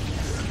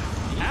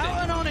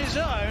 Out and on his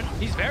own.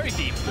 He's very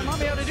deep. They might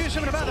be able to do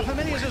something about the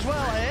familiars as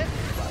well here.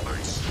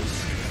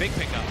 Big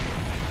pickup.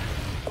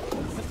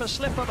 With the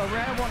slip up, a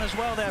rare one as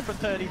well there for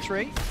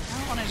 33.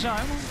 Out on his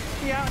own.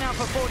 Be out now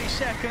for 40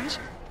 seconds.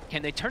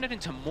 Can they turn it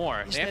into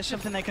more? Is there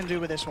something they can do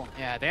with this one?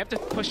 Yeah, they have to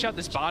push out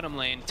this bottom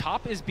lane.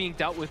 Top is being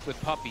dealt with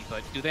Puppey,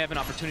 but do they have an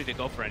opportunity to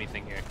go for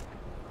anything here?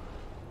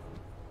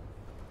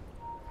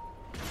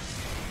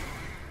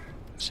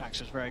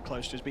 Sax is very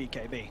close to his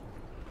BKB.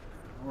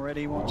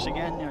 Already, once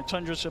again, you know,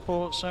 Tundra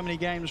support, so many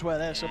games where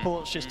their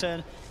supports just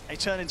turn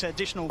into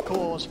additional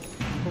cores.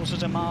 Of course,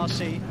 as a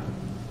Marcy,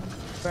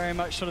 very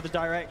much sort of the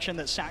direction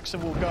that Saxa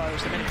will go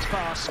as the minute's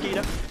fast.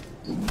 Skeeter,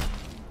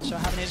 so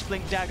having his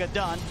Blink Dagger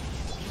done,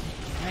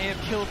 may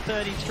have killed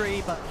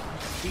 33, but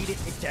indeed it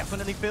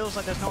definitely feels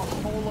like there's not a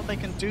whole lot they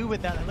can do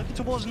with that. They're looking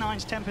towards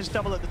Nine's Tempest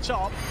double at the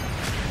top.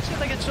 See if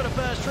they can sort of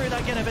burst through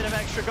that, get a bit of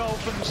extra gold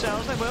for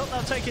themselves. They will,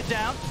 they'll take it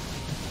down.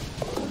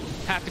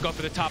 Have to go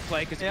for the top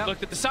play because if you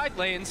looked at the side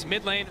lanes,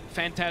 mid lane,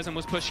 Phantasm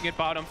was pushing it,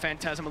 bottom,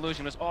 Phantasm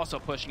Illusion was also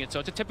pushing it. So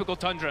it's a typical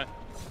Tundra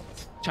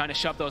trying to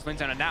shove those lanes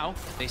down, and now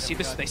they see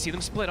this, they see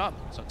them split up.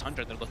 So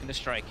Tundra, they're looking to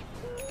strike.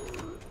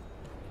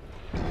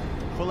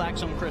 Full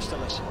axe on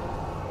Crystallis.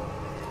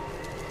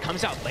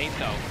 Comes out late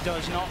though.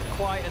 Does not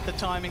quite at the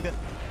timing that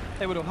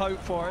they would have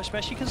hoped for,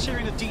 especially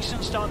considering the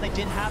decent start they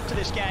did have to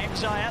this game.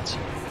 Zayat,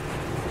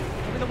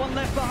 maybe the one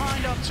left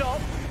behind up top.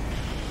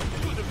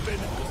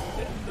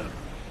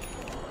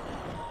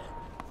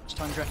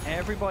 Tundra,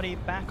 everybody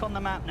back on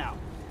the map now.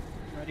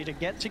 Ready to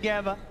get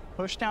together,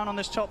 push down on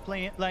this top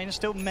lane.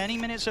 Still many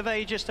minutes of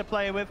Aegis to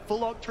play with. Full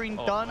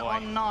Octarine done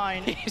on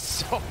 9. He's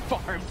so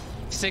farmed.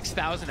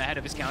 6,000 ahead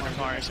of his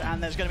counterpart.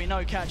 And there's going to be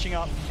no catching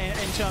up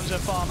in terms of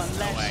farm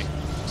unless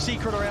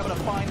Secret are able to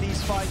find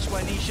these fights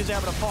where Nisha's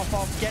able to pop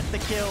off, get the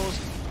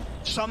kills,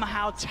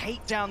 somehow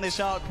take down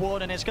this Arc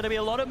Ward, and it's going to be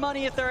a lot of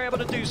money if they're able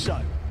to do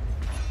so.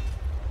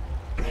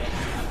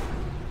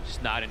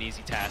 Just not an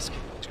easy task.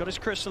 He's got his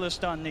Crystallis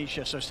done,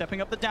 Nisha, so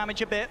stepping up the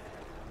damage a bit.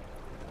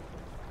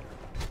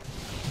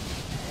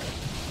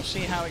 We'll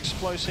see how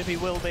explosive he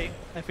will be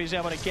if he's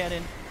able to get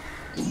in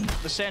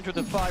the center of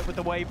the fight with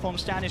the waveform,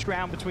 stand his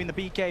ground between the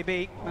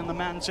BKB and the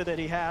Manta that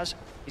he has.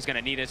 He's going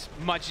to need as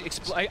much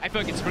I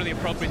feel like it's really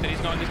appropriate that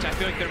he's going this. I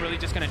feel like they're really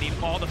just going to need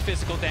all the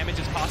physical damage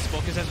as possible,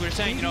 because as we were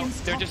saying, you know,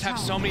 they just have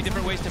so many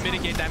different ways to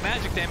mitigate that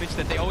magic damage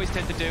that they always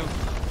tend to do,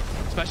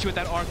 especially with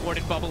that arc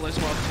warded bubble as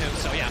well too.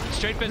 So yeah,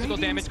 straight physical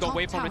damage, go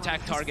waveform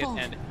attack target,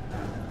 and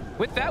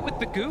with that, with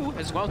the goo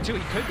as well too,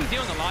 he could be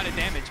dealing a lot of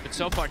damage, but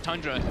so far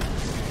Tundra,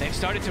 they've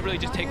started to really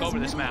just take over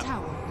this map.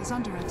 Tower is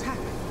under attack.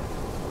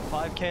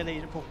 5k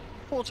lead,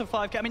 4 to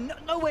 5k. I mean,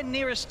 nowhere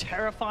near as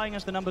terrifying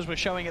as the numbers were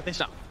showing at this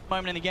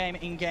moment in the game,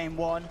 in game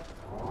 1.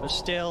 But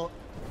still,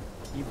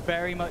 you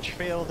very much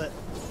feel that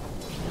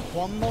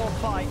one more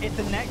fight, if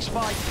the next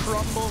fight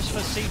crumbles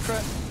for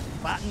Secret,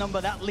 that number,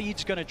 that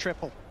lead's going to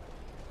triple.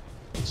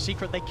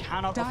 Secret, they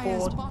cannot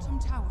afford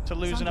to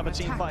lose another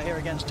team fight here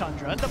against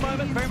Tundra. At the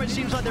moment, very much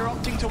seems like they're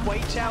opting to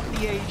wait out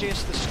the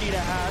Aegis that Skeeter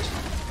has.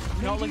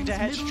 Not looking to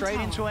head straight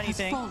into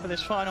anything for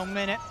this final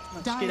minute.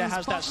 Skeeter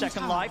has that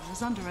second life.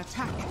 Under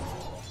attack.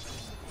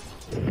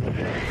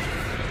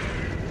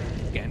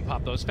 Again,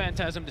 pop those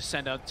Phantasm to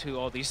send out to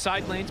all these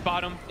side lanes.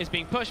 Bottom is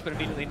being pushed, but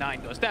immediately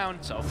 9 goes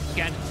down. So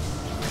again,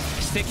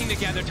 sticking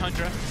together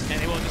Tundra, and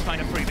they will just find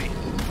a freebie.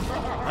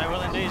 They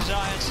will indeed,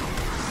 Giants.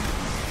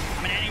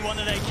 I mean, anyone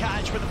that they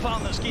catch with the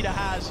farm that Skeeter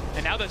has.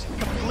 And now that's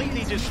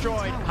completely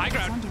destroyed. High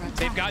ground.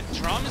 They've got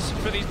drums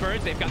for these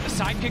birds. They've got the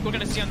sidekick we're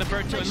going to see on the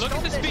bird too. And look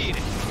at the speed.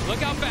 Look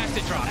how fast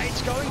it drops.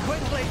 It's going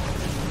quickly.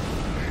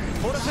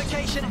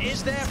 Fortification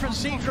is there from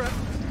Secret.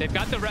 They've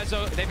got the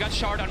Rezo. They've got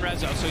Shard on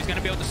Rezo, so he's going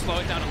to be able to slow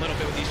it down a little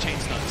bit with these chain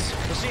stuns.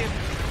 We'll see if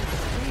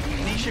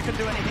Nisha can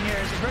do anything here.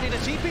 He's ready to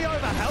TP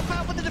over. Help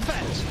out with the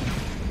defense.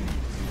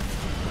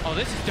 Oh,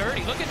 this is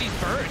dirty. Look at these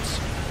birds.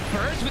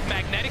 Birds with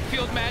magnetic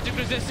field magic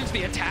resistance,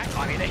 the attack,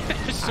 I mean,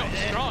 they're so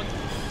strong.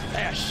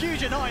 They are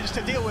huge annoyance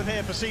to deal with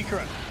here for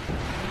Secret.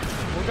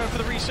 We'll go for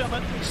the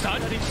resummon.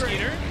 Stun,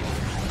 Skeeter.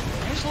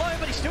 He's low,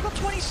 but he's still got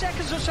 20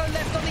 seconds or so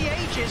left on the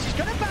Aegis. He's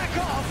going to back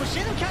off. We'll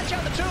see them catch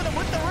out the two of them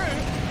with the root.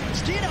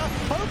 Skeeter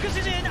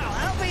focuses in.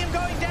 I'll be him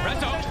going down.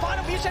 Those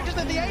final few seconds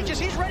of the Aegis.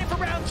 He's ready for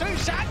round 2.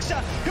 Saxa,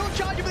 he'll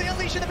charge him with the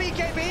unleash of the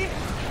BKB.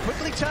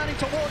 Quickly turning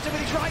towards him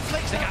with his right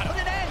clicks. They put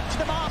an end to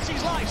the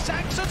Marcy's life.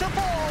 Saxa to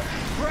fall.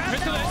 Grab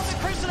now on the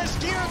Crystallis.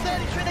 Skeeter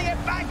 33. They get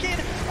back in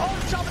on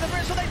top of the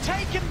bridge, so they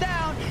take him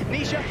down.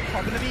 Nisha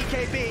popping the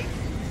BKB.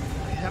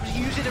 Have to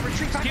use it to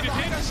retreat back to the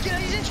high ground. Skeeter,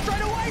 he's in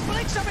straight away,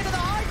 flicks up into the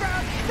high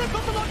ground. They've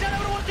got the lockdown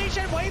over towards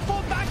Nisha, and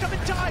waveform back up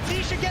in time.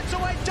 Nisha gets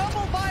away,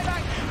 double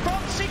buyback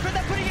from Secret.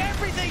 They're putting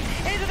everything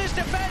into this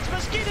defense, but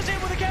Skeeter's in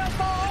with a chaos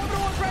ball over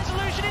towards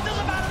Resolution. It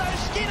doesn't matter though,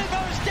 Skeeter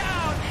goes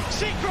down.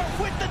 Secret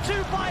with the 2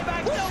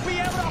 buybacks, they'll be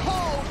able to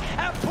hold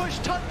and push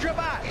Tundra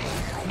back.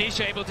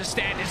 Nisha able to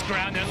stand his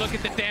ground there. Look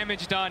at the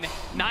damage done.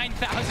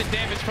 9,000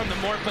 damage from the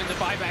Morphling. The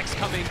buybacks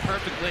coming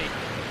perfectly.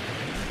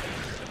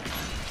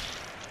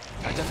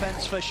 A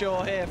defense for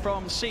sure here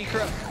from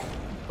Secret,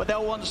 but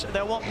they'll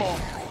want more.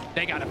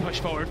 They got to push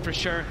forward for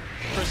sure.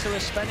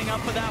 Priscilla's spending up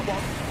for that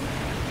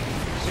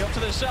one. See up to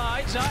the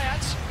side,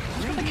 Zayats.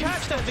 He's got the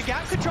catch though, the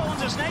gap control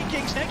onto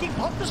Snaking. Snaking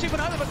popped the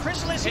supernova, but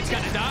Chrysalis It's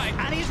gonna die.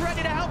 And he's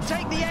ready to help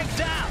take the egg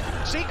down.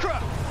 Secret,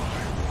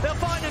 they'll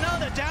find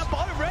another down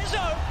bottom.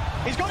 Rezo,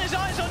 he's got his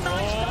eyes on 9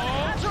 stun.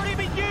 That's already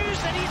been used,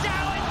 and he's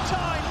out in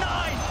time.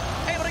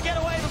 9 able to get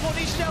away before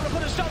he's able to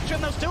put a stop to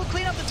him. They'll still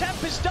clean up the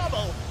Tempest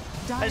double.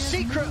 As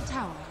Secret,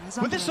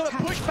 with this sort of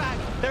pushback,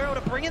 they're able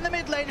to bring in the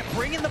mid lane,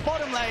 bring in the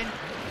bottom lane,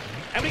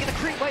 able to get the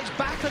creep waves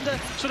back under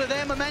sort of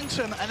their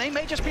momentum, and they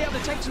may just be able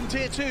to take some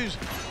tier 2s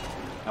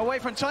away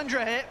from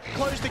Tundra here,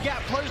 close the gap,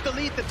 close the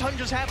lead that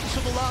Tundra's had for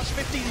the last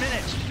 15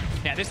 minutes.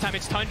 Yeah, this time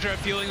it's Tundra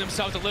feeling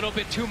themselves a little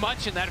bit too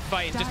much in that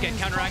fight and just getting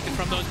counteracted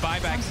from those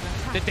buybacks.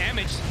 The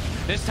damage,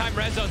 this time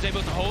Rezo's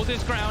able to hold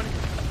his ground.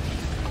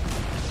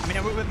 I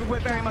mean, we're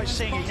very much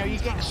seeing it. You know, you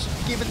get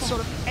given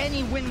sort of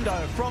any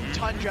window from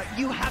Tundra,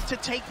 you have to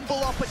take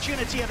full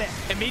opportunity of it.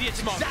 Immediate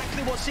smoke.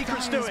 Exactly what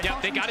Secret's doing.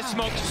 Yep, they got to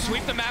smoke to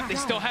sweep the map. They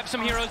still have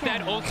some heroes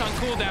dead. Ult's on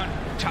cooldown.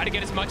 Try to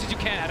get as much as you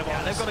can out of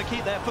all They've got to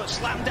keep their foot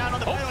slammed down on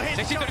the pedal.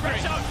 Here's the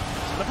shot,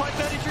 the point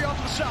 33 off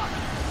to the start.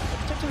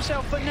 Protect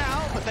himself for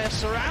now, but they're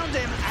surround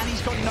him, and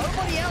he's got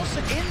nobody else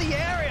in the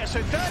area.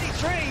 So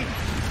 33,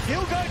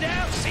 he'll go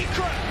down.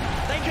 Secret,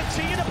 they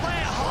continue to play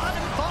it hard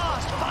and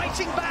fast,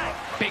 fighting back.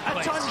 Big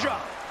at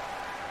Tundra.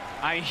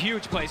 A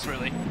huge place,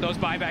 really. Those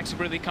buybacks are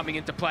really coming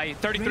into play.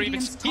 33,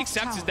 he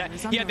accepts that.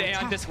 He had the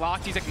Aeon disc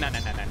locked. He's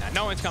like,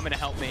 no one's coming to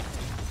help me.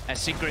 As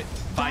Secret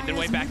find their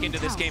way back into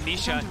this game.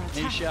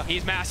 Nisha,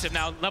 he's massive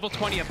now. Level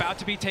 20 about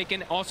to be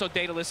taken. Also,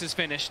 Daedalus is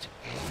finished.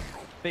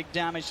 Big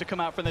damage to come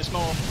out from this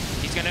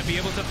morph. He's going to be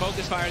able to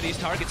focus fire these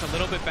targets a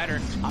little bit better.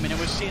 I mean, it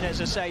was seen,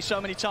 as I say,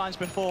 so many times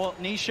before.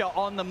 Nisha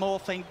on the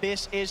morphling.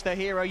 This is the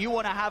hero. You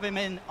want to have him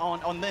in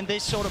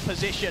this sort of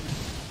position.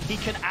 He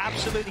can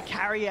absolutely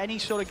carry any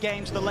sort of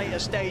game to the later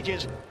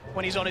stages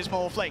when he's on his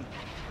morphling.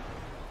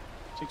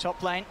 So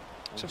top lane.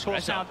 So of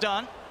course now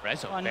done.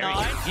 Rezo,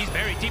 he's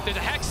very deep. There's a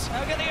Hex.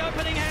 Look at the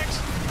opening Hex.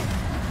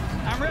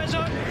 And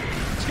Rezo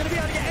is going to be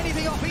able to get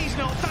anything off. He's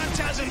not.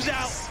 Phantasm's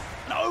out.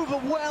 An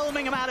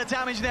overwhelming amount of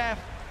damage there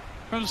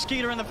from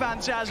Skeeter and the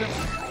Phantasm.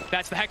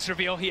 That's the Hex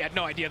reveal. He had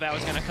no idea that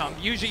was going to come.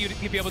 Usually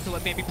you'd be able to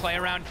maybe play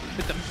around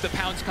with the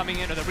pounds coming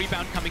in or the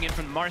rebound coming in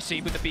from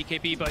Marcy with the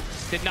BKB, but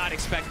did not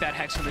expect that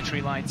Hex from the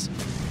tree lines.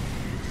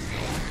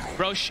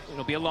 Roche,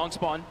 it'll be a long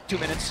spawn, 2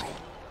 minutes.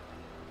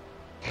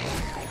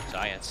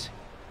 Zayats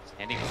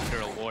standing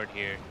under a ward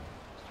here.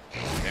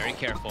 Very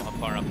careful how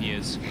far up he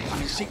is. I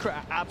mean, Secret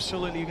are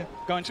absolutely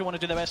going to want to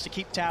do their best to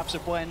keep tabs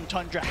of when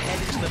Tundra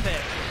head into the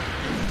pit.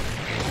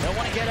 They'll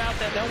want to get out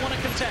there, they'll want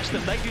to contest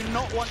them. They do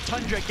not want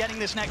Tundra getting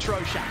this next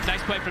Roshan.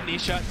 Nice play from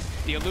Nisha.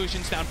 The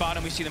illusions down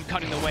bottom, we see them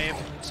cutting the wave.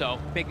 So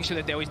making sure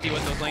that they always deal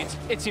with those lanes.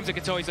 It seems like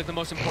it's always like the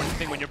most important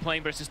thing when you're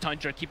playing versus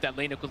Tundra, keep that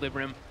lane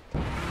equilibrium.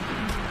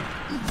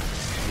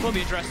 Will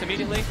be addressed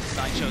immediately.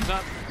 Nine shows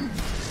up.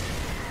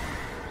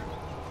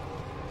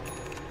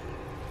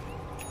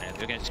 And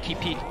they're going to just keep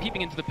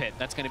peeping into the pit.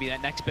 That's going to be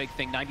that next big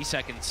thing, 90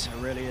 seconds.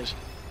 It really is.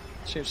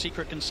 See if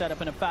Secret can set up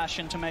in a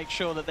fashion to make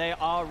sure that they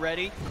are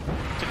ready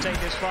to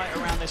take this fight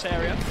around this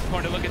area.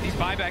 Important to look at these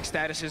buyback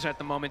statuses at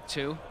the moment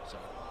too. So.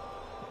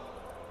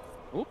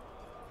 Oop.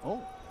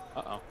 Oh.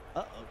 Uh-oh.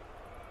 Uh-oh.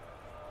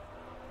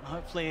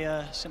 Hopefully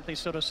simply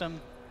sort of some,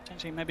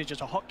 potentially maybe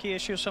just a hotkey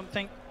issue or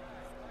something.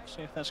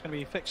 See if that's going to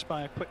be fixed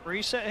by a quick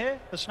reset here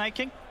for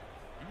Snaking.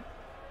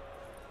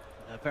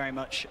 Very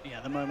much,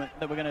 yeah, the moment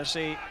that we're going to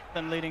see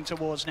them leading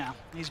towards now.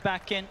 He's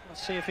back in.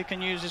 Let's see if he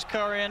can use his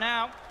courier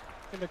now.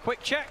 Give a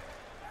quick check.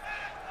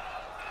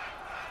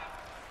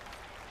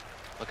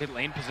 Look at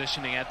lane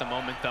positioning at the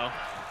moment, though.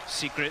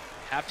 Secret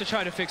have to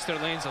try to fix their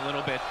lanes a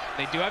little bit.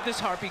 They do have this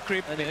Harpy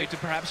creep. They need to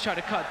perhaps try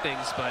to cut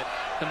things, but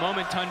the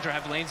moment Tundra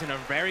have lanes in a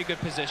very good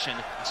position.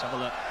 Let's have a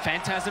look.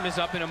 Phantasm is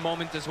up in a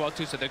moment as well,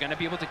 too, so they're going to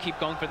be able to keep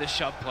going for this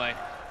shove play.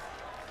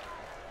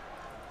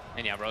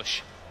 And yeah,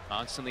 Roche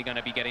constantly going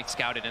to be getting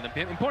scouted. And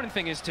the important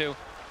thing is, too,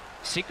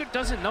 Secret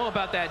doesn't know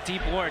about that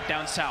deep ward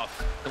down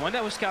south. The one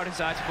that was scouted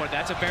inside support,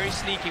 that's a very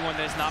sneaky one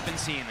that has not been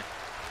seen.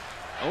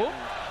 Oh.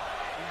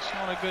 It's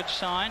not a good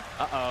sign.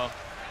 Uh-oh.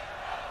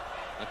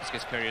 Lucas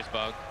gets Courier's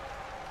bug.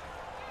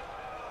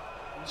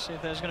 Let's see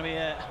if there's going to be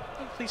a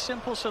hopefully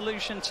simple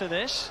solution to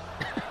this.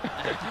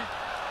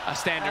 A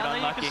standard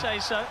unlucky. You can say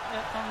so.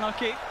 Yeah,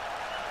 unlucky.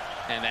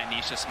 And that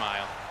Nisha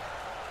smile.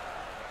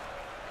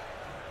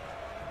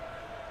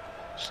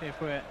 See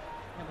if we're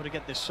able to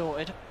get this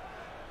sorted.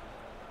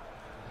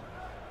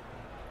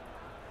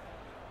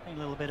 A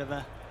little bit of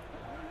a,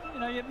 you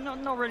know,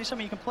 not really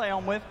something you can play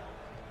on with.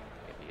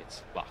 Maybe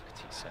it's locked,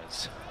 he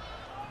says.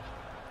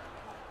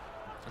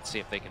 Let's see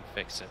if they can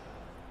fix it.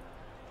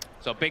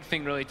 So a big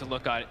thing really to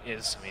look at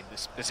is, I mean,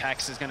 this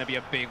Hex is going to be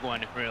a big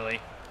one, really.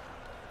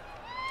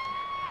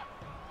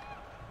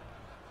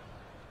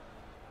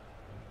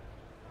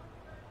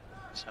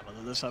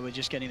 it looks like we're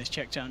just getting this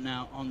checked out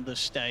now on the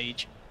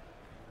stage.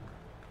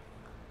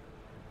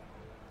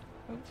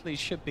 Hopefully,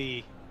 should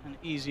be an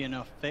easy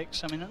enough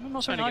fix. I mean,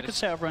 not something I could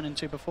say I've run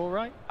into before,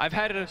 right? I've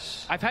had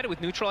it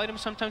with neutral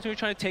items sometimes when you're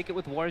trying to take it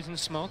with wars and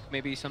smoke.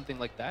 Maybe something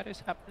like that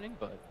is happening,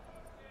 but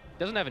it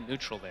doesn't have a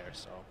neutral there,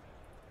 so.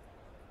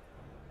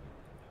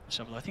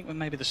 So I think with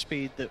maybe the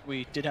speed that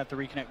we did have to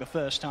reconnect the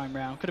first time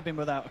round, could have been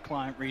without a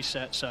client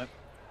reset, so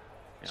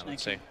yeah,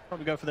 let's see.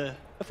 Probably go for the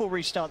full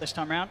restart this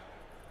time round.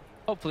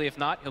 Hopefully, if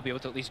not, he'll be able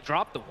to at least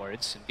drop the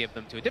wards and give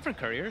them to a different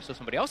courier so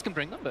somebody else can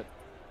bring them, but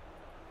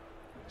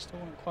still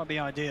wouldn't quite be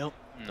ideal.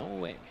 No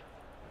way.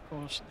 Of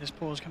course, this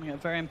pause coming at a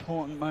very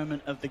important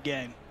moment of the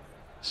game.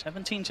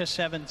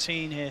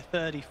 17-17 here,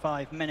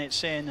 35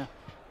 minutes in.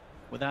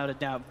 Without a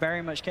doubt,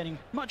 very much getting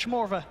much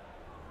more of a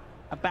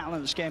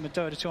balanced game of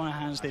Dota 2 on our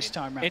hands this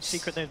time round.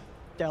 Secret, they've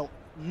dealt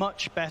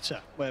much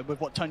better with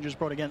what Tundra's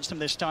brought against them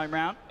this time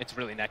round. It's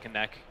really neck and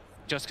neck.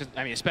 Just because,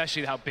 I mean,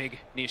 especially how big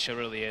Nisha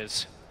really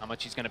is, how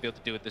much he's going to be able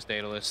to do with this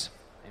Daedalus.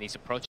 And he's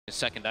approaching his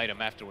second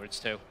item afterwards,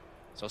 too.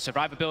 So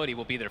survivability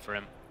will be there for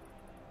him.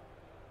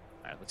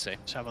 All right, let's see.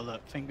 Let's have a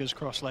look. Fingers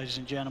crossed, ladies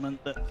and gentlemen,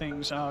 that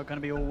things are going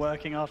to be all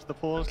working after the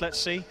pause. Let's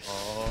see.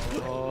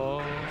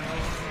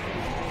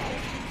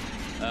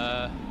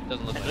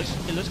 Doesn't look like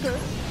it looks good.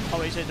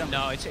 Oh, is it?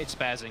 No, it's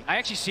spazzing. I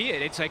actually see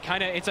it. It's like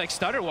it's like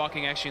stutter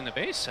walking actually in the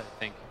base, I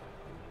think.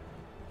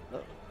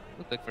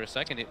 Looked like for a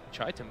second it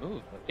tried to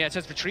move. But yeah, it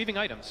says retrieving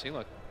items. See,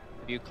 look.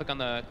 If you click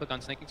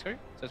on snaking courier,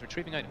 it says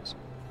retrieving items.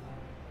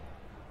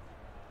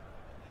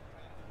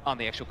 On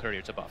the actual courier,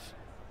 it's a buff.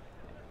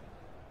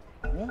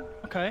 Oh,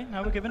 okay,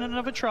 now we're giving it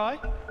another try.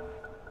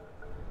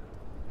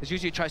 Because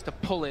usually it tries to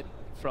pull it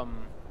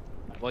from.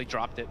 Well, he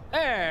dropped it.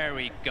 There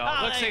we go.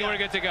 Looks like we're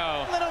good to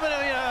go. A little bit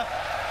of,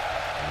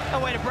 a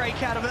way to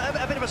break out of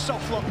a bit of a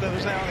soft lock that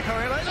was there on the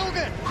courier, but it's all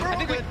good.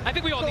 I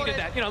think we all needed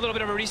that. You know, a little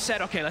bit of a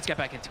reset. Okay, let's get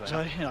back into it.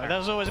 So, that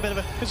was always a bit of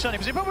a concerning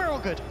position, but we're all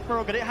good. We're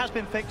all good. It has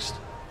been fixed.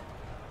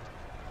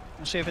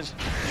 We'll see if it's...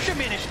 Should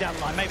be an issue down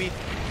the line. Maybe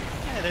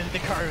the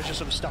courier was just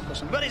sort of stuck or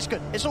something, but it's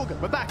good. It's all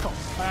good. We're back on.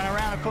 And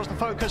around, of course, the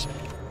focus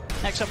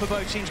next up for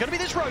both teams is going to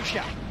be this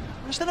Roshan.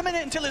 Just in a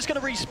minute until it's going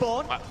to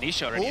respawn. Wow,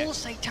 Nisha already. All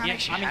satanic. He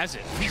actually has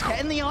it. He's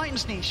getting the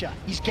items, Nisha.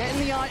 He's getting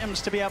the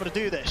items to be able to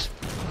do this.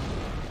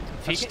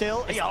 But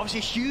still, obviously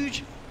a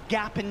huge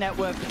gap in net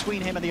worth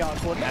between him and the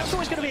Arcboard. That's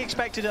always going to be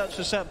expected up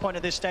to a certain point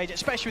at this stage,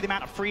 especially with the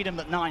amount of freedom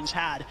that Nine's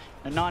had.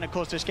 And Nine, of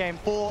course, this game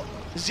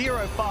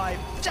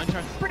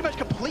 4-0-5. Pretty much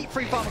complete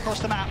free farm across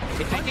the map.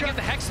 If they can get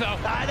the Hex, though.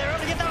 They're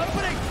only getting that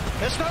opening.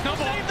 There's no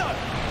save, though.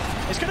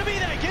 It's going to be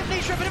there. Give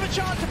Nisha a bit of a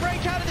chance to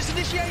break out of this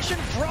initiation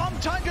from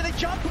Tundra. They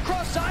jump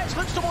across sides,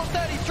 looks towards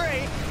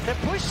 33. They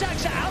push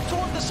Saxa out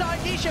towards the side.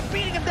 Nisha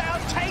beating him down,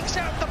 takes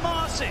out the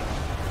Marcy.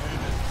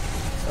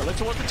 They'll look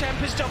towards the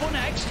Tempest double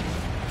next.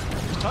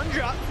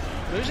 Tundra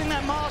losing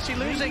that Marcy,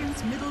 losing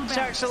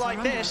Saxa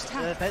like this.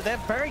 They're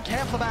very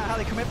careful about how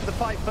they commit for the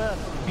fight further.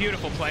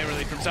 Beautiful play,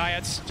 really, from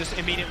Zayats. Just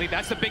immediately,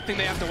 that's the big thing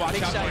they have to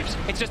watch out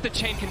for. It's just the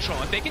chain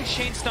control. If they can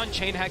chain stun,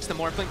 chain hex the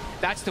Morphling,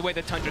 that's the way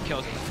that Tundra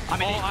kills. I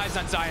mean, all eyes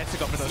on Zayats to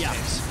go for those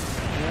saves.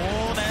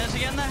 Oh, there's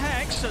again the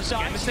Hex. So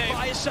Zayats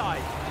by his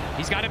side.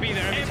 He's got to be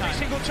there every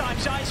single time.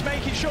 Zayats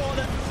making sure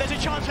that there's a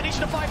chance for Nisha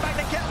to fight back.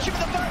 They get him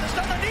with the furthest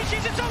stun.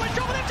 Nisha's in so much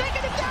trouble. They've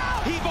taken him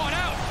down. He bought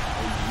out.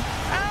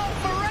 Out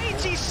for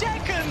 80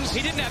 seconds.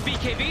 He didn't have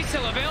BKB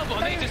still available,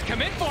 and they just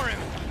commit for him.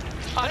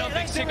 I don't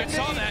think Secret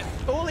saw that.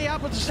 All he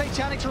had was a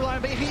satanic to rely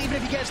on, but even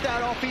if he gets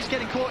that off, he's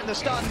getting caught in the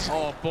stuns.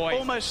 Oh boy.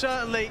 Almost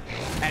certainly.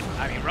 And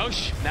I mean,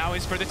 Roche now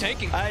is for the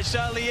taking. It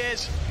certainly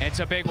is. It's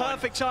a big one.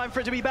 Perfect time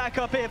for it to be back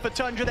up here for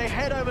Tundra. They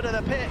head over to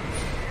the pit.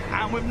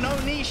 And with no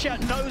Nisha,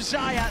 no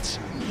Zayats,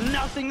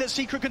 nothing that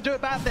Secret can do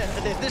about this.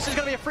 This is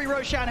going to be a free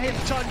Roshan here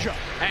for Tundra.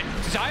 And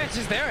Zayats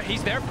is there.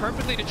 He's there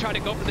perfectly to try to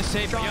go for the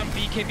save. Young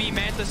BKB,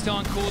 Manta still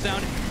on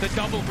cooldown. The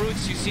double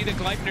roots, you see the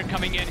Gleipnir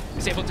coming in.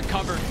 He's able to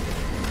cover.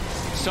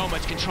 So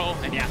much control.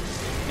 And yeah,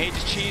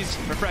 Aegis Cheese,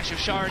 Refresher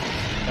Shard.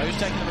 Who's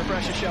taking the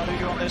Refresher Shard? Who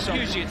do you want this on?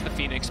 Usually it's the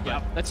Phoenix,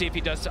 but let's see if he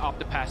does opt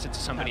to pass it to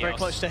somebody else. Very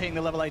close to hitting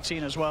the level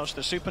 18 as well. So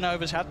the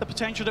Supernovas have the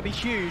potential to be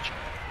huge.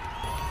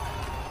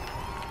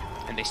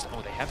 And they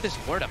have this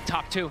ward up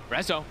top too.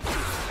 Rezo.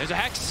 There's a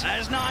Hex.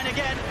 There's Nine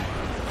again.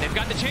 They've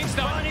got the chain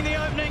stun. Finding the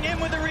opening, in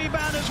with the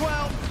rebound as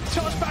well.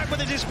 Toss back with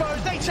the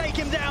dispose. They take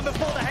him down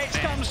before the Hex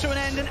comes to an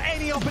end, and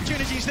any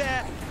opportunities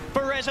there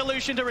for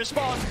Resolution to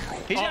respond.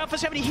 He's out for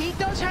 70. He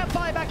does have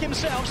buyback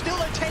himself. Still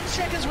at 10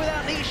 seconds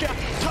without Nisha.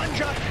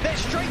 Tundra, they're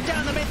straight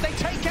down the mid. They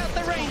take out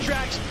the range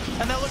racks,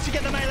 and they'll look to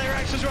get the melee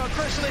racks as well.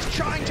 Crystal is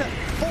trying to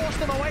force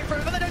them away from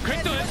him, but they don't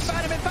get much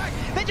about him. In fact,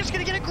 they're just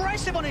going to get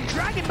aggressive on him,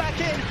 drag him back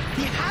in.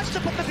 He has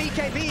to put the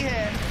BKB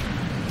here.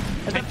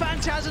 As the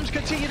Phantasms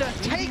continue to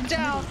take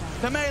down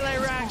the melee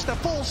ranks, the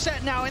full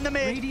set now in the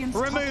mid,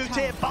 removed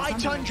here by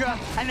Tundra,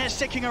 and they're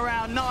sticking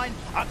around. Nine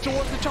up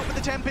towards the top of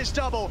the Tempest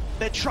double.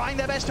 They're trying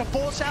their best to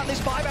force out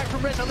this buyback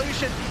from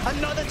Resolution.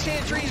 Another tier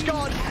 3's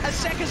gone, a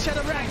second set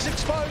of ranks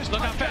exposed.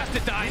 Look how fast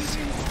it dies.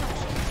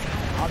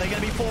 Are they going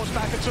to be forced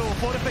back at all?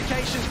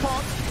 Fortifications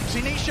pop.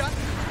 Sinisha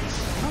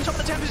on top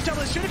of the Tempest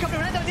double. It's soon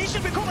coming around. Nisha's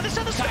been caught by this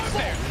other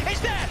snowball.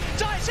 It's there.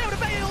 Zayat's able to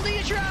bail the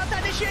issue out.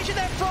 That initiation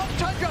there from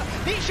Tundra.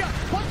 Nisha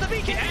wants the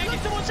BK. He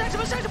looks towards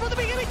Sexton. Sexton for the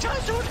BK. He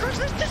turns towards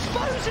Chrysalis.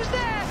 Disposes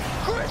there.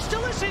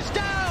 Chrysalis is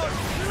down.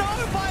 No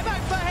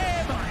buyback for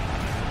him.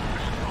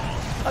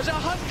 There's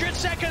 100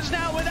 seconds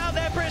now without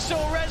their Bristol.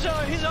 Rezo,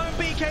 his own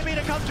BK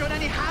meter comes to an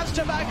end. He has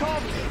to back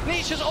off.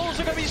 Nisha's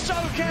also going to be so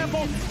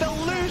careful. They'll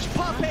lose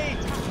Puppey.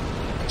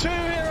 2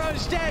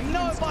 heroes dead,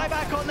 no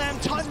buyback on them.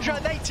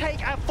 Tundra, they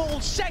take a full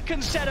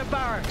second set of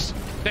barracks.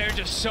 They're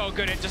just so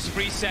good at just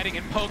resetting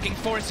and poking,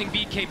 forcing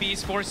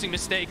BKBs, forcing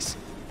mistakes,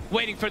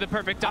 waiting for the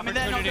perfect opportunity.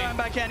 I mean, they're not going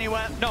back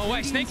anywhere. No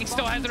way, Snaking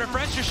still has the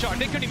refresher shard.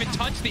 They couldn't even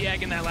touch the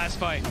egg in that last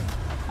fight.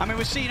 I mean,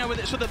 we've seen with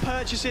it, so the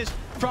purchases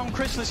from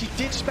Chrysalis, he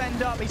did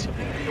spend up. He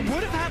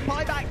would have had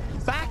buyback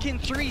back in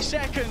 3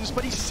 seconds,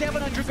 but he's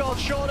 700 gold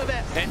short of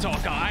it. It's all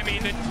gone. I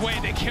mean, the way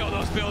they kill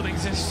those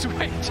buildings is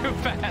way too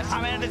fast.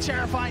 I mean, the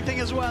terrifying thing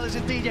as well is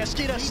indeed, yeah,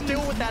 Skeeter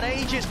still with that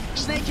Aegis,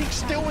 Snaking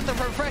still with the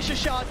refresher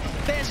shard.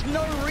 There's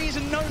no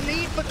reason, no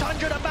need for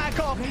Tundra to back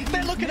off.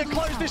 They're looking to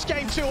close this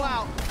game 2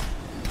 out.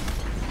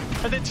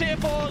 And the tier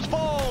 4s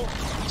fall.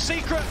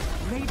 Secret,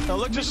 they'll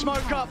look to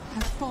smoke up.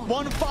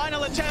 One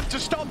final attempt to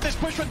stop this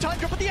push from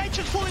Tundra, but the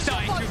Ancient's falling so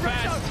far.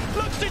 Rezo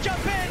looks to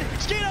jump in.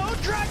 Skeeter will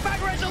drag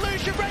back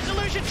Resolution.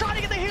 Resolution trying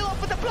to get the heal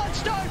off with the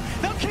Bloodstone.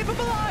 They'll keep him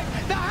alive.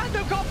 The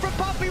handoff off from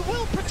Puppey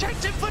will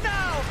protect him for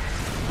now.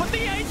 But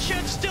the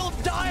Ancient's still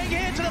dying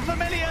here to the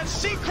familiar.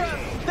 Secret,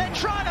 they're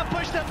trying to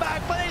push them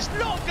back, but it's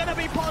not going to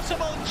be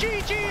possible.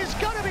 GG is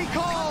going to be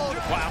called.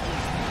 Wow.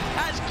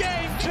 As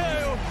game 2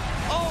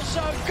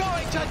 also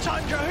going to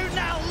Tundra, who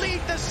now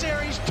lead the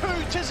series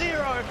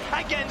 2-0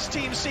 against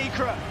Team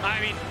Secret.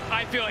 I mean,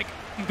 I feel like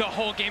the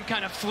whole game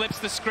kind of flips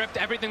the script,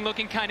 everything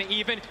looking kind of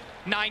even.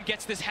 9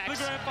 gets this hex.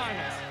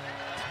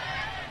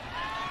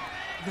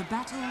 The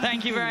battle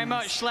Thank you very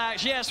much,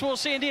 Slacks. Yes, we'll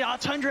see indeed. Are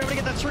Tundra able to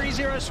get the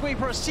 3-0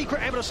 sweep, or a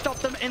Secret able to stop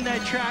them in their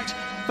tracks?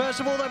 First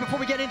of all, though, before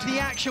we get into the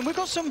action, we've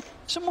got some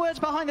words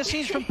behind the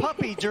scenes from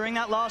Puppey during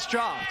that last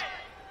draft.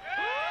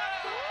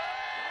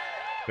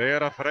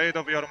 They're afraid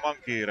of your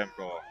monkey,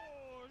 Remco.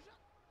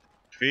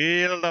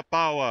 Feel the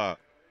power.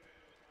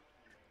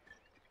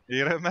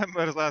 He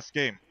remembers last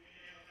game.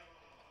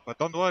 But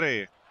don't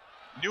worry,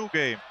 new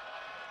game.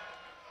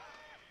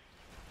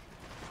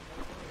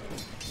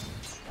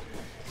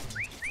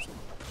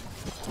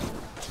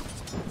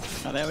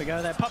 Oh, there we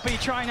go there. Puppey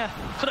trying to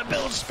sort of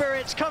build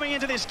spirits coming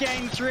into this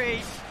game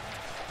 3.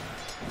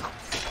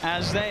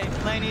 As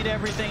they need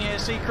everything here,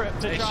 Secret,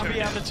 to try and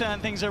be able to turn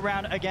things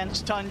around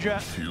against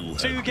Tundra.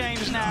 2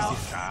 games now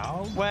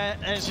where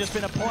there's just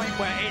been a point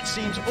where it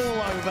seems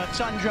all over.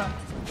 Tundra,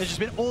 there's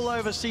just been all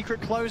over.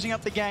 Secret closing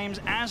up the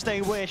games as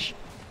they wish.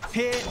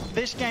 Here,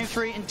 this game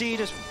 3, indeed,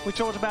 as we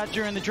talked about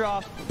during the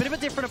draft, a bit of a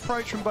different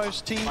approach from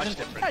both teams. Much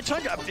different.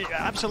 Tundra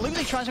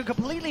absolutely trying something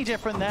completely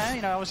different there.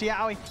 You know, obviously,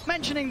 Aoi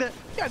mentioning that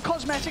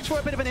cosmetics were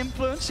a bit of an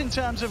influence in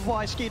terms of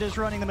why Skeeter's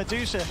running the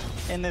Medusa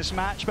in this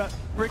match. But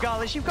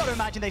regardless, you've got to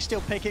imagine they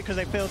still pick it because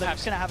they feel that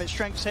it's going to have its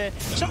strengths here.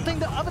 Something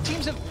that other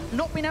teams have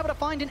not been able to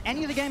find in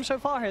any of the games so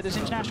far here this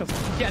international.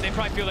 Yeah, they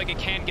probably feel like it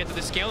can get to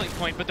the scaling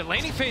point, but the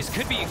laning phase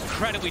could be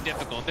incredibly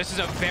difficult. This is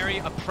a very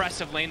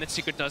oppressive lane that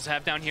Secret does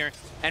have down here.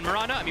 And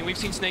Mirana, I mean, we've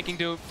seen Snaking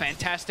do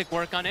fantastic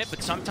work on it,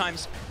 but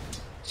sometimes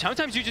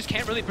you just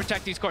can't really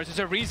protect these cores. There's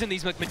a reason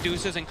these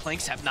Medusas and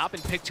Clinks have not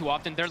been picked too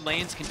often. Their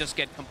lanes can just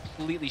get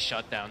completely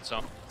shut down.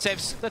 So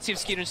let's see if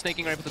Skeeter and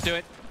Snaking are able to do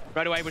it.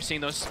 Right away, we're seeing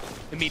those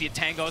immediate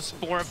tangos.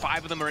 4 or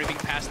 5 of them are even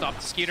passed off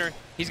to Skeeter.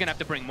 He's going to have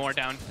to bring more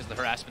down because of the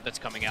harassment that's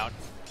coming out.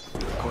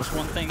 Of course,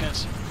 one thing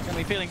that's going to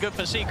be feeling good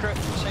for Secret,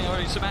 seeing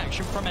already some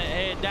action from it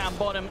here down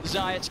bottom.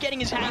 Zayat's getting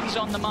his hands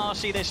on the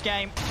Marcy this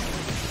game.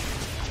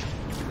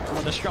 One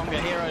of the stronger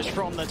heroes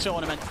from the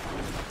tournament.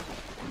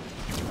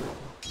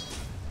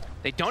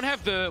 They don't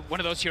have one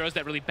of those heroes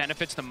that really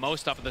benefits the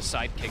most off of the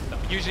sidekick, though.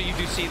 Usually you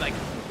do see, like,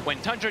 when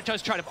Tundra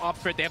does try to opt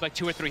for it, they have like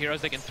 2 or 3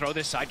 heroes they can throw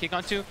this sidekick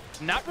onto.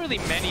 Not really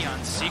many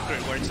on Secret,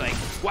 where it's like,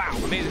 wow,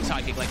 amazing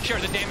sidekick. Like, sure,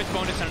 the damage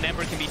bonus on an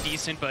Ember can be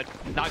decent, but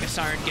Naga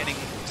Siren getting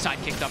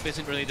sidekicked up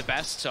isn't really the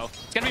best. So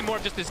it's going to be more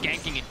of just this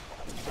ganking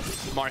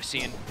in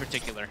Marcy in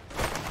particular.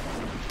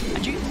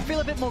 And do you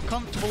feel a bit more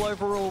comfortable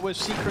overall with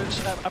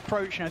Secret's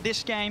approach? You know,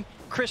 this game,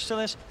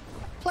 Chrysalis,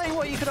 playing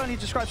what you could only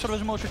describe sort of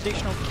as a more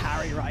traditional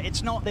carry, right?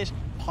 It's not this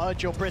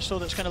Pudge or Bristol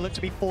that's going to look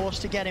to be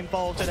forced to get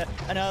involved at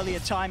an earlier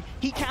time.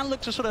 He can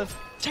look to sort of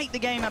take the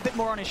game a bit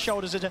more on his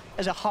shoulders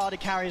as a harder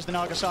carry as the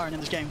Naga Siren in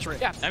this game 3.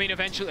 Yeah, I mean,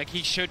 eventually, like,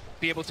 he should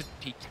be able to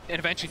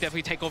eventually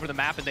definitely take over the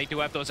map, and they do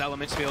have those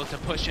elements to be able to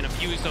push and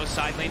abuse those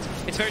side lanes.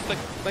 It's very,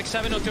 like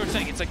 702 was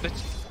saying, it's like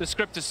the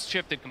script has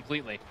shifted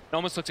completely. It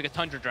almost looks like a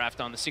Tundra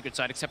draft on the Secret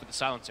side, except for the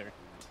silencer.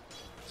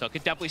 So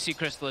could definitely see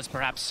Chrysalis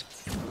perhaps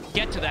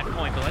get to that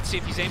point, but let's see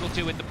if he's able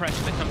to with the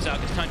pressure that comes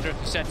out, because Tundra,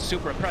 you said,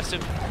 super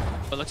oppressive.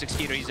 But looks like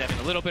Skeeter, he's having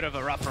a little bit of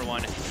a rougher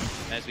one,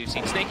 as we've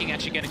seen Snaking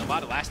actually getting a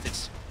lot of last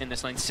hits in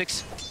this lane.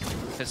 6,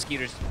 because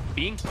Skeeter's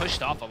being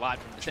pushed off a lot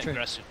from the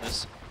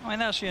aggressiveness. I mean,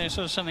 that's, you know,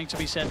 sort of something to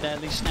be said there,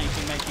 at least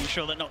Snaking making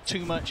sure that not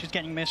too much is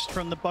getting missed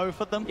from the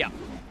both of them. Yeah.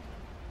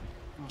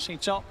 See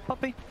top,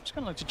 Puppey, just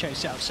going to look to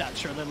chase out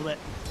Satcher a little bit.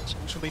 So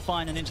she'll be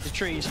fine and into the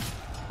trees.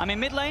 I mean,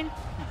 mid lane,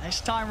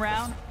 this time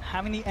round,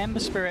 having the Ember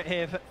Spirit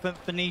here for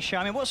Nisha.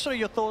 I mean, what's sort of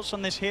your thoughts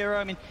on this hero?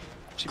 I mean,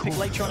 she picked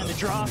later on in the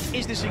draft.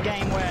 Is this a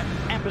game where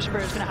Ember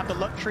Spirit is going to have the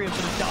luxury of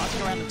sort of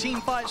darting around the team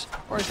fights,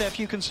 or is there a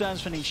few concerns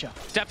for Nisha?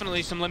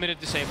 Definitely some limited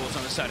disables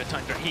on the side of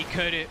Tundra. He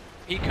could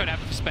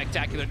have a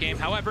spectacular game.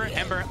 However,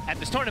 Ember at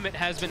this tournament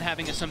has been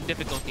having some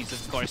difficulties,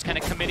 of course, kind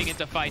of committing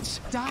into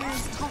fights.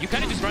 You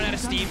kind of just run out of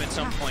steam at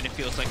some point, it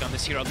feels like, on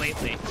this hero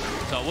lately.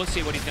 So we'll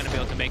see what he's going to be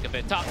able to make of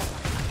it. Top,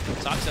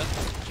 Saxa.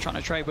 Trying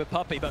to trade with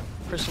Puppey, but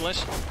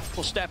Chrysalis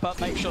will step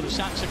up, make sure that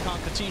Saxa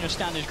can't continue to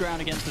stand his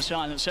ground against the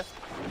Silencer.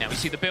 Now we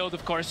see the build,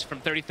 of course, from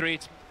 33.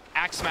 It's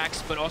Axe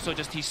Max, but also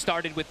just he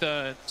started with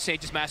the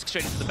Sage's Mask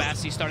straight into the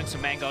Bast. He's starting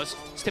some mangoes.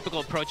 It's typical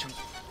approach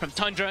from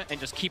Tundra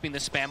and just keeping the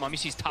spam on. He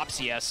sees top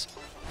CS.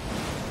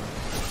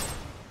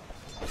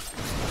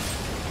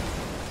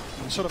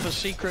 And sort of a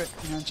secret,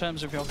 in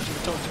terms of, obviously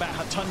we talked about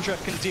how Tundra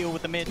can deal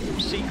with the mid.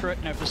 Secret,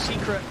 for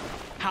Secret,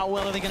 how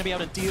well are they going to be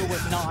able to deal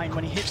with 9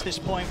 when he hits this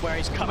point where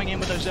he's coming in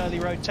with those early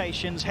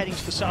rotations, heading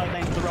to the side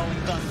lane with the Rolling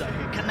Thunder?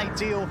 Can they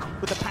deal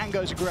with the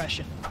Pango's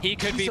aggression? He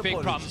could be big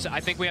problems. I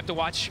think we have to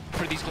watch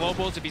for these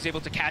globals, if he's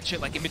able to catch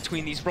it, like in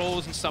between these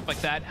rolls and stuff like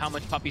that, how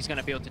much Puppey's going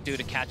to be able to do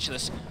to catch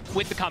this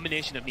with the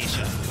combination of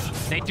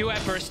Nisha. They do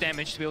have burst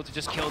damage to be able to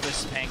just kill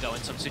this Pango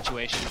in some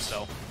situations,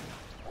 so.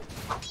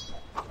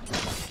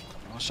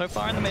 So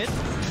far in the mid,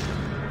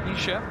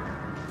 Nisha.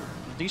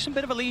 Decent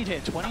bit of a lead here,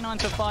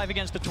 29-5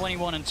 against the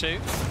 21-2.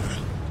 Doing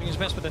his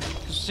best with a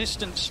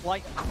consistent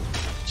slight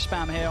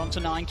spam here onto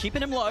 9,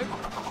 keeping him low.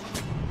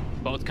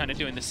 Both kind of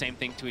doing the same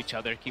thing to each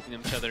other, keeping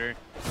each other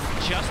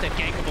just at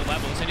gankable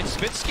levels. And it's a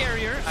bit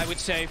scarier, I would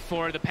say,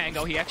 for the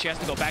Pango. He actually has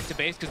to go back to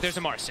base because there's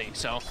a Marcy.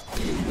 So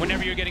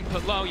whenever you're getting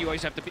put low, you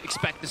always have to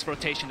expect this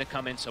rotation to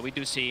come in. So we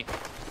do see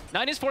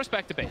 9 is forced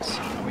back to base.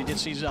 We did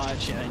see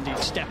Zayat, indeed,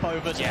 step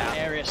over to that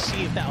area,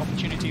 see if that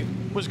opportunity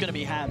was going to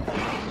be had.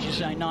 As you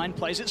say, 9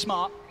 plays it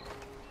smart.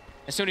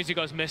 As soon as he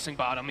goes missing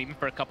bottom, even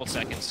for a couple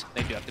seconds,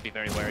 they do have to be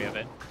very wary of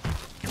it.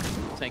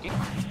 Thinking.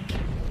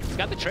 He's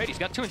got the trade. He's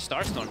got 2 in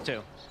Starstorm,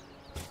 too.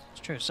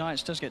 It's true.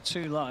 Zayat does get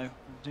too low.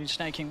 Dude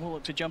snaking will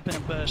look to jump in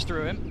and burst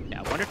through him.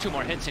 Yeah, 1 or 2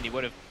 more hits, and he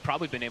would have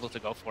probably been able to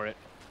go for it.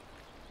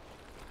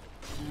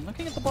 And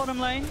looking at the bottom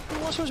lane,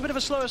 it also was a bit of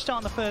a slower start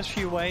in the first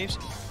few waves.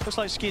 Looks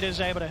like Skeeter's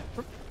able to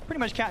pretty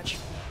much catch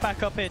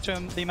back up here to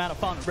him the amount of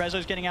fun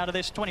Rezo's getting out of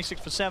this. 26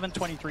 for 7,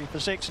 23 for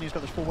 6, and he's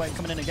got this full wave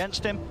coming in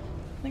against him.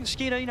 I think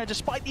Skeeter,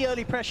 despite the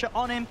early pressure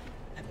on him,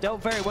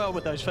 dealt very well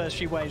with those first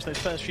few waves, those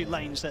first few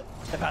lanes that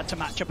they've had to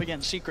match up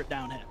against Secret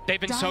down here. They've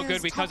been so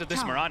good because of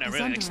this Mirana,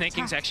 really. Like,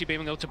 Snaking's actually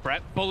being able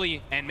to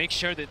bully and make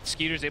sure that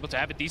Skeeter's able to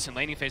have a decent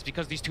laning phase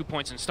because these 2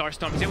 points in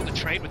Starstorm. He's able to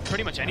trade with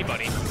pretty much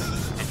anybody.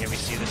 And here we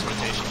see this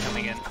rotation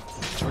coming in.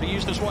 He's already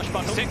used the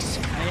swashbuckle. 6.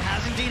 And he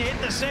has indeed hit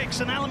the 6,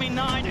 and Alamine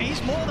 9.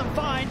 He's more than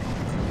fine.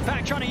 In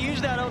fact, trying to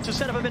use that ult to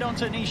set up a bit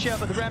onto Nisha,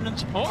 but the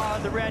Remnants are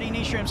the ready.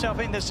 Nisha himself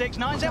in the 6.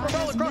 9's able to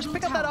roll across,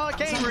 pick up that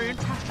arcane rune.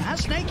 And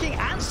Snaking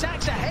and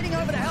Saxa heading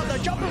over to help.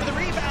 They'll jump over the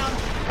rebound,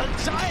 but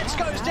Zayat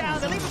goes down.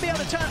 They'll even be able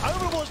to turn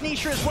over towards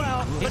Nisha as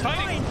well. But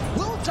 9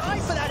 will die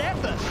for that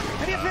effort.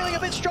 Maybe feeling a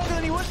bit stronger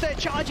than he was there,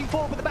 charging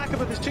forward with the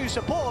backup of his 2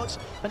 supports.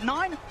 But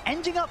 9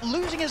 ending up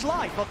losing his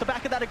life off the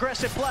back of that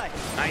aggressive play.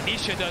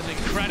 Nisha does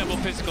incredible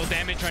physical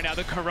damage right now.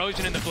 The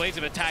corrosion and the blades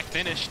of attack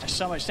finished. There's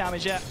so much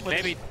damage yet.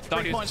 Maybe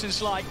 3 points in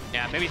slide.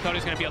 Yeah, maybe thought he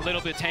was going to be a little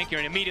bit tankier,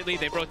 and immediately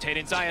they rotate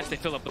in Zayat, they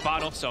fill up the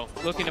bottle, so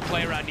looking to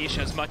play around Nisha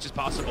as much as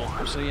possible.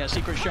 So yeah,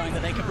 Secret showing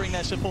that they can bring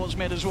their supports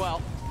mid as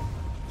well.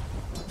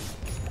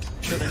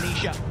 Sure that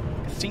Nisha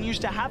continues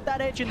to have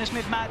that edge in this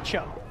mid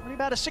matchup. Only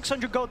about a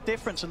 600 gold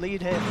difference, a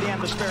lead here for the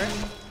Ember Spirit.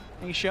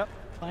 Nisha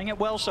playing it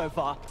well so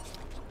far.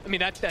 I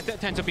mean, that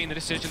tends up being the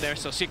decision there.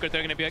 So Secret,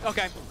 they're going to be like,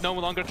 okay, no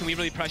longer can we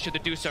really pressure the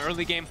Deuce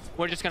early game.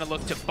 We're just going to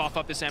look to buff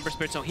up this Ember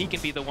Spirit so he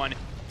can be the one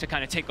to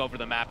kind of take over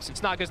the map.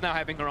 Since Naga's now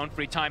having her own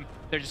free time,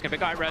 they're just going to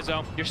be like, all right,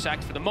 Rezo, you're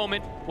sacked for the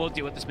moment. We'll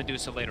deal with this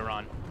Medusa later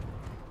on.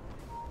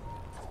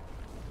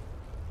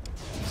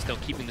 Still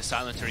keeping the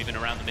Silencer even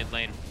around the mid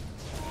lane.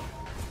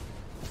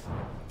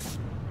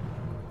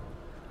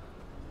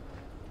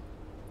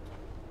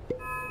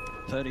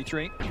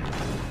 $33.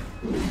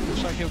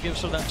 Looks like he'll give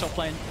sort of that top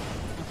lane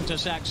to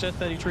Saxa.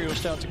 33 will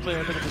start to clear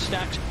a bit of the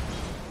stacks.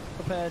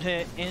 Prepared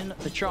here in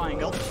the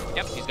triangle.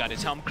 Yep, he's got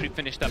his helm creep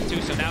finished up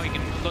too, so now he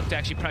can look to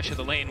actually pressure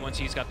the lane. Once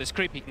he's got this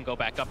creep, he can go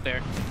back up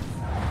there.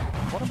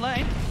 Bottom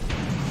lane,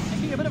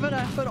 making a bit of an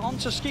effort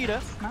onto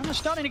Skeeter. Man, they're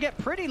starting to get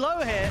pretty low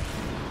here.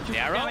 The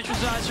arrow damage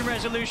resides in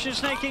resolution.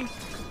 Snaking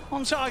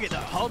on target though,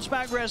 holds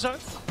back Rezo.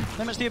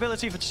 Limits the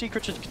ability for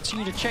Secret to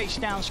continue to chase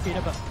down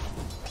Skeeter, but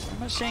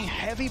we're seeing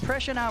heavy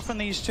pressure now from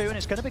these 2, and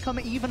it's going to become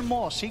even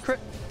more.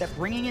 Secret, they're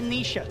bringing in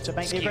Nisha to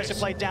make the aggressive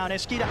play down here.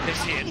 Skeeter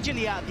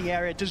immediately out of the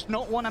area, does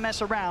not want to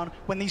mess around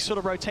when these sort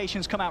of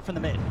rotations come out from the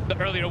mid. The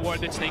earlier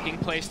ward that Snaking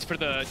placed for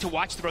to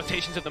watch the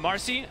rotations of the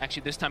Marcy,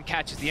 actually this time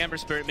catches the Ember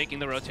Spirit, making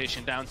the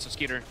rotation down. So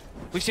Skeeter,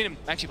 we've seen him,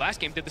 actually last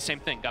game did the same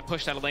thing. Got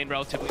pushed out of lane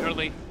relatively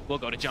early, will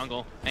go to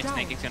jungle, and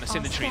Snaking's going to sit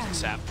in the trees and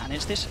sap. And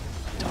it's this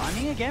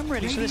timing again,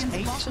 really. So this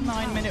 8 to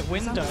 9 minute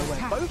window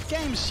where both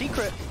games,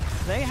 Secret,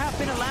 they have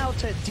been allowed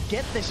to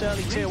get this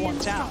early tier 1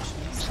 tower.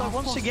 So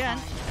once again,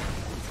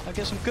 they'll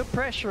get some good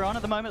pressure on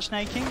at the moment.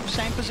 Snaking,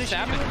 same position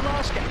he did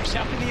last game,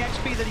 sapping the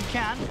XP that he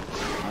can.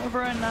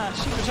 Over in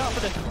Secret's half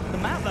of the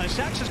map though.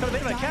 Saxa's got a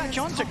bit of a catch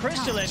on to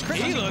Crystalis.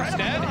 He looks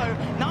dead.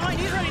 Nine,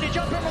 he's ready to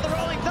jump in with the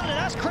Rolling Thunder.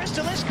 That's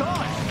Crystalis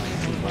gone.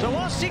 So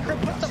while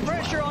Secret put the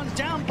pressure on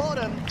down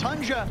bottom,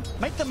 Tundra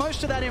make the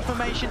most of that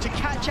information to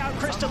catch out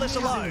Crystalis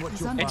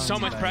alone. It's so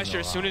much pressure.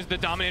 As soon as the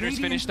Dominator's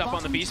finished up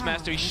on the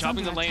Beastmaster, he's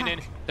shoving the lane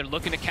in. They're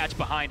looking to catch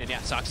behind, and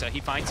yeah, Saxa,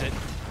 he finds it.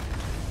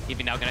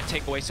 Even now going to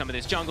take away some of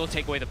this jungle,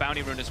 take away the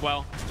bounty rune as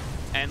well.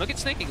 And look at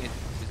Snaking. It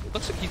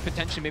looks like he's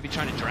potentially maybe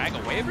trying to drag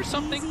a wave or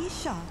something.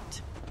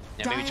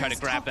 Yeah, maybe try to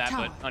grab that,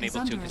 but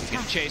unable to because he's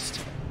getting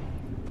chased.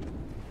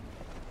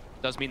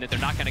 Does mean that they're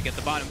not going to get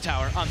the bottom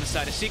tower on the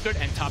side of Secret,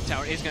 and top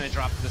tower is going to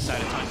drop to the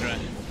side of Tundra.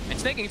 And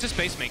Snaking is just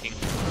base making.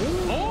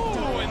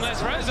 Oh,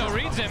 unless Rezo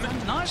reads him.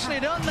 Nicely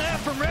done there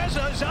from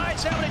Rezo.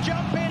 Zayt's able to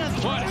jump in and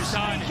throw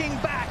Snaking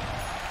back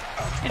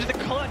into the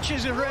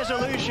clutches of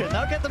Resolution.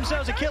 They'll get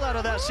themselves a kill out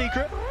of that,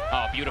 Secret.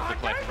 Oh, beautiful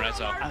play from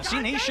Rezo. I see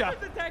Nisha.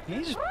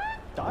 He's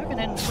diving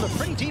in sort of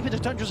pretty deep into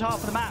Tundra's half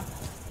of the map.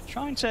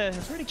 Trying to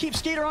really keep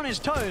Skeeter on his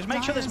toes,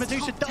 make sure this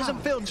Medusa doesn't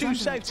feel too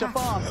safe to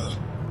farm.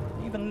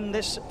 Even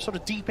this sort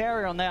of deep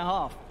area on their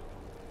half.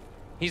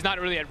 He's not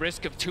really at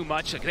risk of too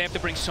much. Like, they have to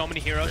bring so many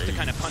heroes to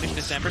kind of punish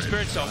this Ember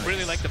Spirit, so I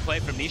really like the play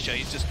from Nisha.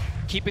 He's just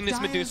keeping this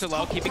Medusa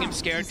low, keeping him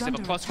scared, because if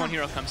a +1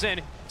 hero comes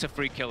in, it's a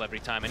free kill every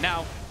time. And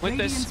now, with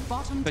this,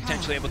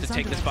 potentially able to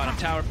take this bottom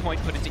tower,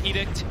 point put into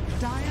Edict,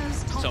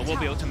 so we'll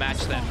be able to match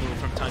that move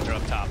from Tundra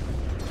up top.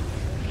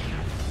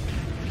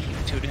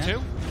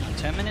 2-2.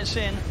 10 minutes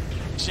in.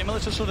 Similar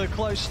to sort of the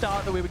close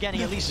start that we were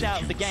getting, at least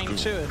out of the game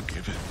 2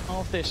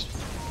 of this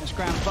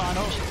grand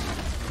finals.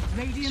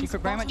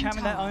 Secret very much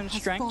having their own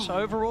strengths.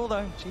 Overall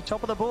though, see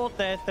top of the board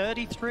there,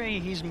 33.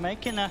 He's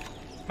making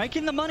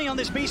the money on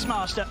this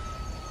Beastmaster.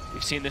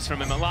 We've seen this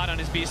from him a lot on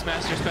his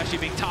Beastmaster, especially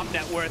being top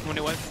net worth when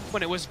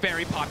it was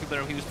very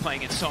popular. He was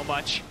playing it so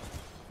much.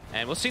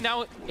 And we'll see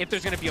now if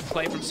there's going to be a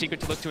play from Secret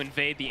to look to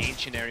invade the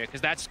Ancient area,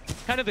 because that's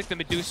kind of like the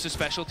Medusa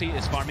specialty,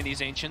 is farming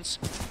these Ancients.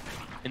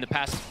 In the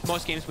past,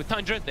 most games with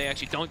Tundra, they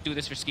actually don't do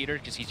this for Skeeter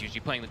because he's usually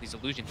playing with these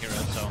illusion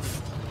heroes. So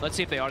let's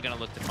see if they are going to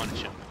look to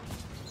punish him.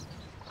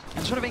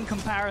 And sort of in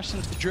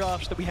comparison to the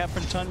drafts that we have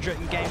from Tundra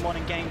in Game 1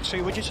 and Game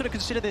 2, would you sort of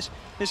consider this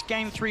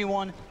Game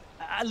 3-1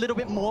 a little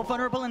bit more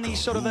vulnerable in these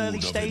sort of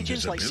early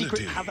stages? Like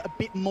Secret have a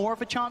bit more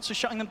of a chance of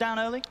shutting them down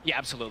early? Yeah,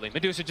 absolutely.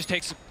 Medusa just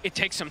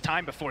takes some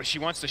time before she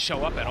wants to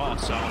show up at all.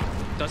 So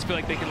it does feel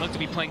like they can look to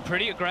be playing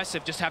pretty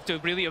aggressive, just have to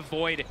really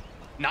avoid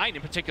Nine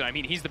in particular. I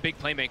mean, he's the big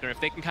playmaker. If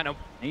they can kind of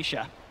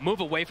Nisha move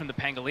away from the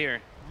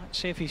Pangolier. Let's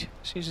see if he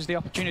seizes the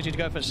opportunity to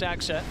go for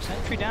Saxa.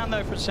 Sentry down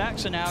though for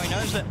Saxa now. He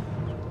knows that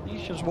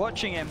Nisha's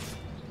watching him.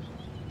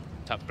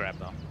 Tough grab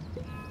though.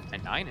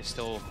 And Nine is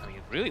still, I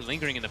mean, really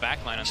lingering in the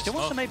back line on Still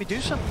wants to maybe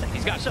do something.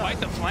 He's got quite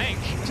the flank.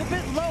 He's a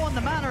bit low on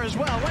the mana as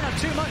well. Won't have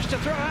too much to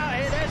throw out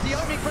here. There's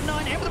the opening from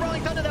Nine. In with the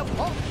Rolling Thunder. They'll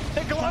pop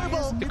the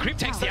global. The creep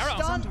takes the arrow.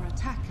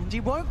 And he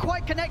won't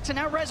quite connect, and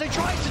now Rezo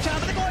tries to turn,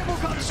 but the global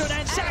comes to an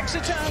end. Saxa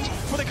turns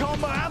with a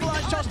combo.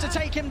 Avalanche toss to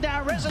take him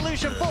down.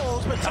 Resolution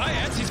falls, but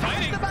Tyans, he's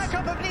fighting. The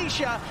backup of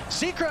Nisha.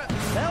 Secret,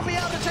 they'll be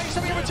able to take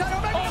something in return.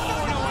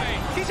 Oh, no way.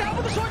 He's out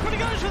with the sword, but he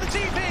goes for the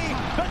TP.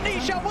 But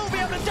Nisha will be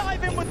able to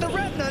dive in with the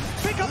Remnant,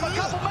 pick up a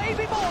couple,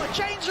 maybe more.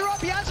 Chains are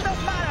up. He has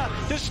enough mana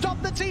to stop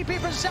the TP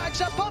from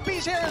Saxa.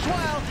 Puppy's here as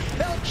well.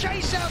 They'll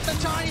chase out the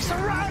Tiny,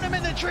 surround him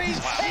in the trees.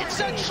 It's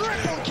a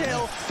triple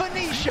kill for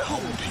Nisha.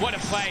 What a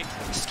play.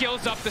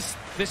 Skills up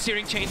the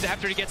Searing Chains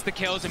after he gets the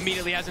kills.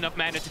 Immediately has enough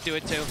mana to do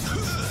it too.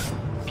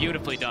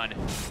 Beautifully done.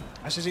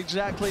 This is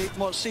exactly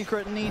what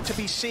Secret need to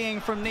be seeing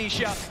from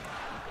Nisha.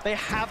 They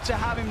have to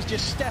have him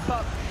just step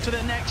up to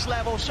the next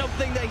level,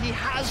 something that he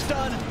has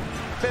done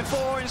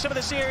before in some of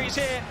the series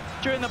here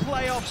during the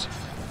playoffs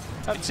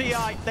of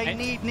TI. They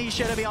need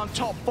Nisha to be on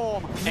top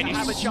form and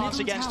have a chance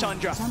against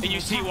Tundra. And you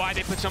see why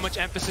they put so much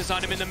emphasis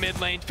on him in the mid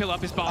lane. Fill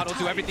up his bottle,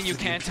 do everything you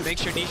can to make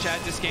sure Nisha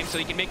has this game so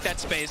he can make that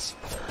space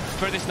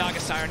for this Naga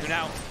Siren, who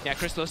now, yeah,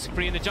 Crystalis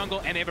free in the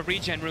jungle, and they have a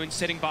regen rune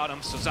sitting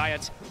bottom. So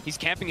Zayat, he's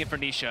camping it for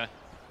Nisha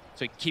so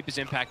he can keep his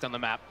impact on the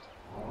map.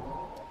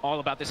 All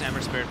about this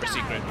Ember Spirit for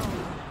Secret.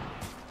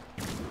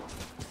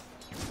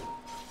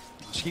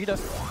 Skeeter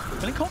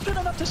feeling confident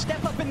enough to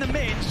step up in the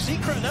mid.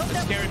 Secret, they'll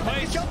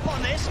definitely jump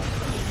on this.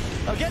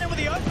 They'll get in with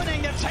the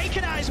opening. They've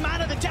taken out his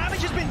mana. The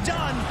damage has been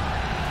done.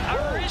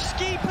 A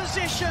risky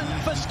position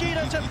for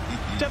Skeeter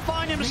to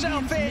find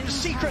himself in.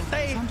 Secret,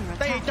 they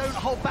don't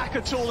hold back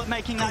at all at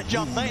making that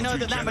jump. They know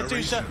that that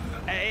Medusa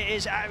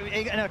is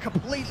in a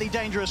completely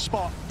dangerous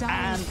spot,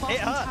 and it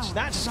hurts.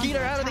 That's Skeeter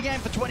out of the game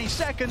for 20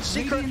 seconds.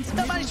 Secret,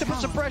 they managed to put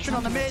some pressure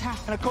on the mid,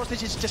 and of course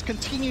this is just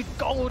continued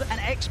gold and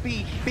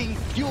XP being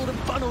fueled and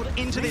funneled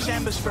into this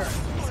Ember Spirit.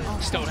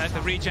 Stone has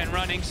the regen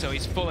running, so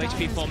he's full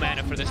HP, full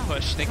mana for this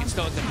push. They can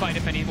still have to fight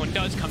if anyone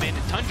does come in,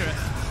 and Tundra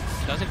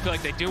doesn't feel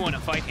like they do want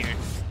to fight here.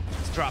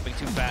 It's dropping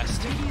too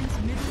fast.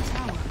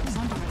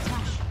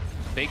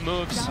 Big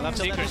moves. I'll have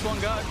to let this one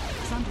go.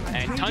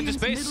 And tons of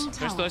space.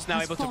 Crystallis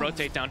now able to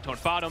rotate down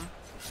toward bottom.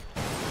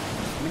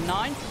 I mean,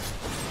 9.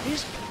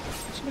 He's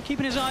sort of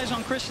keeping his eyes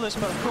on Crystallis,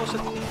 but of course,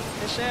 in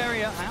this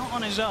area, out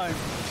on his own.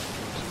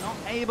 He's not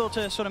able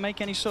to sort of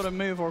make any sort of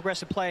move or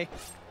aggressive play.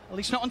 At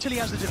least not until he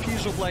has the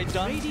Diffusal Blade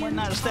done. When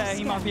that's there,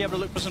 he might be able to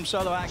look for some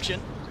solo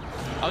action.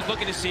 I was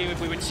looking to see if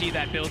we would see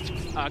that build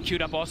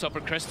queued up also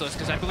for Crystallis,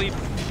 because I believe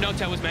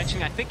Nota was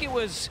mentioning, I think it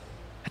was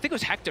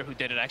Hector who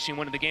did it actually in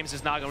one of the games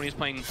as Naga when he was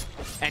playing,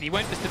 and he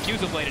went with this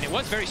Diffusal Blade, and it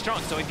was very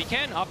strong. So if he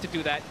can opt to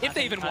do that, if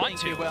they even want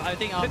to. I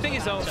think the thing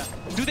is though,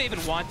 do they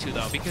even want to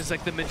though? Because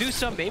like the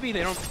Medusa, maybe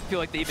they don't feel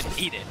like they even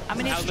need it. I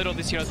mean, how little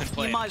this hero's been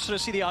played. You might sort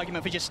of see the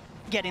argument for just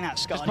getting that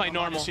Skadi. Just play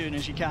normal as soon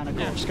as you can. Of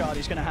course,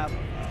 Skadi's going to have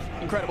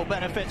incredible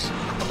benefits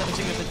from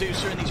limiting the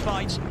Medusa in these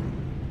fights.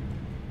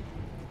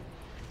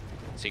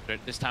 Secret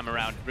this time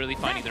around, really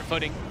finding their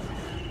footing.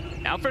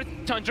 Now for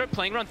Tundra,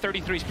 playing around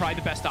 33 is probably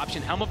the best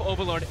option. Helm of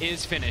Overlord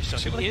is finished,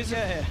 so it is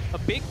a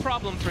big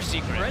problem for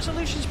Secret.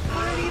 Resolution's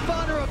pretty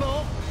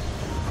vulnerable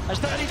as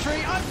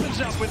 33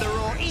 opens up with a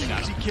raw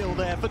easy kill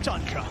there for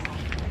Tundra.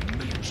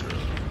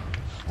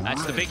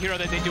 That's the big hero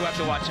that they do have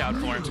to watch out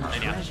for.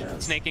 And yeah,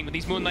 snaking with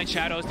these Moonlight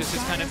Shadows, this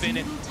has kind of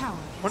been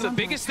one of the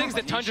biggest things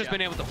that Tundra's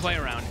been able to play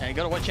around. Yeah, you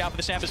got to watch out for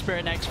this Amber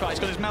Spirit next fight. He's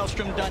got his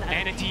Maelstrom done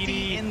and a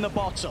DD in the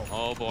bottle.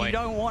 Oh boy. You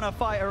don't want to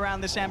fight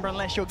around this Amber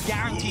unless you're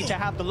guaranteed to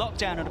have the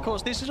lockdown. And of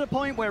course, this is a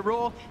point where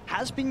Raw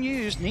has been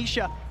used.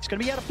 Nisha is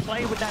going to be able to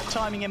play with that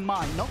timing in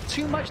mind. Not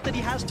too much that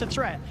he has to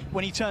threat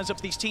when he turns up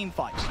to these team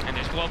fights. And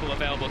there's Global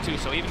available too,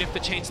 so even if the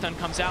chain stun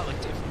comes out, like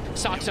if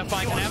Saksa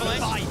finds an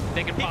avalanche,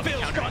 they can probably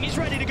counter. Strong. He's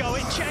ready to go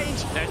in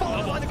chains.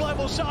 Followed by the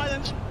Global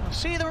Silence.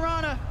 See the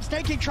runner.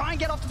 Snaking, try and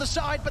get off to the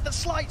side, but the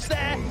slight's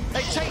there.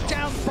 They take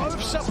down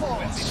both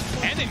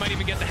supports. And they might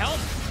even get the help.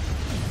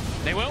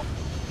 They will.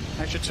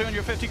 Extra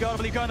 250 gold, I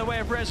believe, going the way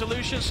of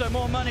Resolution, so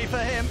more money for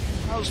him.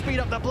 That'll speed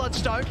up the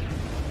Bloodstone.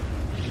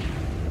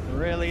 It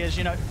really is,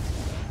 you know,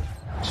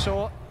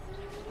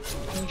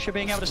 Nisha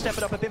being able to step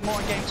it up a bit more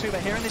in game 2,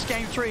 but here in this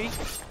game 3,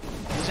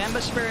 his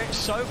Ember Spirit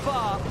so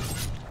far,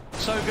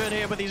 so good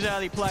here with these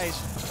early plays.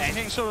 And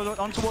hitting sort of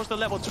on towards the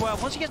level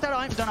 12. Once he gets that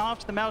item done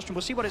after the Maelstrom,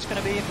 we'll see what it's going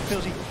to be if he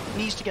feels he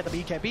needs to get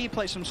the BKB,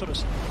 play some sort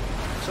of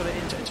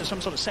into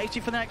some sort of safety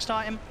for the next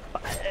item.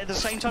 But at the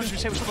same time, as we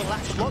say, with sort of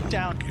lack of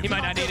lockdown, he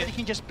might not need it. He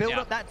can just build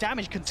up that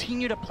damage,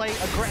 continue to play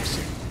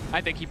aggressive. I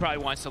think he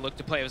probably wants to look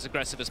to play as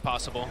aggressive as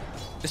possible.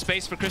 The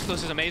space for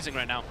Crystallis is amazing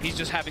right now. He's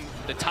just having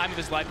the time of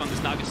his life on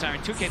this Naga Siren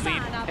 2K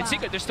lead. And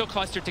Secret, they're still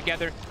clustered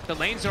together. The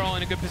lanes are all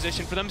in a good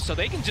position for them, so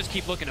they can just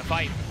keep looking to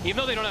fight. Even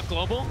though they don't have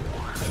global,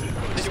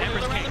 this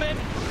Ember's king.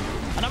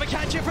 Another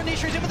catch here from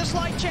Nisha. He's in with a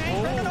slight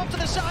change. Bring it off to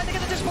the side. They're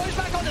going to dispose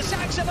back onto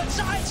Saksa, but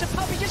Science and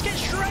Puppey just get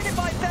shredded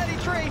by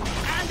 33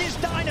 and his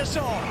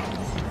Dinosaur.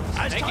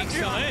 As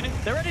Tundra,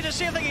 they're ready to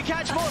see if they can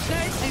catch more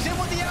Snake. He's in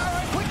with the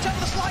arrow. Quick turn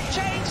with the slight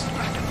change.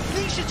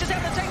 Nisha's just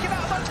able to take him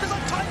out amongst them,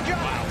 but Tundra,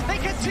 they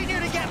continue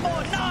to get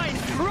more. 9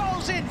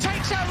 rolls in,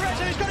 takes out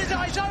Reza, who's got his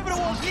eyes over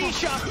towards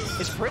Nisha.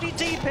 It's pretty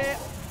deep here.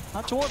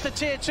 Up towards the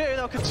tier 2,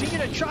 they'll continue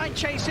to try and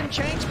chase him,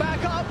 chains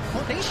back up.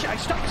 Well, Nisha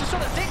starts to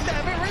sort of dig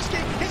there, a bit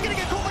risky. He's going to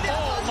get caught with the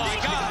other one.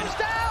 Nisha goes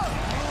down.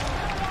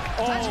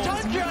 That's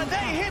Tundra,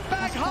 they hit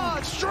back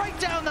hard, straight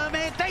down the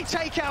mid, they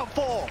take out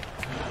 4.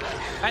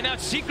 And now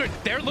Secret,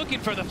 they're looking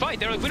for the fight.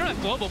 They're like, we don't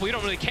have global, but we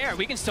don't really care.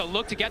 We can still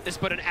look to get this,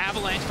 but an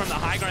avalanche from the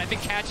high ground, I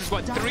think catches,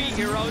 what, 3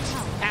 heroes?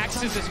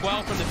 Axes as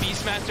well from the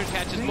Beastmaster,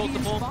 catches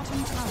multiple.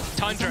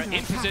 Tundra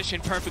in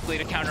position perfectly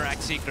to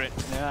counteract Secret.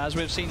 Yeah, as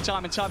we've seen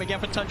time and time again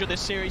from Tundra this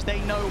series, they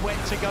know when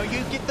to go.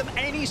 You give them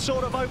any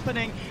sort of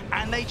opening,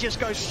 and they just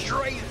go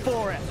straight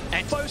for it.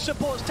 And both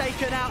supports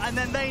taken out, and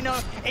then they know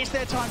it's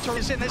their time to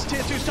resist. This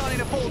tier 2 starting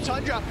to fall.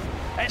 Tundra,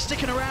 they're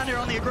sticking around here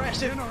on the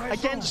aggressive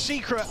against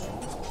Secret.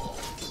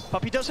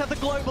 Puppey does have the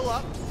global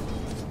up.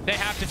 They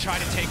have to try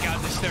to take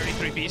out this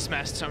 33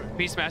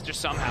 Beastmaster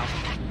somehow.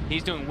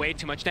 He's doing way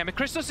too much damage.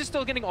 Crystallis is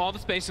still getting all the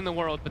space in the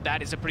world, but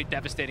that is a pretty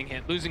devastating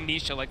hit. Losing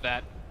Nisha like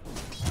that.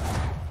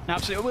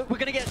 Absolutely. We're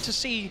going to get to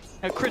see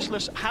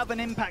Crystallis have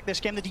an impact this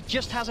game that he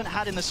just hasn't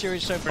had in the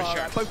series so far.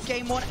 Sure. Both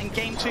game 1 and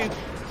game 2,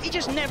 he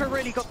just never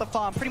really got the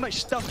farm, pretty much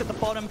stuck at the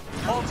bottom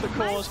of the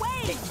cores.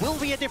 It will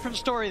be a different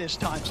story this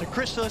time. So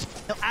Crystallis,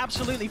 he'll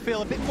absolutely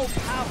feel a bit more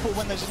powerful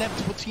when those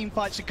inevitable team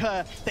fights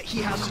occur that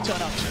he has to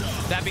turn up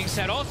to. That being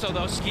said also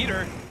though,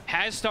 Skeeter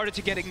has started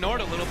to get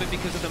ignored a little bit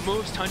because of the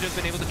moves Tundra's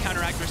been able to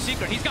counteract for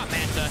Secret. He's got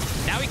Manta.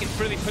 Now he can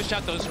really push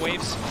out those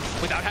waves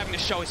without having to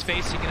show his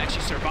face. He can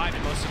actually survive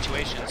in most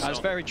situations. That's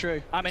very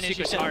true. I mean, as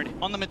you said,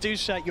 on the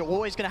Medusa, you're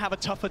always going to have a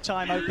tougher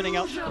time opening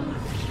up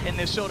in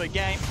this sort of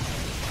game.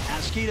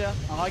 And Skeeter,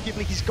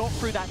 arguably, he's got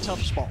through that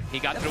tough spot. He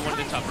got through one of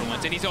the tougher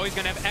ones, and he's always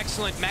going to have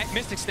excellent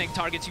Mystic Snake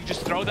targets. You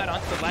just throw that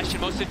onto the Lesh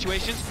in most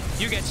situations,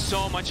 you get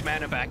so much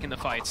mana back in the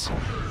fights.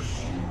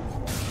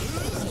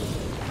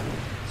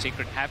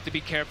 Secret have to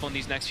be careful in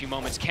these next few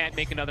moments. Can't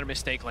make another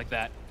mistake like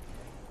that.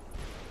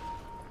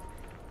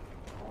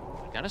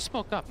 Gonna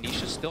smoke up.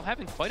 Nisha's still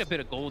having quite a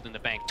bit of gold in the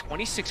bank.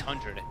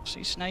 2,600.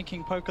 See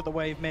snaking poke at the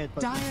wave mid,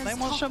 but Dire's they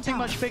want top something tower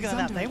much bigger than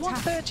is that. They under want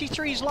attack.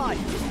 33's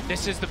life.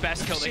 This is the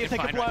best kill See they if they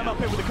can can find blow him right up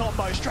now. here with the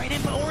combo. Straight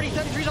in, but already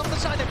 33's off the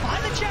side. They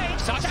find the chain.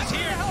 Sox is here.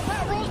 To help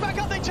out. Rolls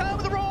back up. They turn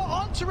with the roar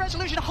onto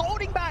Resolution,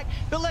 holding back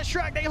the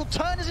Leshrac. They'll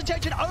turn his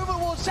attention over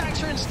towards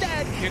Saxa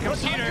instead. Here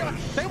comes Peter.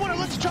 They want to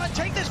look to try and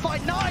take this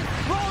fight. 9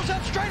 rolls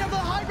up straight over the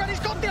high ground. He's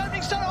got the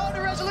opening start on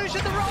the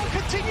Resolution. The roll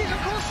continues,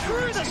 of course,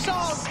 through the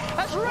song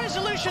as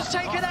Resolution's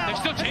taken out.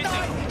 They're still chasing.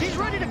 9, he's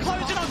ready to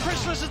close in on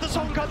Chrysalis as the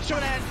song comes to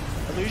an end.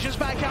 Illusion's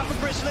back out for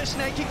Chrysalis,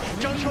 snaking.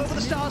 Jumps over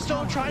the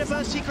Starstorm, trying to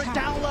burst Secret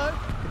down low.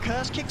 The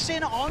curse kicks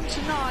in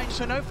onto 9,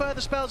 so no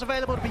further spells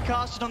available to be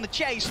casted on the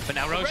chase. But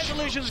now Roche.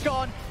 Resolution's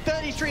gone.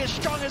 33 as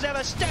strong as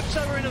ever, steps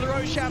over into the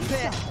Roshan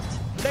pit.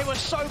 They were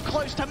so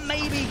close to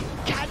maybe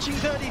catching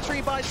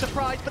 33 by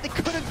surprise, but they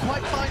couldn't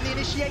quite find the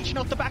initiation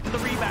off the back of the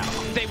rebound.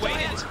 They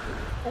waited.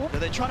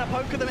 They're trying to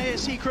poke at them here,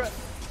 Secret.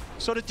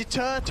 Sort of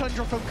deter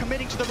Tundra from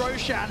committing to the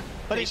Roshan,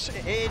 but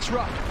it's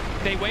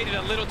rough. They waited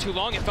a little too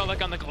long, it felt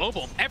like on the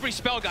Global. Every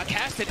spell got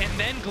casted, and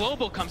then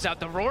Global comes out.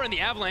 The Roar and the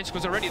Avalanche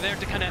was already there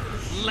to kind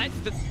of let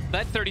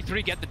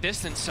 33 get the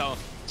distance. So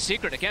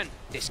Secret, again,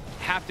 they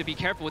have to be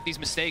careful with these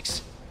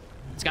mistakes.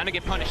 It's gonna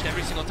get punished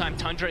every single time.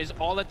 Tundra is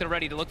all at the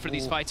ready to look for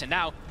these fights, and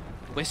now,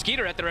 with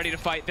Skeeter at the ready to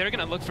fight, they're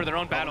gonna look for their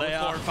own battle with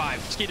 4 and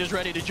 5. Skeeter's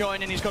ready to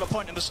join, and he's got a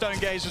point in the Stone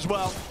Gaze as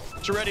well.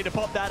 So ready to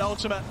pop that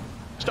ultimate.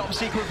 Stop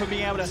Secret from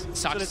being able to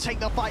sort of take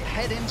the fight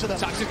head into them.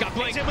 Sox has got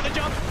Blink. He's in with a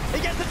jump.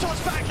 He gets the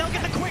toss back. They'll get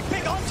the quick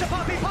pick onto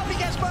Puppey. Puppey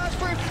gets burst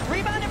through.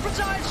 Rebound in from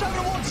Zion,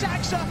 over towards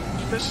Saxa.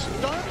 The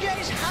Stone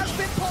Gaze has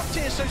been popped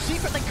here, so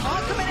Secret, they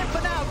can't come in for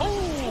now.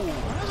 Ooh!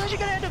 Rezo's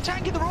actually going to end up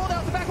tanking the Roar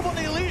out the back of one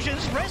of the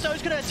illusions. Rezo's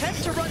going to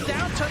attempt to run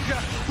down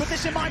Tundra with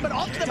this in mind, but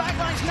onto the back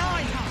lines.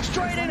 9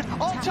 straight in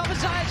on top of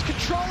Zion's,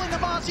 controlling the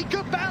Marcy.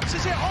 Good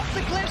bounces here off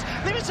the cliffs.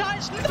 Leaving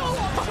Zion's no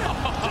option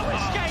to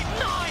escape.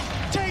 9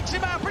 takes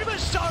him out pretty much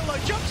solo.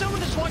 Jumps over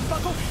the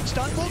swashbuckle.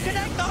 Stun will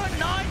connect though at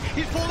 9.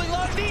 He's falling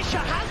low. Nisha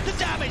has the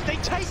damage. They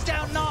take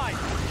down 9.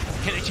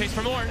 Can they chase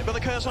for more? They've got the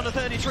curse on the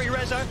 33.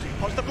 Rezo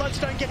wants the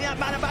Bloodstone, getting that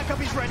mana back up.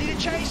 He's ready to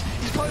chase.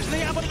 He's closing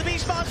the ammo to the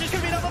Beastmaster. It's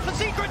going to be another for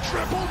Secret.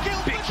 Triple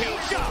kill Big for kill.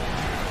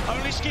 Nisha.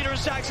 Only Skeeter and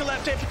Saxa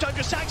left here for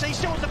Tundra. Saxa, he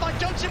still wants to fight.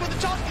 Jumps in with the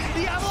toss.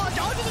 The Avalanche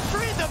onto the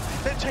 3 of them.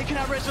 They're taking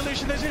out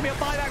Resolution. There's going to be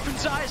a buyback from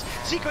Zayas.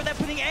 Secret, they're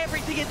putting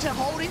everything into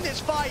holding this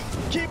fight,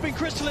 keeping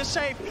Chrysalis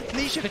safe.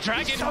 Nisha, The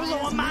dragon. he's so low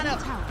on mana.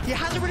 He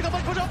hasn't really got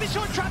much push off. He's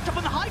short trapped up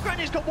on the high ground.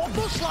 He's got one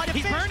more slide of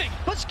He's fist. burning.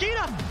 But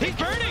Skeeter, He's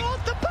burning. on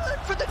the burn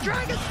for the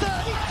Dragon.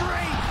 33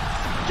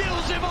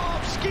 kills him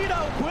off. Skeeter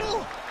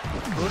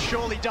will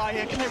surely die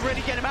here. Can they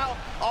really get him out?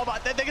 Oh,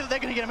 but they're going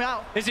to get him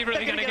out. Is he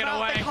really They're going to get him out.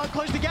 away? They can't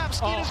close the gap.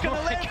 Skeeter's going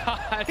to my live.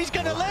 God. He's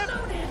going to live.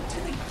 Loaded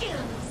to the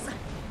gills.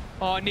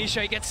 Oh,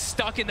 Nisha gets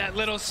stuck in that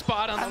little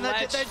spot on And the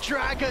ledge. the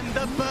Dragon,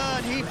 the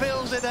burn, he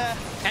feels it there.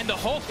 And the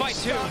whole fight,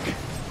 too. Stuck.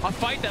 A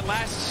fight that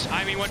lasts,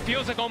 I mean, what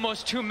feels like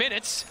almost 2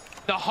 minutes.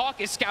 The Hawk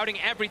is scouting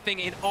everything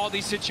in all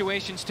these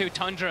situations, too.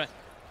 Tundra,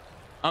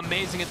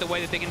 amazing at the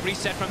way that they can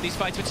reset from these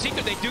fights. But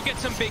Secret, they do get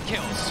some big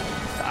kills.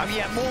 I mean,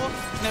 yeah, more.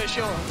 No,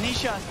 sure.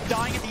 Nisha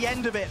dying at the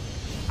end of it.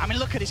 I mean,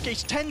 look at his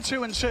case.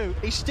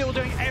 10-2-2. He's still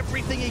doing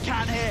everything he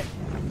can here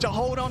to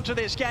hold on to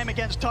this game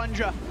against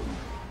Tundra.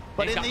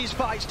 But in these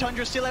fights,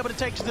 Tundra's still able to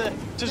take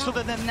to sort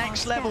of the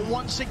next level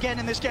once again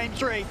in this game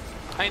 3.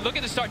 I mean, look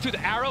at the start, too. The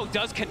arrow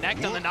does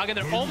connect on the noggin.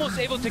 They're almost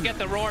able to get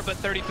the Roar, but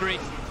 33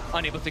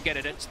 unable to get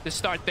it. It's the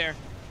start there.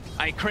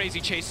 I mean, crazy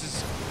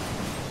chases.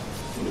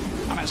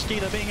 I mean,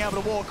 Skeeter being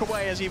able to walk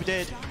away as he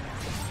did.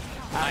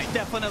 It's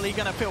definitely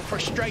going to feel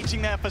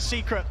frustrating there for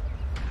Secret.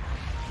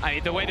 I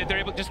mean, the way that they're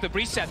able, just the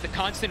reset, the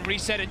constant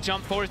reset and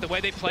jump forward, the way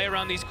they play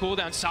around these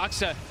cooldowns.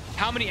 Saxa,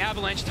 how many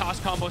avalanche toss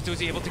combos was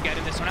he able to get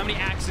in this one? How many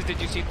axes did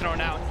you see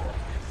thrown out?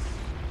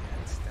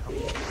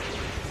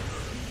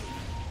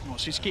 We'll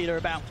see Skeeter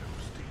about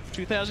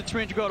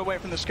 2,300 gold away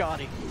from the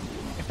Skadi.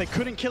 If they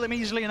couldn't kill him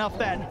easily enough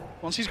then,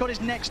 once he's got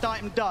his next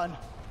item done,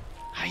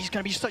 he's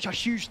going to be such a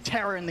huge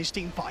terror in these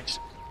team fights.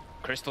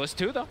 Chrysalis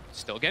too, though,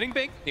 still getting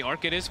big. The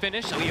Orchid is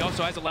finished, so he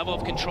also has a level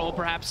of control,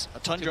 perhaps,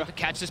 Tundra to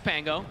catch this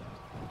Pango.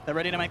 They're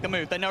ready to make the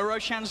move. They know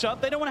Roshan's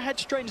up. They don't want to head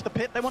straight into the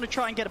pit. They want to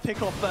try and get a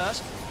pick off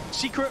first.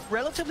 Secret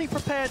relatively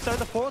prepared, though.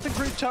 The 4th and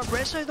group top.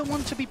 Rezo the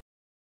one to be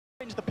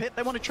into the pit.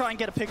 They want to try and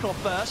get a pick off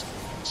first.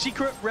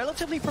 Secret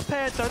relatively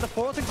prepared, though. The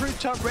 4th and group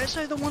top.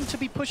 Rezo the one to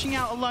be pushing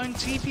out alone.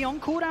 TP on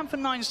cooldown for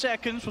 9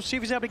 seconds. We'll see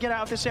if he's able to get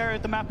out of this area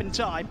of the map in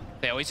time.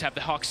 They always have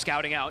the Hawks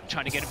scouting out,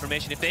 trying to get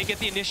information. If they get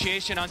the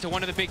initiation onto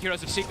one of the big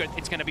heroes of Secret,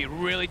 it's going to be a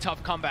really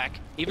tough comeback.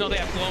 Even though they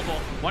have Global,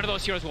 one of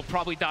those heroes will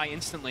probably die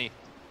instantly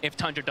if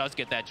Tundra does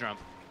get that jump.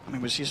 I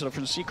mean, we see sort of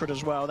from Secret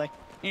as well. They,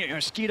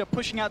 Skeeter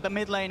pushing out the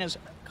mid lane as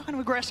kind of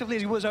aggressively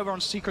as he was over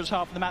on Secret's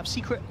half of the map.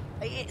 Secret,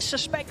 I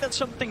suspect that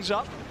something's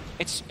up.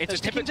 It's They're a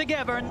sticking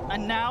together,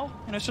 and now,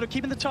 sort of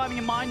keeping the timing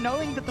in mind,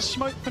 knowing that the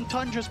smoke from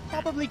Tundra's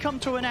probably come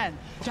to an end.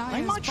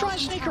 They might try and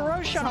sneak a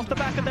Roshan off the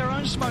back of their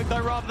own smoke,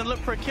 though, rather than look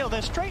for a kill.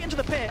 They're straight into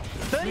the pit.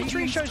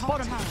 33 shows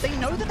bottom. They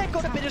know that they've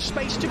got a bit of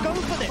space to go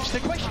for this. The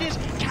question is,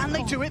 can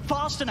they do it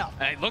fast enough?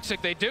 It looks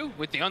like they do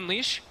with the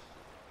Unleash.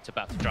 It's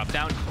about to drop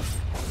down.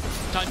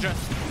 Tundra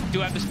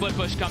do have the split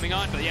push coming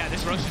on, but yeah,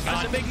 this Roshan's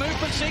gone. That's a big move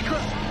from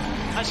Secret.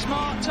 A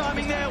smart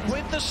timing there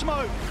with the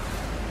smoke.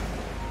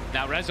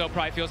 Now Rezo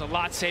probably feels a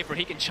lot safer.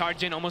 He can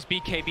charge in, almost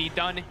BKB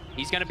done.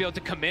 He's going to be able to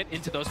commit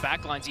into those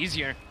backlines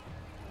easier.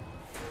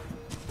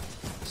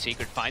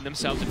 Secret find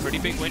themselves a pretty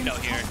big window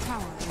here.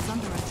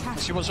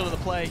 See what sort of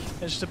the play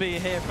is to be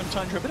here from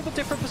Tundra. A bit of a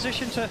different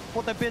position to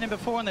what they've been in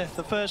before in the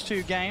first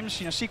two games.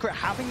 Secret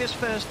having this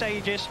first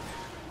Aegis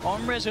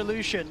on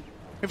Resolution.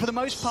 But for the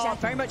most part,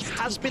 very much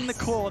has been the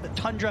core that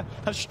Tundra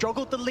have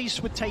struggled the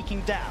least with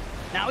taking down.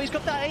 Now he's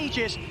got that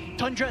Aegis.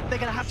 Tundra, they're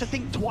going to have to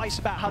think twice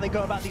about how they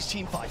go about these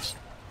team fights.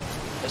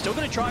 They're still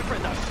going to try for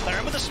it, though. They're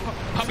in with the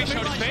Puppy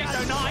showed his face.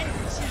 Shadow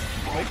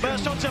 9.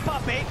 Burst onto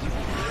Puppy.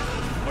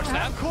 What's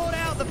that? Caught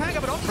out the Panga,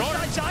 but on the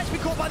side, Zayat's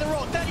been caught by the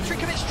rock. 33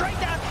 commits straight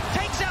down,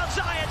 takes out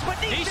Zayat, but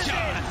Nisha's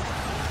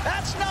in.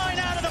 That's 9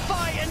 out of the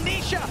fight, and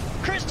Nisha,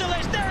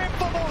 Crystallis, they're in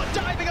for more.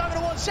 Diving over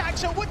towards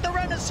Saxo with the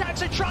Remnants.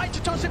 Saxo tried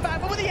to toss it back,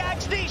 but with the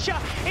axe, Nisha,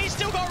 he's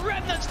still got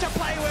Remnants to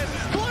play with.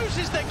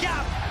 Closes the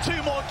gap.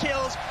 2 more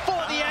kills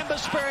for the Ember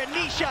Spirit.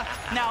 Nisha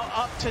now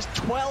up to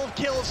 12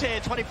 kills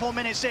here, 24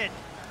 minutes in.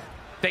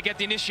 They get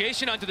the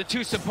initiation onto the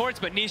 2 supports,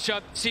 but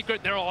Nisha,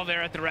 Secret, they're all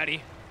there at the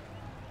ready.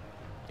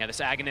 Yeah, this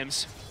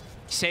Aghanims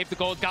saved the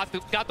gold,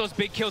 got those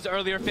big kills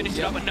earlier, finished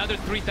it up, another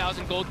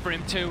 3,000 gold for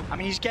him too. I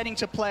mean, he's getting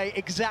to play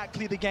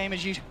exactly the game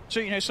as you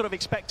sort of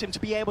expect him to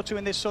be able to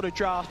in this sort of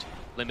draft.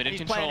 Limited he's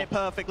control. Playing it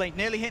perfectly,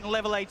 nearly hitting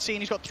level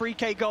 18. He's got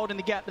 3k gold in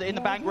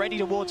the bank, ready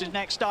towards his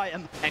next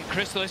item. And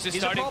Crystallis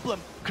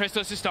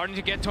is starting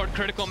to get toward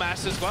critical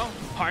mass as well.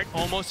 Heart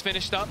almost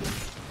finished up.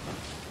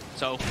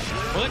 So,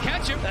 will it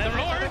catch him? The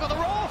roar. They've got the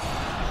roar.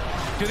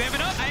 Do they have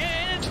enough?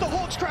 And the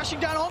Hawks crashing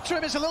down onto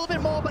him. It's a little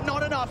bit more, but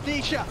not enough.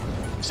 Nisha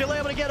still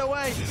able to get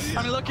away.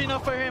 I mean, lucky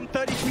enough for him,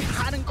 33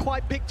 hadn't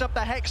quite picked up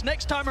the Hex.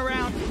 Next time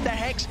around, the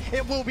Hex,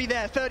 it will be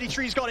there.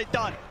 33's got it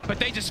done. But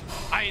they just,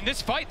 in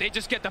this fight, they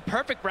just get the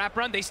perfect wrap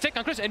run. They stick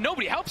on Chris, and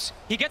nobody helps.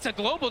 He gets a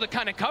global to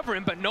kind of cover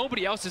him, but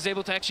nobody else is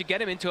able to actually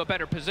get him into a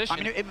better position.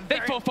 I mean,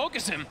 they full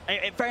focus him.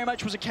 It very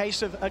much was a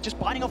case of just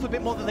biting off a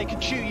bit more than they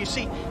could chew. You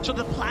see, so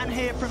the plan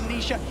here from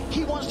Nisha,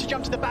 he wants to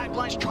jump to the back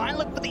lines, try and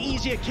look for the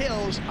easier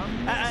kills,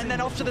 and then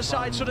off to the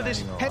side, sort of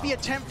this heavy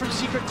attempt from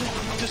Secret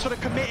to sort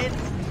of commit it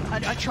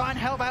and try and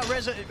help out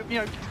Reza,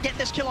 get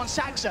this kill on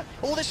Saxa.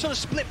 All this sort of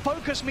split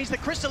focus means that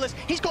Crystallis,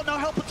 he's got no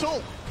help at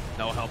all.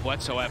 No help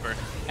whatsoever.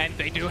 And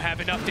they do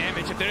have enough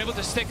damage. If they're able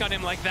to stick on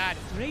him like that,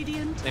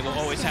 they will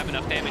always have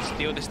enough damage to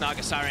deal with this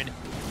Naga Siren.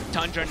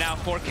 Tundra now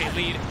 4k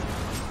lead.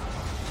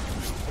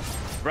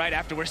 Right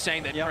after we're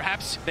saying that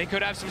perhaps they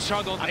could have some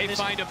struggle, they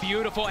find a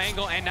beautiful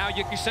angle, and now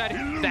you said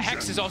the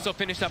Hex is also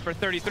finished up for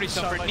 33.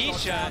 So for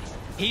Nisha,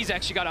 he's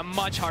actually got a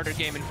much harder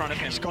game in front of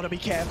him. He's got to be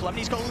careful. I mean,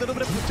 he's got a little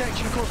bit of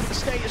protection, of course, with the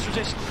status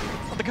resist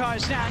of the Kaya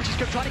Stand. He's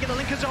trying to get the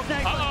linkers off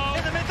next.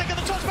 In the mid, they're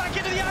going to toss back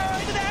into the arrow,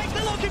 into the Hex.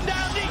 They lock him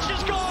down.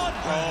 Nisha's gone.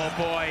 Oh,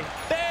 boy.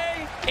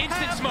 They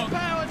instant smoke. The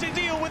power to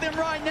deal with him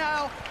right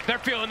now. They're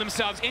feeling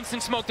themselves.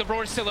 Instant smoke. The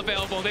roar is still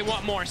available. They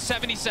want more.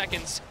 70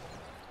 seconds.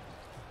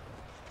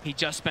 He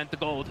just spent the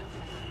gold.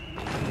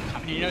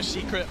 I mean,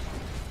 Secret,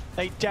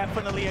 they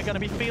definitely are going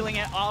to be feeling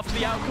it after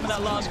the outcome of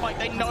that last fight.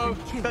 They know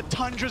that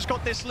Tundra's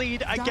got this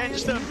lead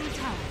against them,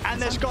 and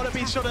there's got to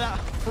be sort of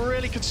that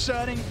really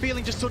concerning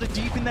feeling just sort of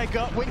deep in their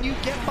gut. When you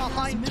get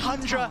behind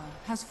Tundra,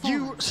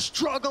 you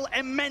struggle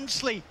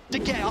immensely to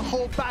get a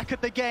hold back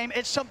at the game.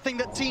 It's something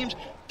that teams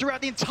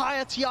throughout the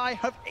entire TI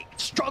have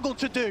struggled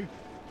to do.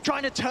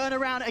 Trying to turn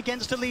around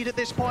against a lead at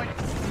this point,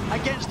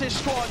 against this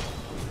squad.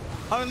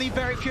 Only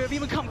very few have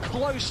even come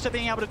close to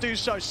being able to do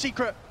so.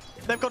 Secret,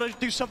 they've got to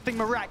do something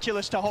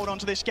miraculous to hold on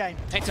to this game.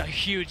 It's a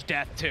huge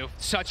death, too.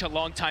 Such a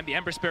long time. The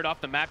Ember Spirit off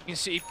the map. You can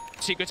see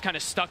Secret's kind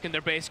of stuck in their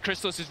base.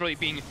 Crystallis is really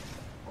being,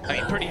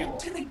 pretty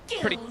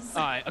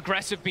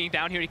aggressive being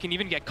down here. He can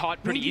even get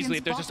caught pretty easily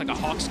if there's just like a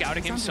Hawk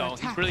scouting him. So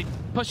he's really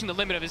pushing the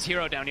limit of his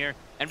hero down here.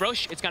 And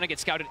Roche, it's going to get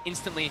scouted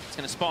instantly. It's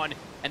going to spawn,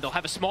 and they'll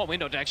have a small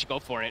window to actually go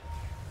for it.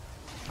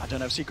 I don't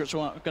know if Secret's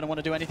going to want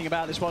to do anything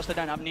about this whilst they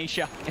don't have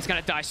Nisha. It's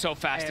going to die so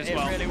fast as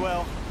well. It really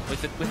will.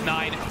 With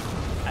 9,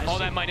 all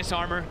that minus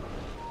armor.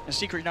 And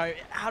Secret,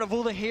 out of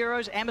all the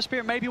heroes, Ember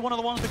Spirit may be one of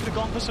the ones that could have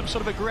gone for some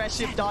sort of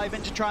aggressive dive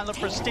in to try and look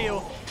for a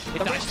steal.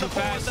 It dies too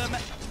fast.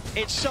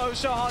 It's so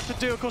hard to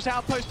do. Of course,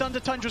 Outpost under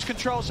Tundra's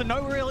control, so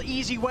no real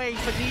easy way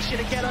for Nisha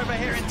to get over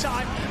here in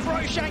time.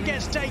 Roshan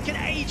gets taken,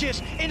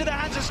 Aegis into the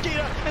hands of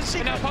Skeeter, and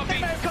Secret,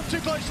 they may have come too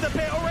close to the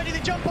pit already.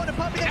 They jump on the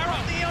Puppy, they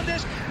drop the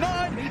Eondis.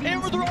 9,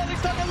 in with the rolling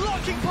thunder,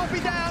 locking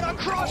Puppy down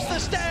across the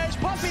stairs.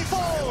 Puppy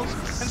falls,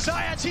 and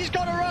Zayats, he's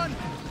got to run.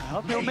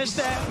 He'll miss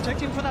there,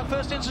 protecting from that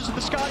first instance of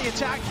the Skadi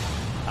attack.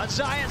 And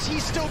Zayats,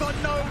 he's still got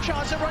no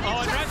chance of running.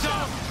 Oh, and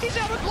Rezo! He's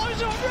able to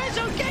close on.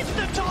 Rezo gets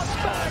the toss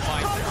back.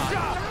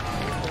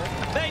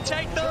 They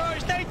take the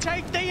Roche, they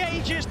take the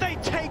Aegis, they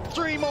take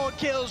 3 more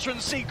kills from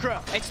Secret.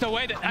 It's the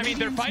way that, I mean,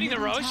 they're fighting the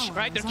Roche,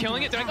 right? They're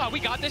killing it. They're like, oh, we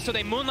got this. So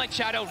they Moonlight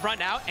Shadow,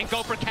 run out, and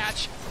go for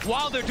catch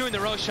while they're doing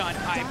the Roshan.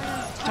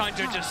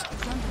 Tundra just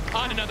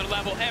on another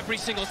level every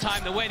single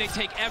time. The way they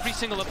take every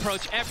single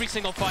approach, every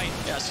single fight.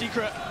 Yeah,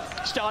 Secret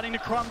starting to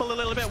crumble a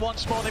little bit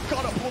once more. They've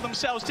got to pull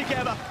themselves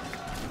together.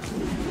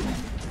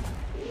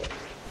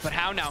 But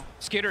how now?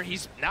 Skitter,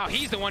 he's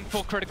the one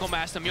full critical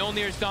mass. The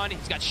Mjolnir's done.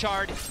 He's got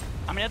Shard.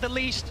 I mean, at the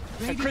least,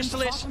 a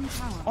Crystallis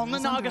on the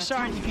Naga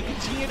side, if you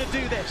continue to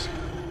do this,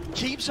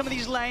 keep some of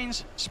these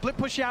lanes, split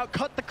push out,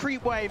 cut the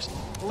creep waves,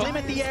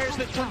 limit the areas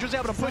that Tundra's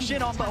able to push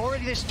in on, but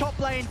already this top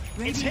lane,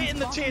 it's hitting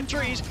the tier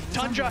 3s.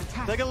 Tundra,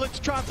 they're going to look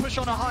to try and push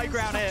on a high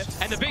ground here.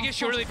 And the big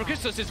issue really for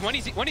Crystallis is when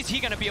is he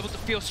going to be able to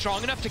feel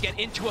strong enough to get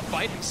into a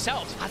fight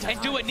himself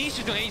and do what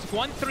Nisha's doing? He's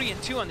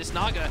 1-3-2 on this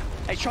Naga.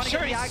 He's trying to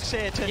get the Axe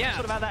here to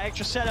sort of have that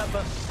extra setup,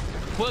 but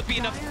will it be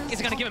enough? Is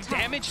it going to give him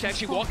damage to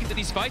actually walk into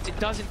these fights? It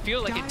doesn't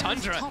feel like it.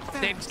 Tundra,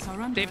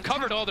 they've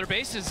covered all their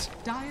bases.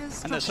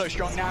 And they're so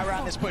strong now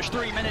around this push.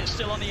 3 minutes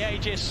still on the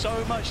Aegis.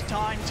 So much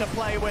time to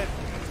play with,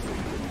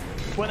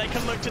 where they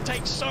can look to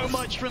take so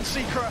much from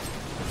Secret.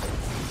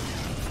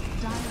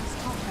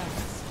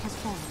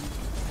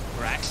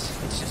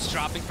 Rax, it's just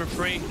dropping for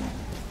free.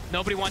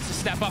 Nobody wants to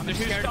step up. They're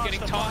scared of getting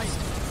tossed.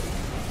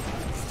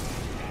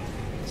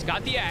 He's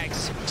got the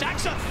Ags.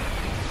 Zaxa!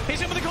 He's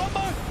in with the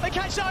combo. They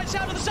catch Science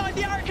out to the side.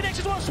 The arrow connects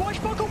as well.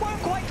 Swashbuckle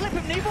won't quite clip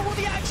him. Neither will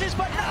the axes,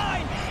 but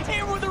 9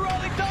 in with the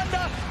Rolling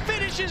Thunder.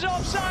 Finishes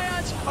off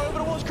Science. Over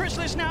towards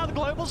Crystallis now. The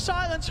Global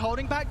Silence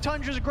holding back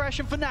Tundra's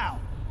aggression for now.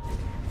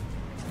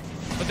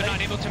 But they're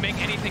not able to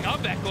make anything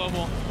of that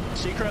Global.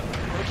 Secret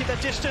will keep their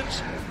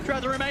distance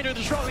throughout the remainder of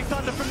this Rolling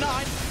Thunder from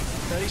 9.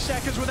 30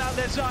 seconds without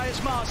their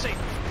Zayas Marcy.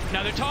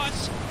 Another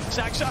toss.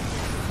 Zaxa.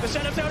 The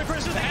setup down to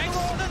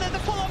Crystallis. The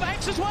full-on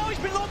Hex as well. He's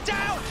been locked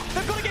down.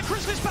 They've got to get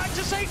Crystallis back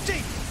to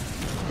safety.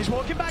 He's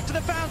walking back to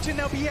the fountain.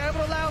 They'll be able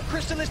to allow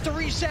Crystallis to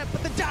reset,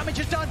 but the damage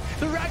is done.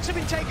 The racks have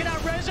been taken out.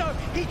 Rezo,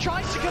 he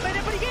tries to come in,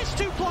 but he gets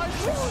too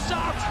close. Rolls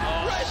up.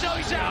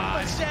 Rezo's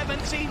out for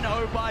 70.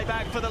 No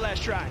buyback for the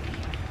Leshrac.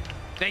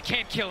 They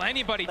can't kill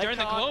anybody during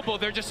the Global.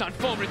 They're just on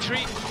full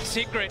retreat.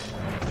 Secret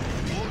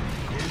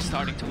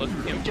starting to look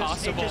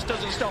impossible. It just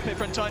doesn't stop it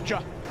from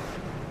Tundra.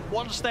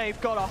 Once they've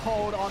got a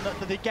hold on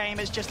the game,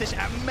 it's just this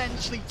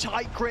immensely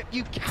tight grip.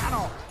 You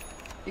cannot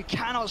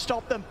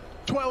stop them.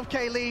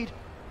 12K lead.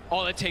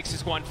 All it takes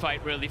is one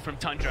fight, really, from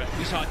Tundra.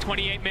 We saw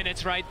 28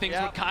 minutes, right? Things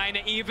were kind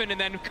of even, and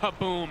then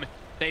kaboom.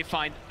 They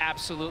find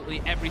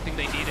absolutely everything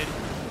they needed.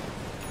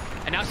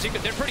 And now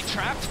Secret, they're pretty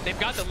trapped. They've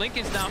got the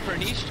Lincolns now for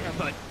Nisha,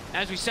 but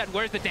as we said,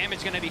 where's the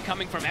damage going to be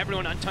coming from?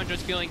 Everyone on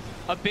Tundra's feeling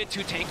a bit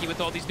too tanky with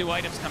all these new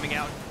items coming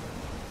out.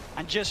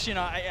 And just, you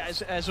know,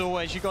 as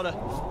always, you've got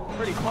to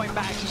really point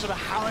back to sort of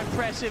how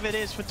impressive it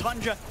is for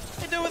Tundra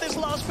to do with this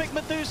last pick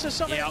Medusa,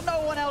 something that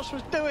no one else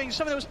was doing,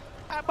 something that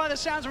was, by the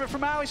sounds of it,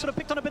 from how he sort of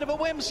picked on a bit of a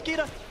whim.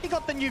 Skeeter, he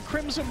got the new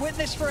Crimson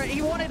Witness for it.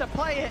 He wanted to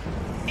play it.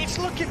 It's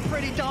looking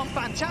pretty darn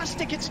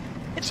fantastic. It's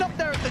up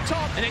there at the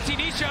top. And they see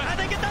Nisha. And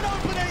they get that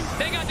opening.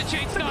 They got the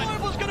chain stun. The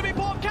Global's going to be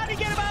popped. Can he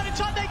get him out in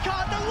time? They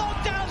can't. The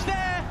lockdown's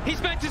there. He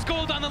spent his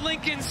gold on the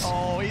Lincolns.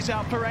 Oh, he's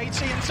out for 80,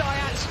 and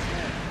Zayats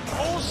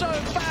also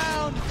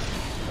found.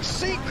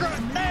 Secret,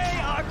 they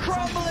are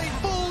crumbling,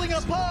 falling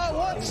apart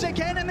once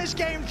again in this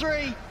game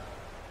 3.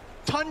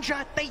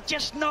 Tundra, they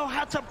just know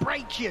how to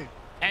break you.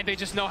 And they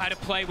just know how to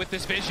play with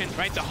this vision,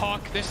 right? The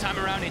Hawk, this time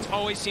around, it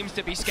always seems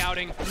to be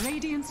scouting.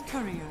 Radiant's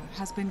courier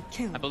has been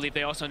killed. I believe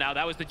they also now,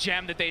 that was the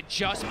gem that they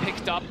just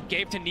picked up,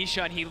 gave to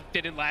Nisha, and he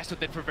didn't last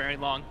with it for very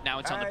long. Now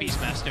it's on the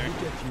Beastmaster.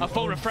 A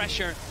full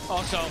refresher,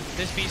 also,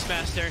 this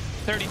Beastmaster,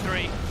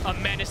 33, a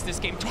menace this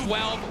game,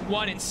 12,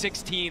 1, and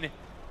 16.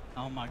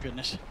 Oh my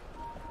goodness.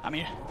 I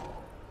mean,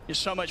 there's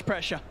so much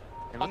pressure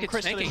on Crystallis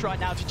Crystallis right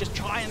now to just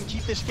try and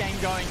keep this game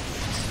going.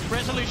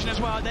 Resolution as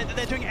well,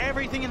 they're doing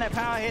everything in their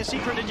power here.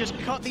 Secret to just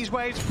cut these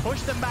waves,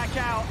 push them back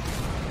out.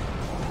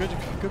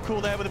 Good call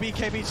there with the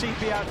BKB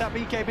TP out. That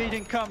BKB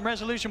didn't come.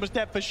 Resolution was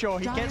dead for sure.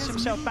 He gets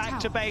himself back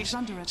to base.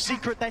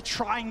 Secret, they're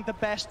trying the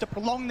best to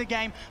prolong the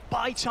game,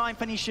 buy time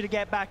for Nisha to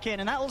get back in,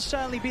 and that will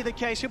certainly be the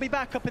case. He'll be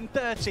back up in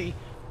 30.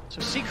 So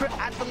Secret,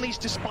 at the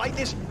least, despite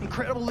this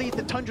incredible lead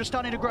that Tundra's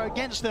starting to grow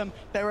against them,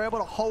 they were able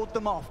to hold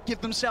them off,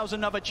 give themselves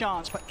another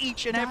chance. But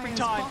each and every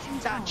time,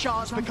 that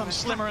chance becomes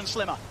slimmer and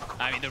slimmer.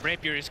 I mean, the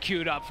Rapier is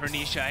queued up for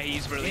Nisha.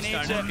 He's really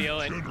starting to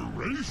feel it.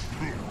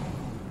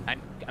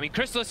 And, I mean,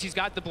 Crystallis, he's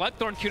got the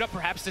Bloodthorn queued up.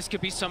 Perhaps this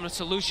could be some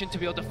solution to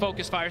be able to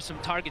focus fire some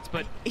targets,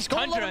 but he's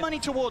got a lot of money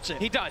towards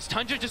it. He does.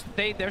 Tundra just,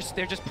 they're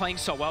just playing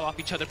so well off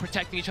each other,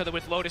 protecting each other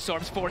with Lotus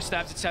Orbs, Force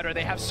Stabs, etc.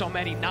 They have so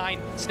many,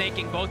 9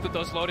 snaking both with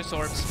those Lotus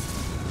Orbs.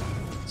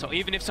 So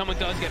even if someone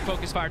does get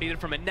focus fired either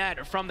from a net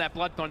or from that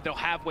Bloodthorn, they'll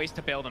have ways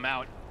to bail them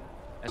out,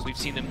 as we've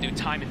seen them do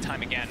time and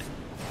time again.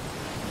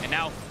 And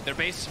now their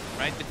base,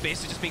 right? The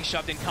base is just being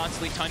shoved in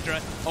constantly.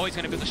 Tundra always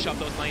going to be able to shove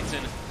those lanes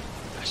in.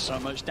 So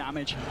much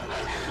damage.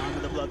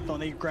 With the Bloodthorn,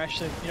 the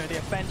aggressive, you know, the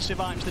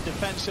offensive items, the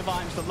defensive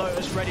items, the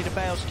Lotus ready to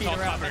bail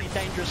Skeeter out many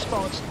dangerous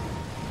spots.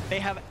 They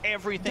have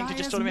everything to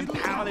just sort of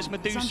empower this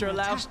Medusa,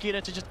 allow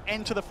Skeeter to just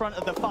enter the front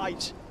of the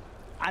fight.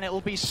 And it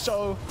will be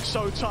so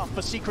tough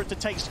for Secret to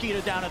take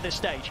Skeeter down at this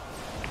stage.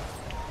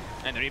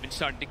 And they're even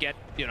starting to get,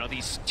 you know,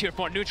 these tier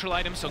 4 neutral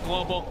items, so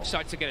Global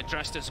starts to get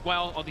addressed as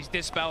well. All these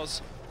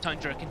dispels,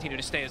 Tundra continue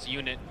to stay as a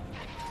unit.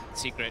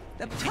 Secret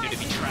continue to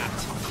be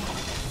trapped.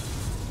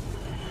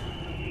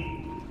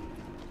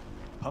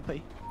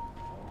 Puppey.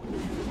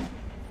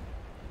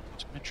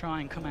 Just gonna try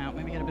and come out,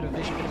 maybe get a bit of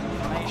vision, bit of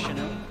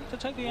information, to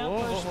take the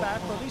outpost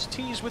back, or at least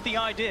tease with the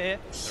idea.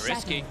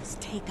 Risky.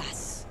 Take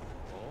us.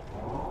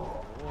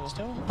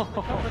 Still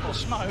a little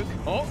smoke.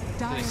 Oh,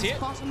 do they see it?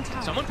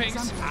 Someone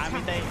pings. I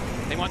mean,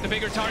 They want the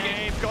bigger target.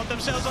 they've got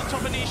themselves on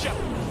top of Nisha.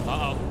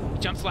 Uh-oh,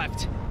 jumps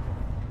left.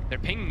 They're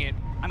pinging it.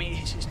 I mean,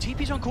 his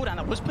TP's on cooldown.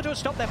 That was put to a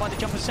stop there by the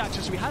jumper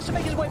Saxon, so he has to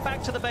make his way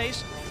back to the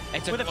base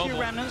with a few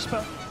remnants,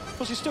 but of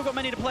course he's still got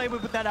many to play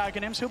with that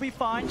Aghanim, so he'll be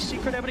fine.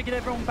 Secret able to get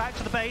everyone back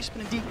to the base,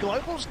 but indeed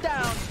Global's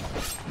down.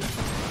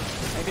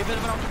 Maybe a bit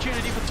of an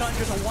opportunity for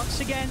Tundra to once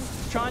again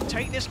try and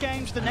take this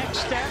game to the next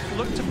step,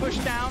 look to push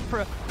down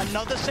for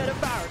another set of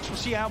barracks. We'll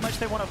see how much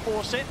they want to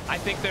force it. I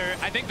think they're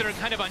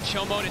kind of on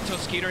chill mode until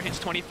Skeeter hits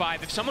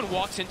 25. If someone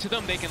walks into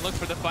them, they can look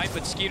for the fight,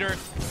 but Skeeter,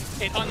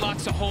 it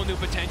unlocks a whole new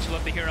potential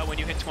of the hero when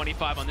you hit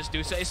 25 on this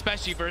Dusa,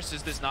 especially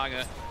versus this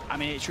Naga. I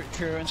mean, it's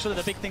true, and sort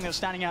of the big thing that's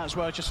standing out as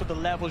well is just sort of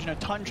the levels. You know,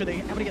 Tundra, they're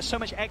able to get so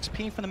much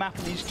XP from the map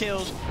from these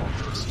kills.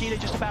 Skeeter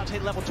just about to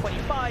hit level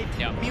 25.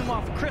 Yep.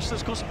 Meanwhile, for Crystal,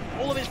 of course,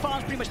 all of his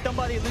farms pretty much done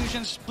by the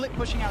illusions, split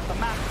pushing out the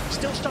map,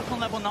 still stuck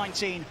on level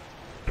 19.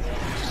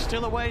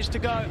 Still a ways to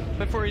go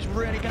before he's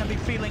really going to be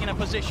feeling in a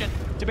position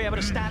to be able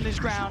to stand his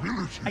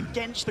ground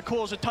against the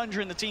cause of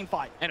Tundra in the team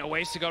fight. And a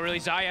ways to go, really.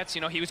 Zayats,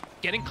 you know, he was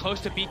getting close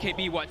to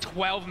BKB, what,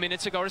 12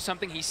 minutes ago or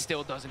something? He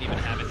still doesn't even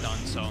have it done,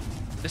 so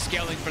the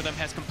scaling for them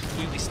has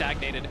completely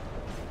stagnated.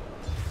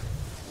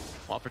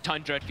 While for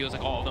Tundra, it feels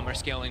like all of them are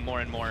scaling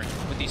more and more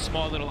with these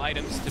small little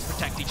items to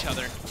protect each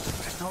other.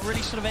 Not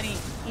really sort of any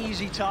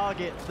easy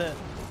target that,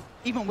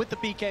 even with the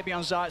BKB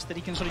on Zayats, that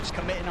he can sort of just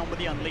commit in on with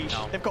the Unleash.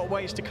 No. They've got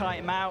ways to kite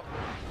him out.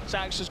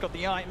 Zax has got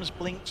the items,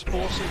 Blinks,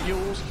 Forces,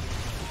 Yules.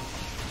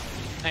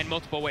 And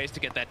multiple ways to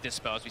get that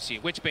dispel, as we see.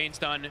 Witchbane's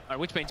done, or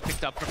Witchbane's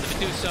picked up from the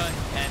Medusa,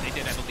 and they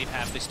did, I believe,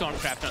 have the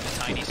Stormcraft on the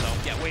Tiny, so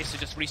yeah, ways to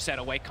just reset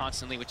away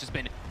constantly, which has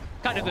been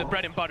kind of the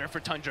bread and butter for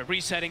Tundra.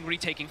 Resetting,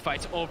 retaking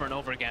fights over and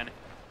over again.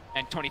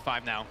 And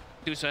 25 now.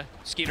 Dusa,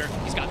 Skeeter,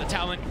 he's got the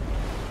talent.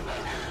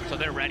 So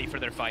they're ready for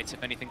their fights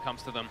if anything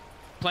comes to them.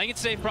 Playing it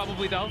safe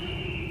probably though.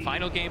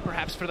 Final game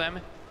perhaps for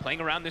them.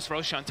 Playing around this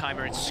Roshan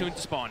timer, it's soon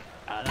to spawn.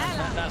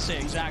 That's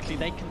it, exactly.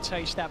 They can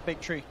taste that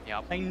victory.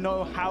 Yep. They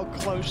know how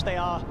close they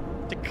are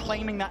to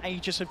claiming that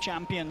Aegis of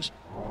Champions.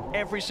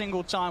 Every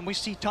single time we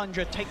see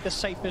Tundra take the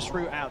safest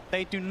route out.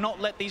 They do not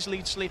let these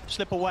leads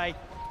slip away.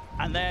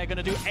 And they're going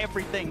to do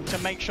everything to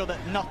make sure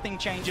that nothing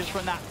changes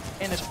from that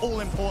in this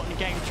all-important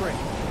Game 3.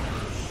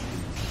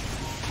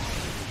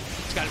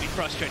 It's got to be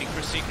frustrating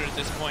for Secret at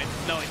this point,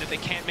 knowing that they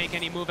can't make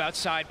any move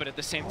outside, but at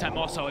the same time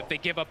also, if they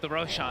give up the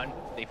Roshan,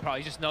 they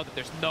probably just know that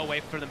there's no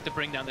way for them to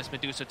bring down this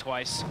Medusa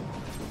twice.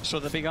 So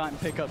the big item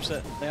pickups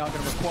that they are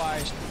going to require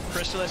is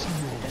Chrysalis.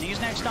 And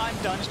his next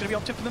item done is going to be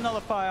opted for the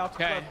Nullifier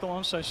after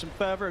Bloodthorn, so some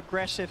further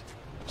aggressive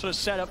sort of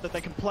setup that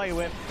they can play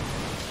with.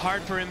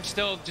 Hard for him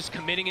still just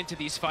committing into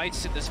these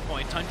fights at this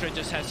point. Tundra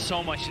just has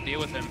so much to deal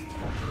with him.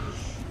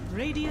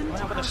 Radiant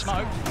Out with a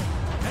smoke.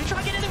 And try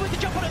to get in there with the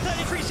jump on a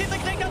 33. See if they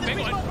can take out this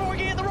response before we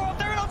get the roar up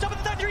there. And on top of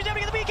the 33, he's able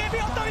to get the BKB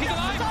on 30.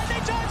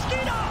 They turn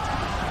Skeeter.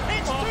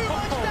 It's too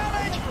much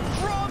damage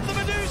from the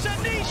Medusa.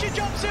 Nisha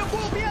jumps in.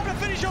 Will be able to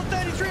finish on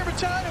 33 in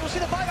return. And we'll see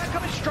the buyback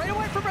coming straight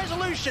away from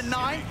Resolution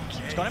 9.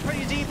 It's got him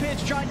pretty deep here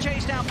to try and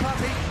chase down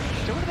Puppey.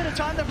 Still with a bit of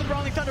time there for the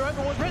Rolling Thunder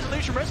overall.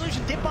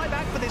 Resolution did buy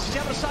back for this. He's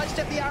able to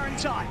sidestep the arrow in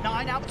time.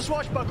 9 out with the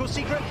swashbuckle.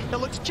 Secret, they'll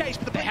look to chase,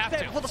 but the pinch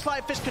there before the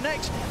Fly Fist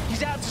connects.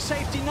 He's out to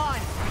safety 9. Now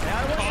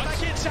they want to get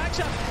back in.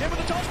 Saxa in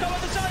with the toss go on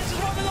the side. This is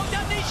Robin locked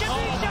down. Nisha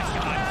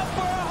out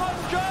for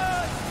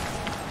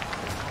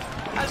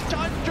 100. As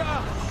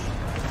Tundra,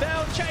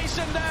 they'll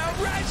chase him down.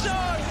 Rezo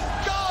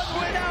gone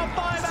without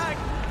buyback.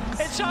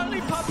 It's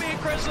only Puppey and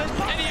Chrysalis.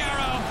 And the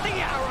arrow. The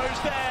arrow's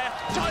there.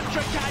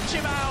 Tundra catch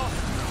him out.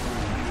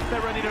 They're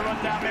ready to run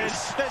down mid.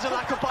 There's a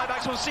lack of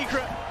buybacks on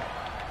Secret.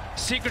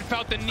 Secret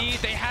felt the need.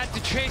 They had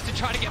to chase to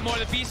try to get more of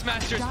the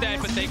Beastmasters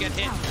dead, but they get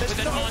hit with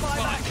an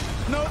onslaught.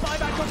 No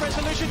buyback on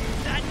Resolution.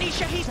 And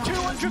Nisha, he's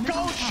 200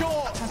 gold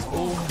short.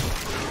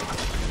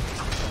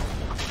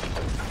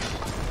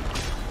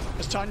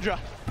 It's Tundra.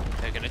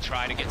 They're going to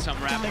try to get some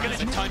wrap They're going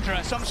to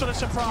Tundra. Some sort of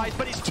surprise,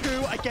 but it's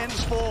 2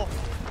 against 4.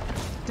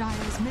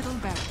 Dire's middle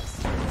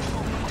barracks.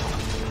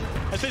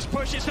 As this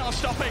push is not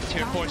stopping.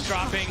 Tier 4's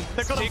dropping.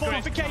 They've got Secret. a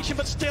fortification,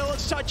 but still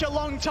such a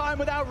long time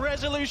without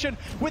Resolution,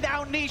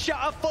 without Nisha,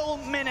 a full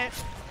minute.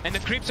 And the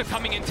creeps are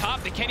coming in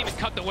top. They can't even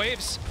cut the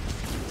waves.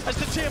 As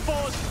the tier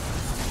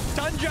 4s,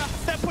 Tundra,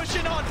 they're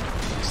pushing on.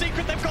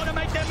 Secret, they've got to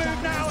make their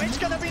move now. It's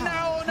going to be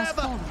now or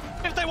never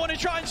if they want to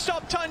try and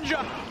stop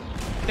Tundra.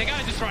 They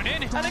gotta just run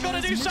in. And they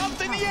gotta do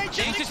something. The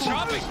Ancient is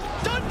dropping.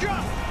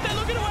 Tundra, they're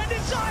looking to end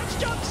his sides.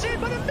 Jumps in,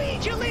 but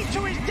immediately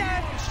to his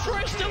death.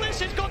 Crystallis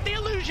has got the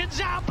illusions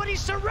out, but he's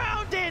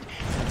surrounded.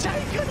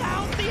 Taken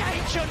out. The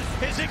Ancient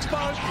is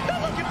exposed. They're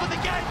looking for the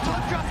game.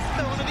 Tundra,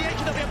 they're on the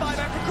Ancient. There'll be a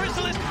buyback for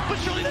Crystallis, but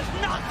surely there's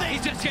nothing.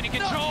 He's just getting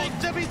controlled.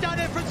 Nothing to be done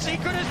here from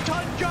Secret as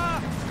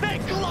Tundra. They're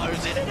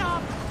closing it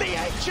up. The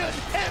Ancient,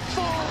 it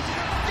falls.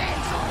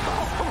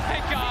 Oh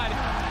my God.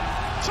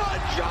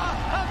 Tundra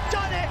have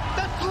done it.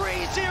 The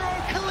 3-0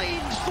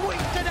 clean sweep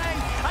today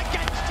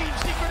against Team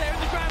Secret here in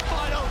the grand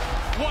final.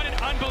 What an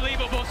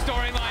unbelievable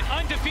storyline.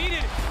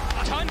 Undefeated.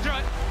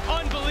 Tundra,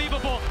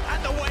 unbelievable.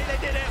 And the way they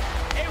did it,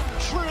 it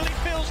truly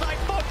feels like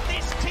both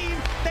this team,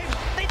 they've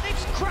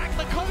cracked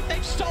the code,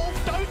 they've solved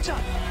Dota.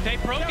 They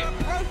broke Their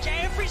it. approach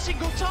every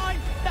single time,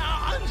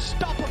 they're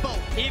unstoppable.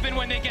 Even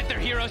when they get their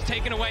heroes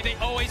taken away, they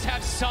always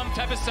have some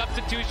type of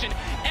substitution.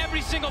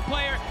 Every single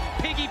player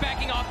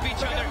piggybacking off of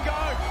each other.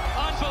 Go.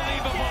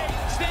 Unbelievable.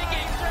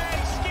 Snaking.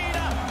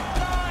 Skeeter,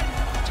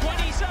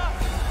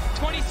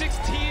 26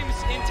 teams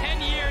in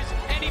 10 years,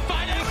 and he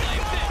finally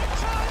claims it.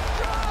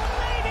 Tundra,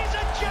 ladies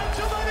and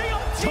gentlemen,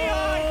 on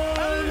TI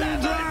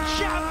 11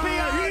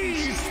 champions.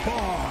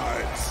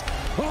 Esports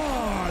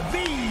are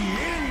the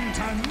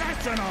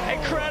international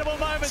Incredible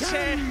moments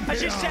here.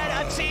 As you said,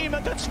 a team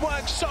that's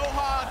worked so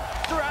hard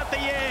throughout the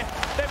year.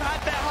 They've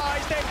had their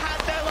highs, they've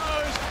had their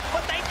lows,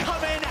 but they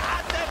come in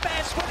at their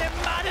best when it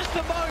matters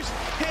the most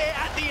here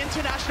at the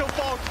International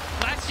Fog.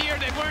 Last year,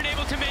 they weren't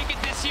able to make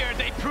it this year.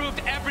 They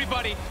proved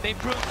everybody, they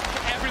proved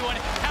to everyone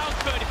how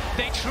good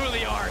they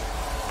truly are.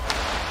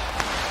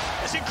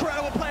 It's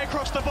incredible play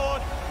across the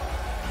board.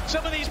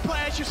 Some of these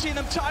players, you've seen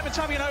them time and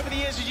time again over the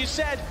years, as you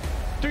said,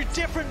 through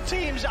different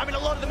teams. I mean, a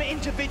lot of them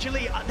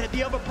individually,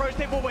 the other pros,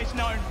 they've always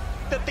known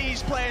that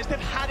these players, they've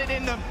had it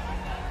in them.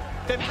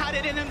 They've had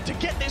it in them to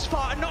get this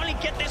far, and not only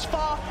get this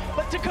far,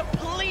 but to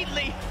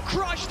completely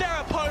crush their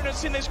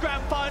opponents in this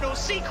grand final.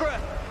 Secret,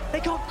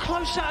 they got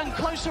closer and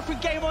closer from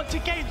game 1 to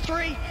game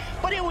 3,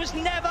 but it was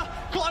never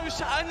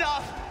close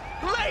enough.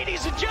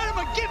 Ladies and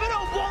gentlemen, give it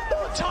up one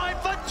more time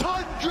for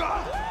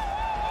Tundra.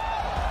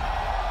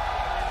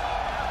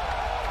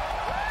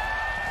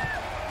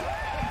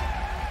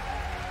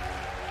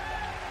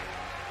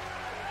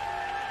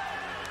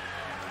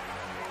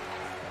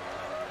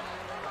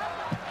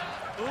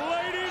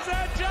 Ladies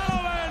and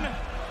gentlemen,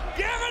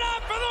 give it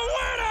up for the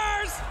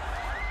winners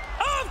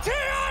of TI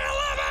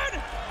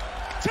 11,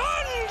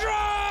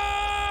 Tundra!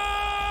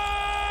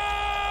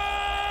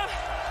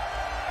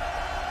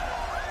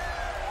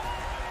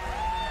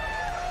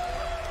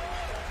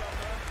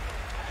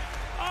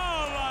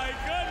 Oh my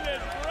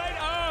goodness, great,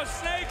 oh,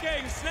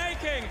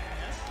 snaking.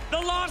 The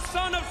lost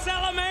son of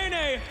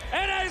Salamene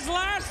and his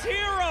last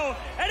hero.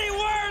 Any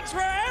words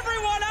for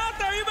everyone out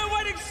there? You've been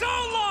waiting so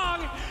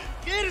long.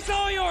 It's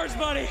all yours,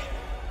 buddy.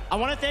 I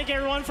want to thank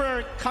everyone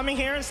for coming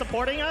here and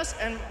supporting us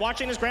and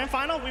watching this grand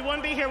final. We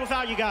wouldn't be here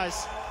without you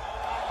guys.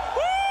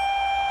 Woo!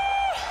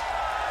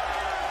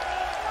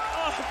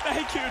 Oh,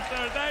 thank you,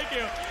 sir. Thank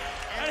you.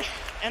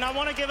 And I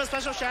want to give a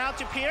special shout out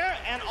to Pierre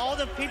and all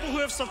the people who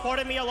have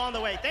supported me along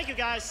the way. Thank you,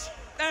 guys.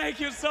 Thank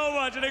you so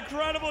much. An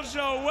incredible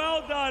show.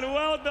 Well done.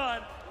 Well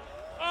done.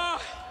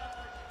 Oh,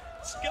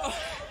 let's go.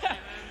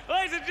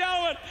 Ladies and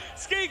gentlemen,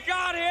 Skeet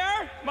God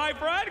here, my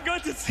friend.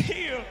 Good to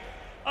see you.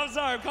 I'm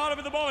sorry, I'm caught up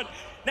in the moment.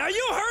 Now,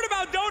 you heard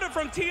about Dota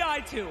from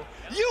TI2.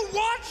 You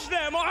watched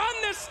them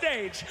on this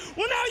stage.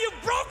 Well, now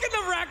you've broken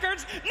the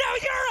records. Now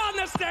you're on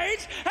the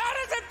stage. How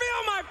does it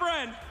feel, my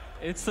friend?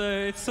 It's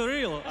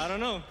surreal. I don't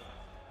know.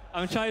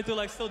 I'm trying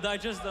to still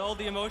digest all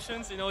the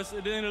emotions. You know, it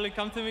didn't really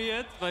come to me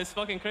yet, but it's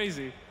fucking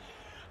crazy.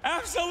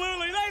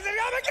 Absolutely. Ladies and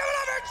gentlemen, give it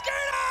up for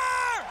Skeeter!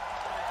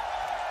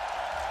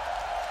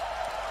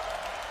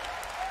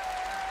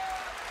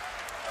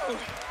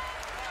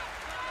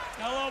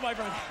 Hello, my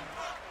friend.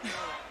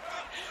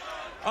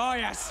 Oh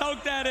yeah,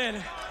 soak that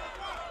in.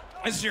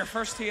 This is your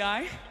first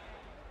TI.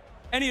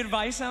 Any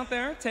advice out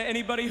there to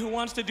anybody who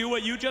wants to do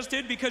what you just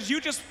did? Because you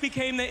just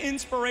became the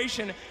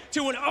inspiration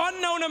to an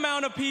unknown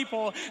amount of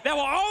people that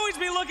will always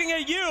be looking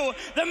at you,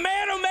 the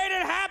man who made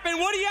it happen.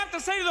 What do you have to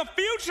say to the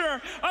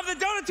future of the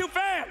Dota 2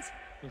 fans?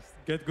 Just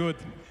get good.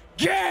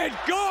 Get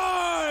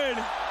good!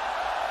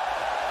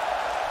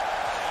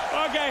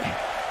 Okay,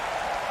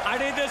 I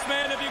need this,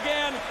 man, if you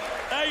can.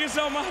 Thank you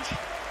so much.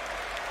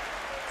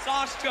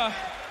 Sascha,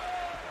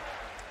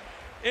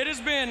 it has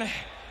been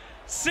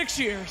 6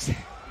 years.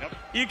 Yep.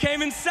 You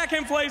came in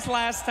second place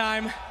last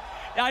time.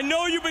 I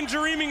know you've been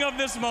dreaming of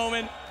this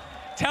moment.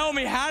 Tell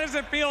me, how does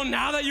it feel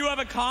now that you have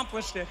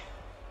accomplished it?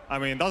 I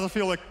mean, it doesn't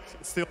feel like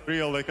it's still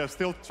real. Like, I'm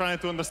still trying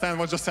to understand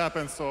what just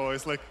happened. So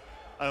it's like,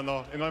 I don't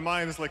know. In my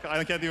mind, it's like,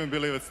 I can't even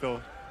believe it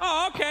still.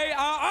 Oh, okay.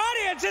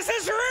 Audience, is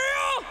this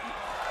real?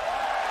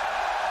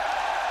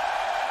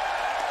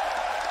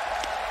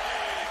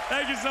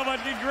 Thank you so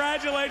much.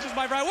 Congratulations,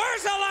 my friend.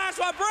 Where's the last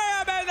one?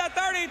 Brea made that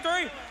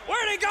 33.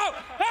 Where'd he go?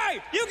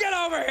 Hey, you get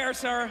over here,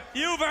 sir.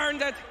 You've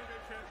earned it.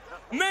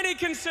 Many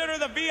consider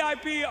the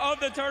VIP of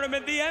the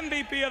tournament, the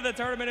MVP of the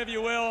tournament, if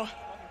you will.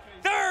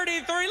 30 33.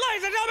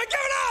 Ladies and gentlemen, give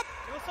it up!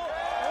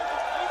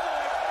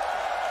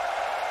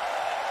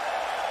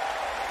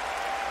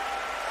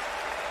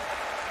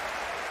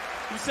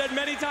 You said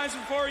many times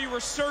before you were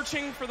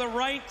searching for the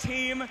right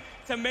team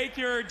to make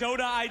your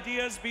Dota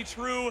ideas be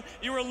true.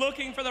 You were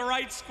looking for the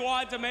right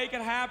squad to make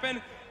it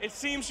happen. It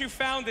seems you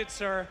found it,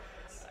 sir.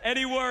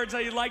 Any words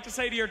that you'd like to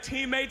say to your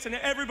teammates and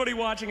everybody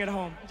watching at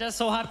home? Just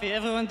so happy.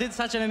 Everyone did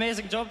such an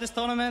amazing job this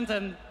tournament,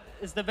 and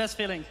it's the best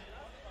feeling.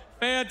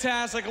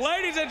 Fantastic.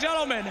 Ladies and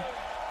gentlemen,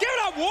 give it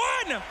up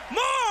one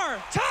more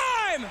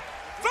time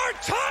for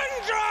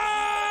Tundra!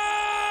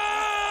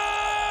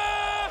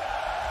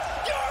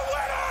 Your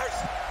winners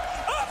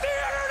of the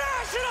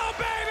International,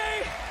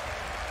 baby!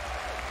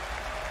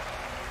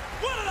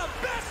 One of the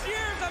best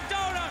years of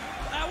Dota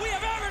that we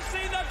have ever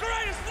seen. The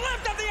greatest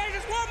lift of the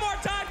ages. One more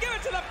time. Give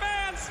it to the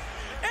fans.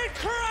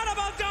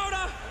 Incredible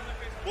Dota.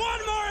 One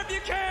more if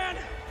you can.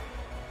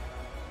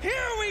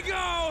 Here we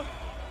go.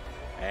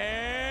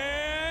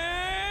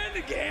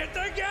 And get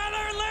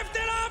together, lift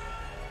it up.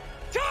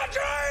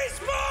 Tundra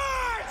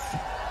Esports!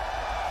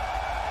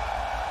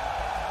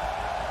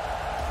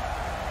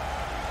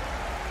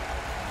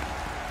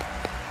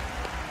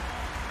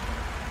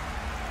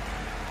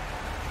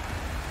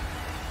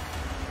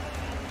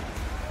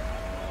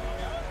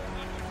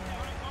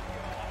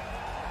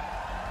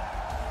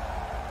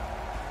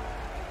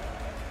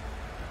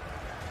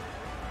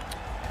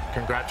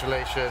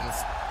 Congratulations,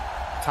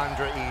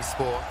 Tundra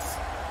Esports.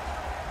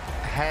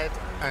 Head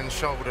and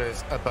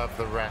shoulders above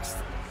the rest.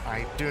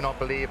 I do not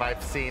believe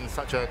I've seen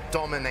such a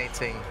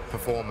dominating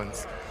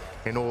performance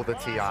in all the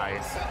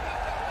TIs.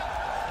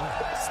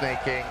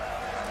 Snaking,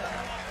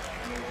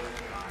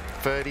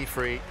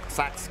 33,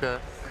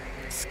 Saxka,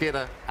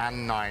 Skidder,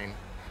 and 9.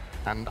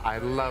 And I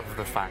love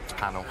the fact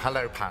panel.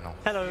 Hello, panel.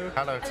 Hello.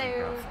 Hello,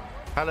 Team.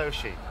 Hello,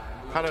 Sheep.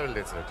 Hello,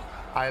 Lizard.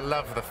 I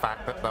love the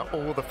fact that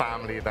all the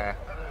family there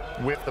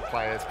with the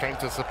players came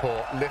to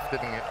support,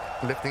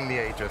 lifting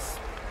the Aegis.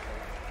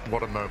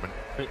 What a moment.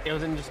 It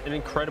was just an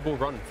incredible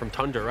run from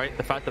Tundra, right?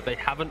 The fact that they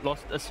haven't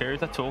lost a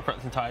series at all for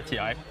this entire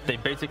TI. They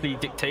basically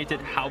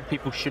dictated how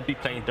people should be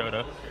playing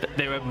Dota.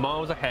 They were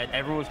miles ahead.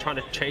 Everyone was trying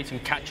to chase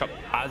and catch up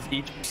as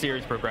each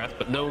series progressed,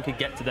 but no one could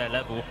get to their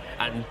level,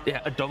 and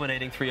yeah, a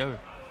dominating 3-0.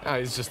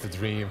 It's just a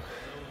dream.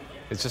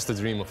 It's just a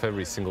dream of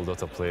every single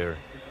Dota player.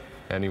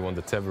 Anyone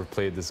that ever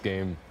played this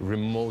game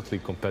remotely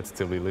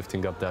competitively,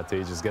 lifting up that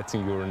Aegis,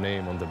 getting your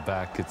name on the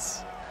back,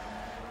 it's,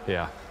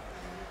 yeah.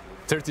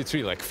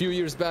 33, like a few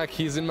years back,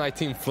 he's in my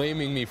team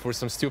flaming me for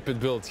some stupid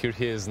build. Here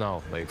he is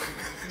now, like,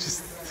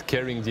 just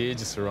carrying the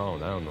Aegis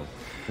around. I don't know.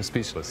 I'm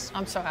speechless.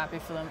 I'm so happy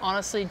for them.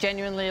 Honestly,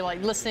 genuinely,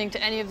 like, listening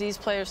to any of these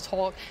players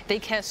talk, they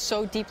care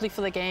so deeply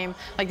for the game.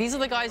 Like, these are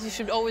the guys you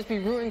should always be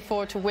rooting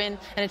for to win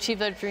and achieve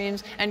their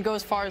dreams and go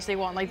as far as they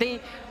want. Like, they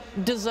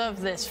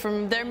deserve this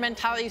from their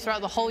mentality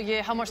throughout the whole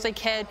year, how much they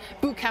cared,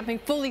 boot camping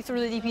fully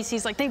through the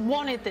DPCs. Like, they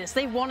wanted this,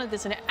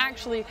 and it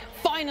actually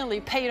finally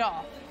paid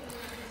off.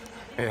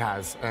 It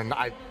has, and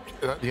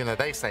you know,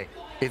 they say,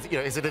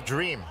 is it a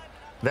dream?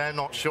 They're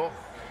not sure.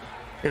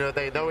 You know,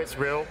 they know it's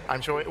real.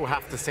 I'm sure it will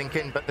have to sink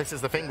in, but this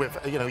is the thing with,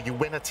 you know, you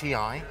win a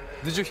TI.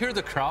 Did you hear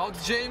the crowd,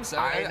 James?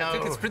 I know. I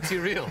think it's pretty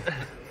real.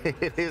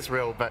 It is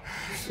real, but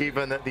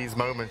even at these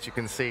moments, you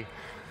can see.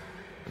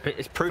 But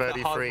it's proof that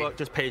hard work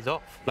just pays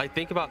off. Like,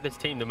 think about this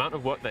team, the amount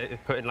of work that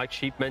they've put in, like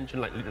Sheep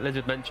mentioned, like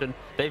Lizard mentioned,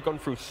 they've gone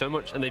through so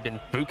much, and they've been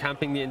boot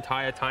camping the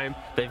entire time.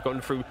 They've gone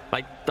through,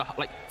 like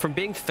from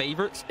being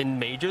favorites in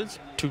majors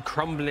to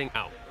crumbling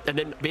out. And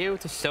then being able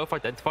to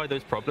self-identify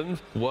those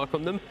problems, work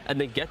on them,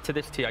 and then get to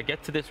this TI,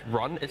 get to this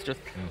run. It's just,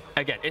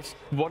 again, it's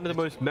one of the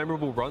most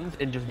memorable runs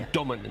in just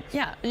dominance.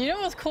 Yeah, you know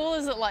what's cool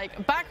is that,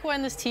 like, back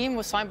when this team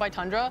was signed by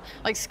Tundra,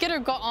 like, Skidder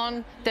got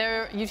on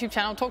their YouTube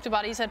channel, talked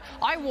about it. He said,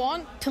 I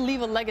want to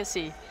leave a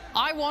legacy.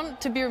 I want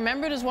to be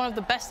remembered as one of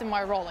the best in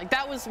my role. Like,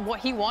 that was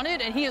what he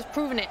wanted, and he has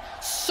proven it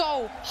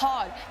so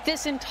hard.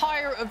 This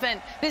entire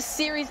event, this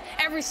series,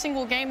 every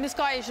single game, this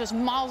guy is just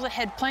miles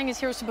ahead, playing his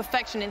heroes to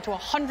perfection into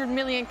 100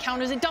 million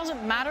counters. It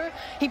doesn't matter.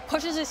 He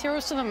pushes his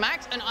heroes to the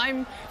max, and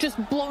I'm just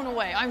blown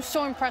away. I'm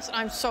so impressed, and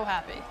I'm so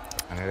happy.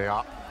 And here they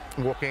are,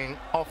 walking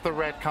off the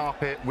red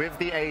carpet with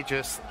the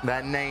Aegis,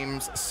 their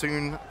names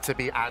soon to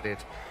be added.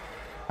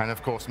 And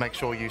of course, make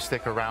sure you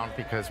stick around,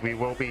 because we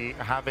will be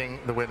having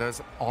the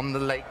winners on the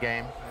late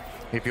game.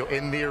 If you're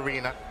in the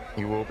arena,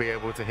 you will be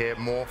able to hear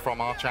more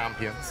from our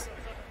champions.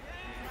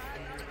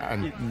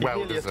 And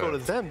well deserved. As tall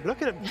as them.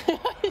 Look at him.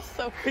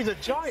 He's a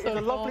giant. He's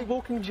a lovely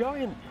walking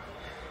giant.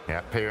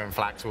 Yeah, Pia and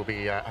Flax will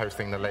be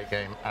hosting the late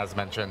game, as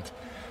mentioned.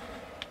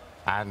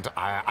 And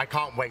I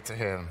can't wait to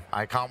hear them.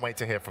 I can't wait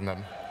to hear from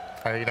them.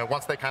 You know,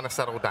 once they kind of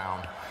settle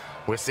down,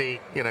 we'll see,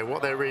 you know,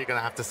 what they're really going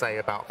to have to say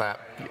about that,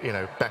 you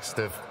know, best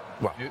of.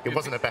 Well, it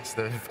wasn't a best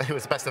of, it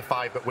was a best of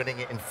 5, but winning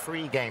it in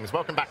 3 games.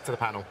 Welcome back to the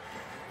panel.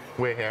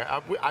 We're here.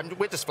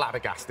 We're just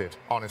flabbergasted,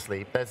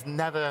 honestly. There's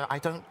never,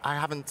 I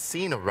haven't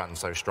seen a run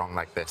so strong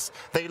like this.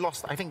 They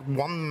lost, I think,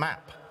 1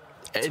 map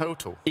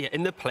total.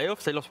 In the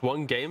playoffs, they lost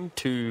 1 game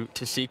to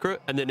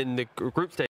Secret, and then in the group stage,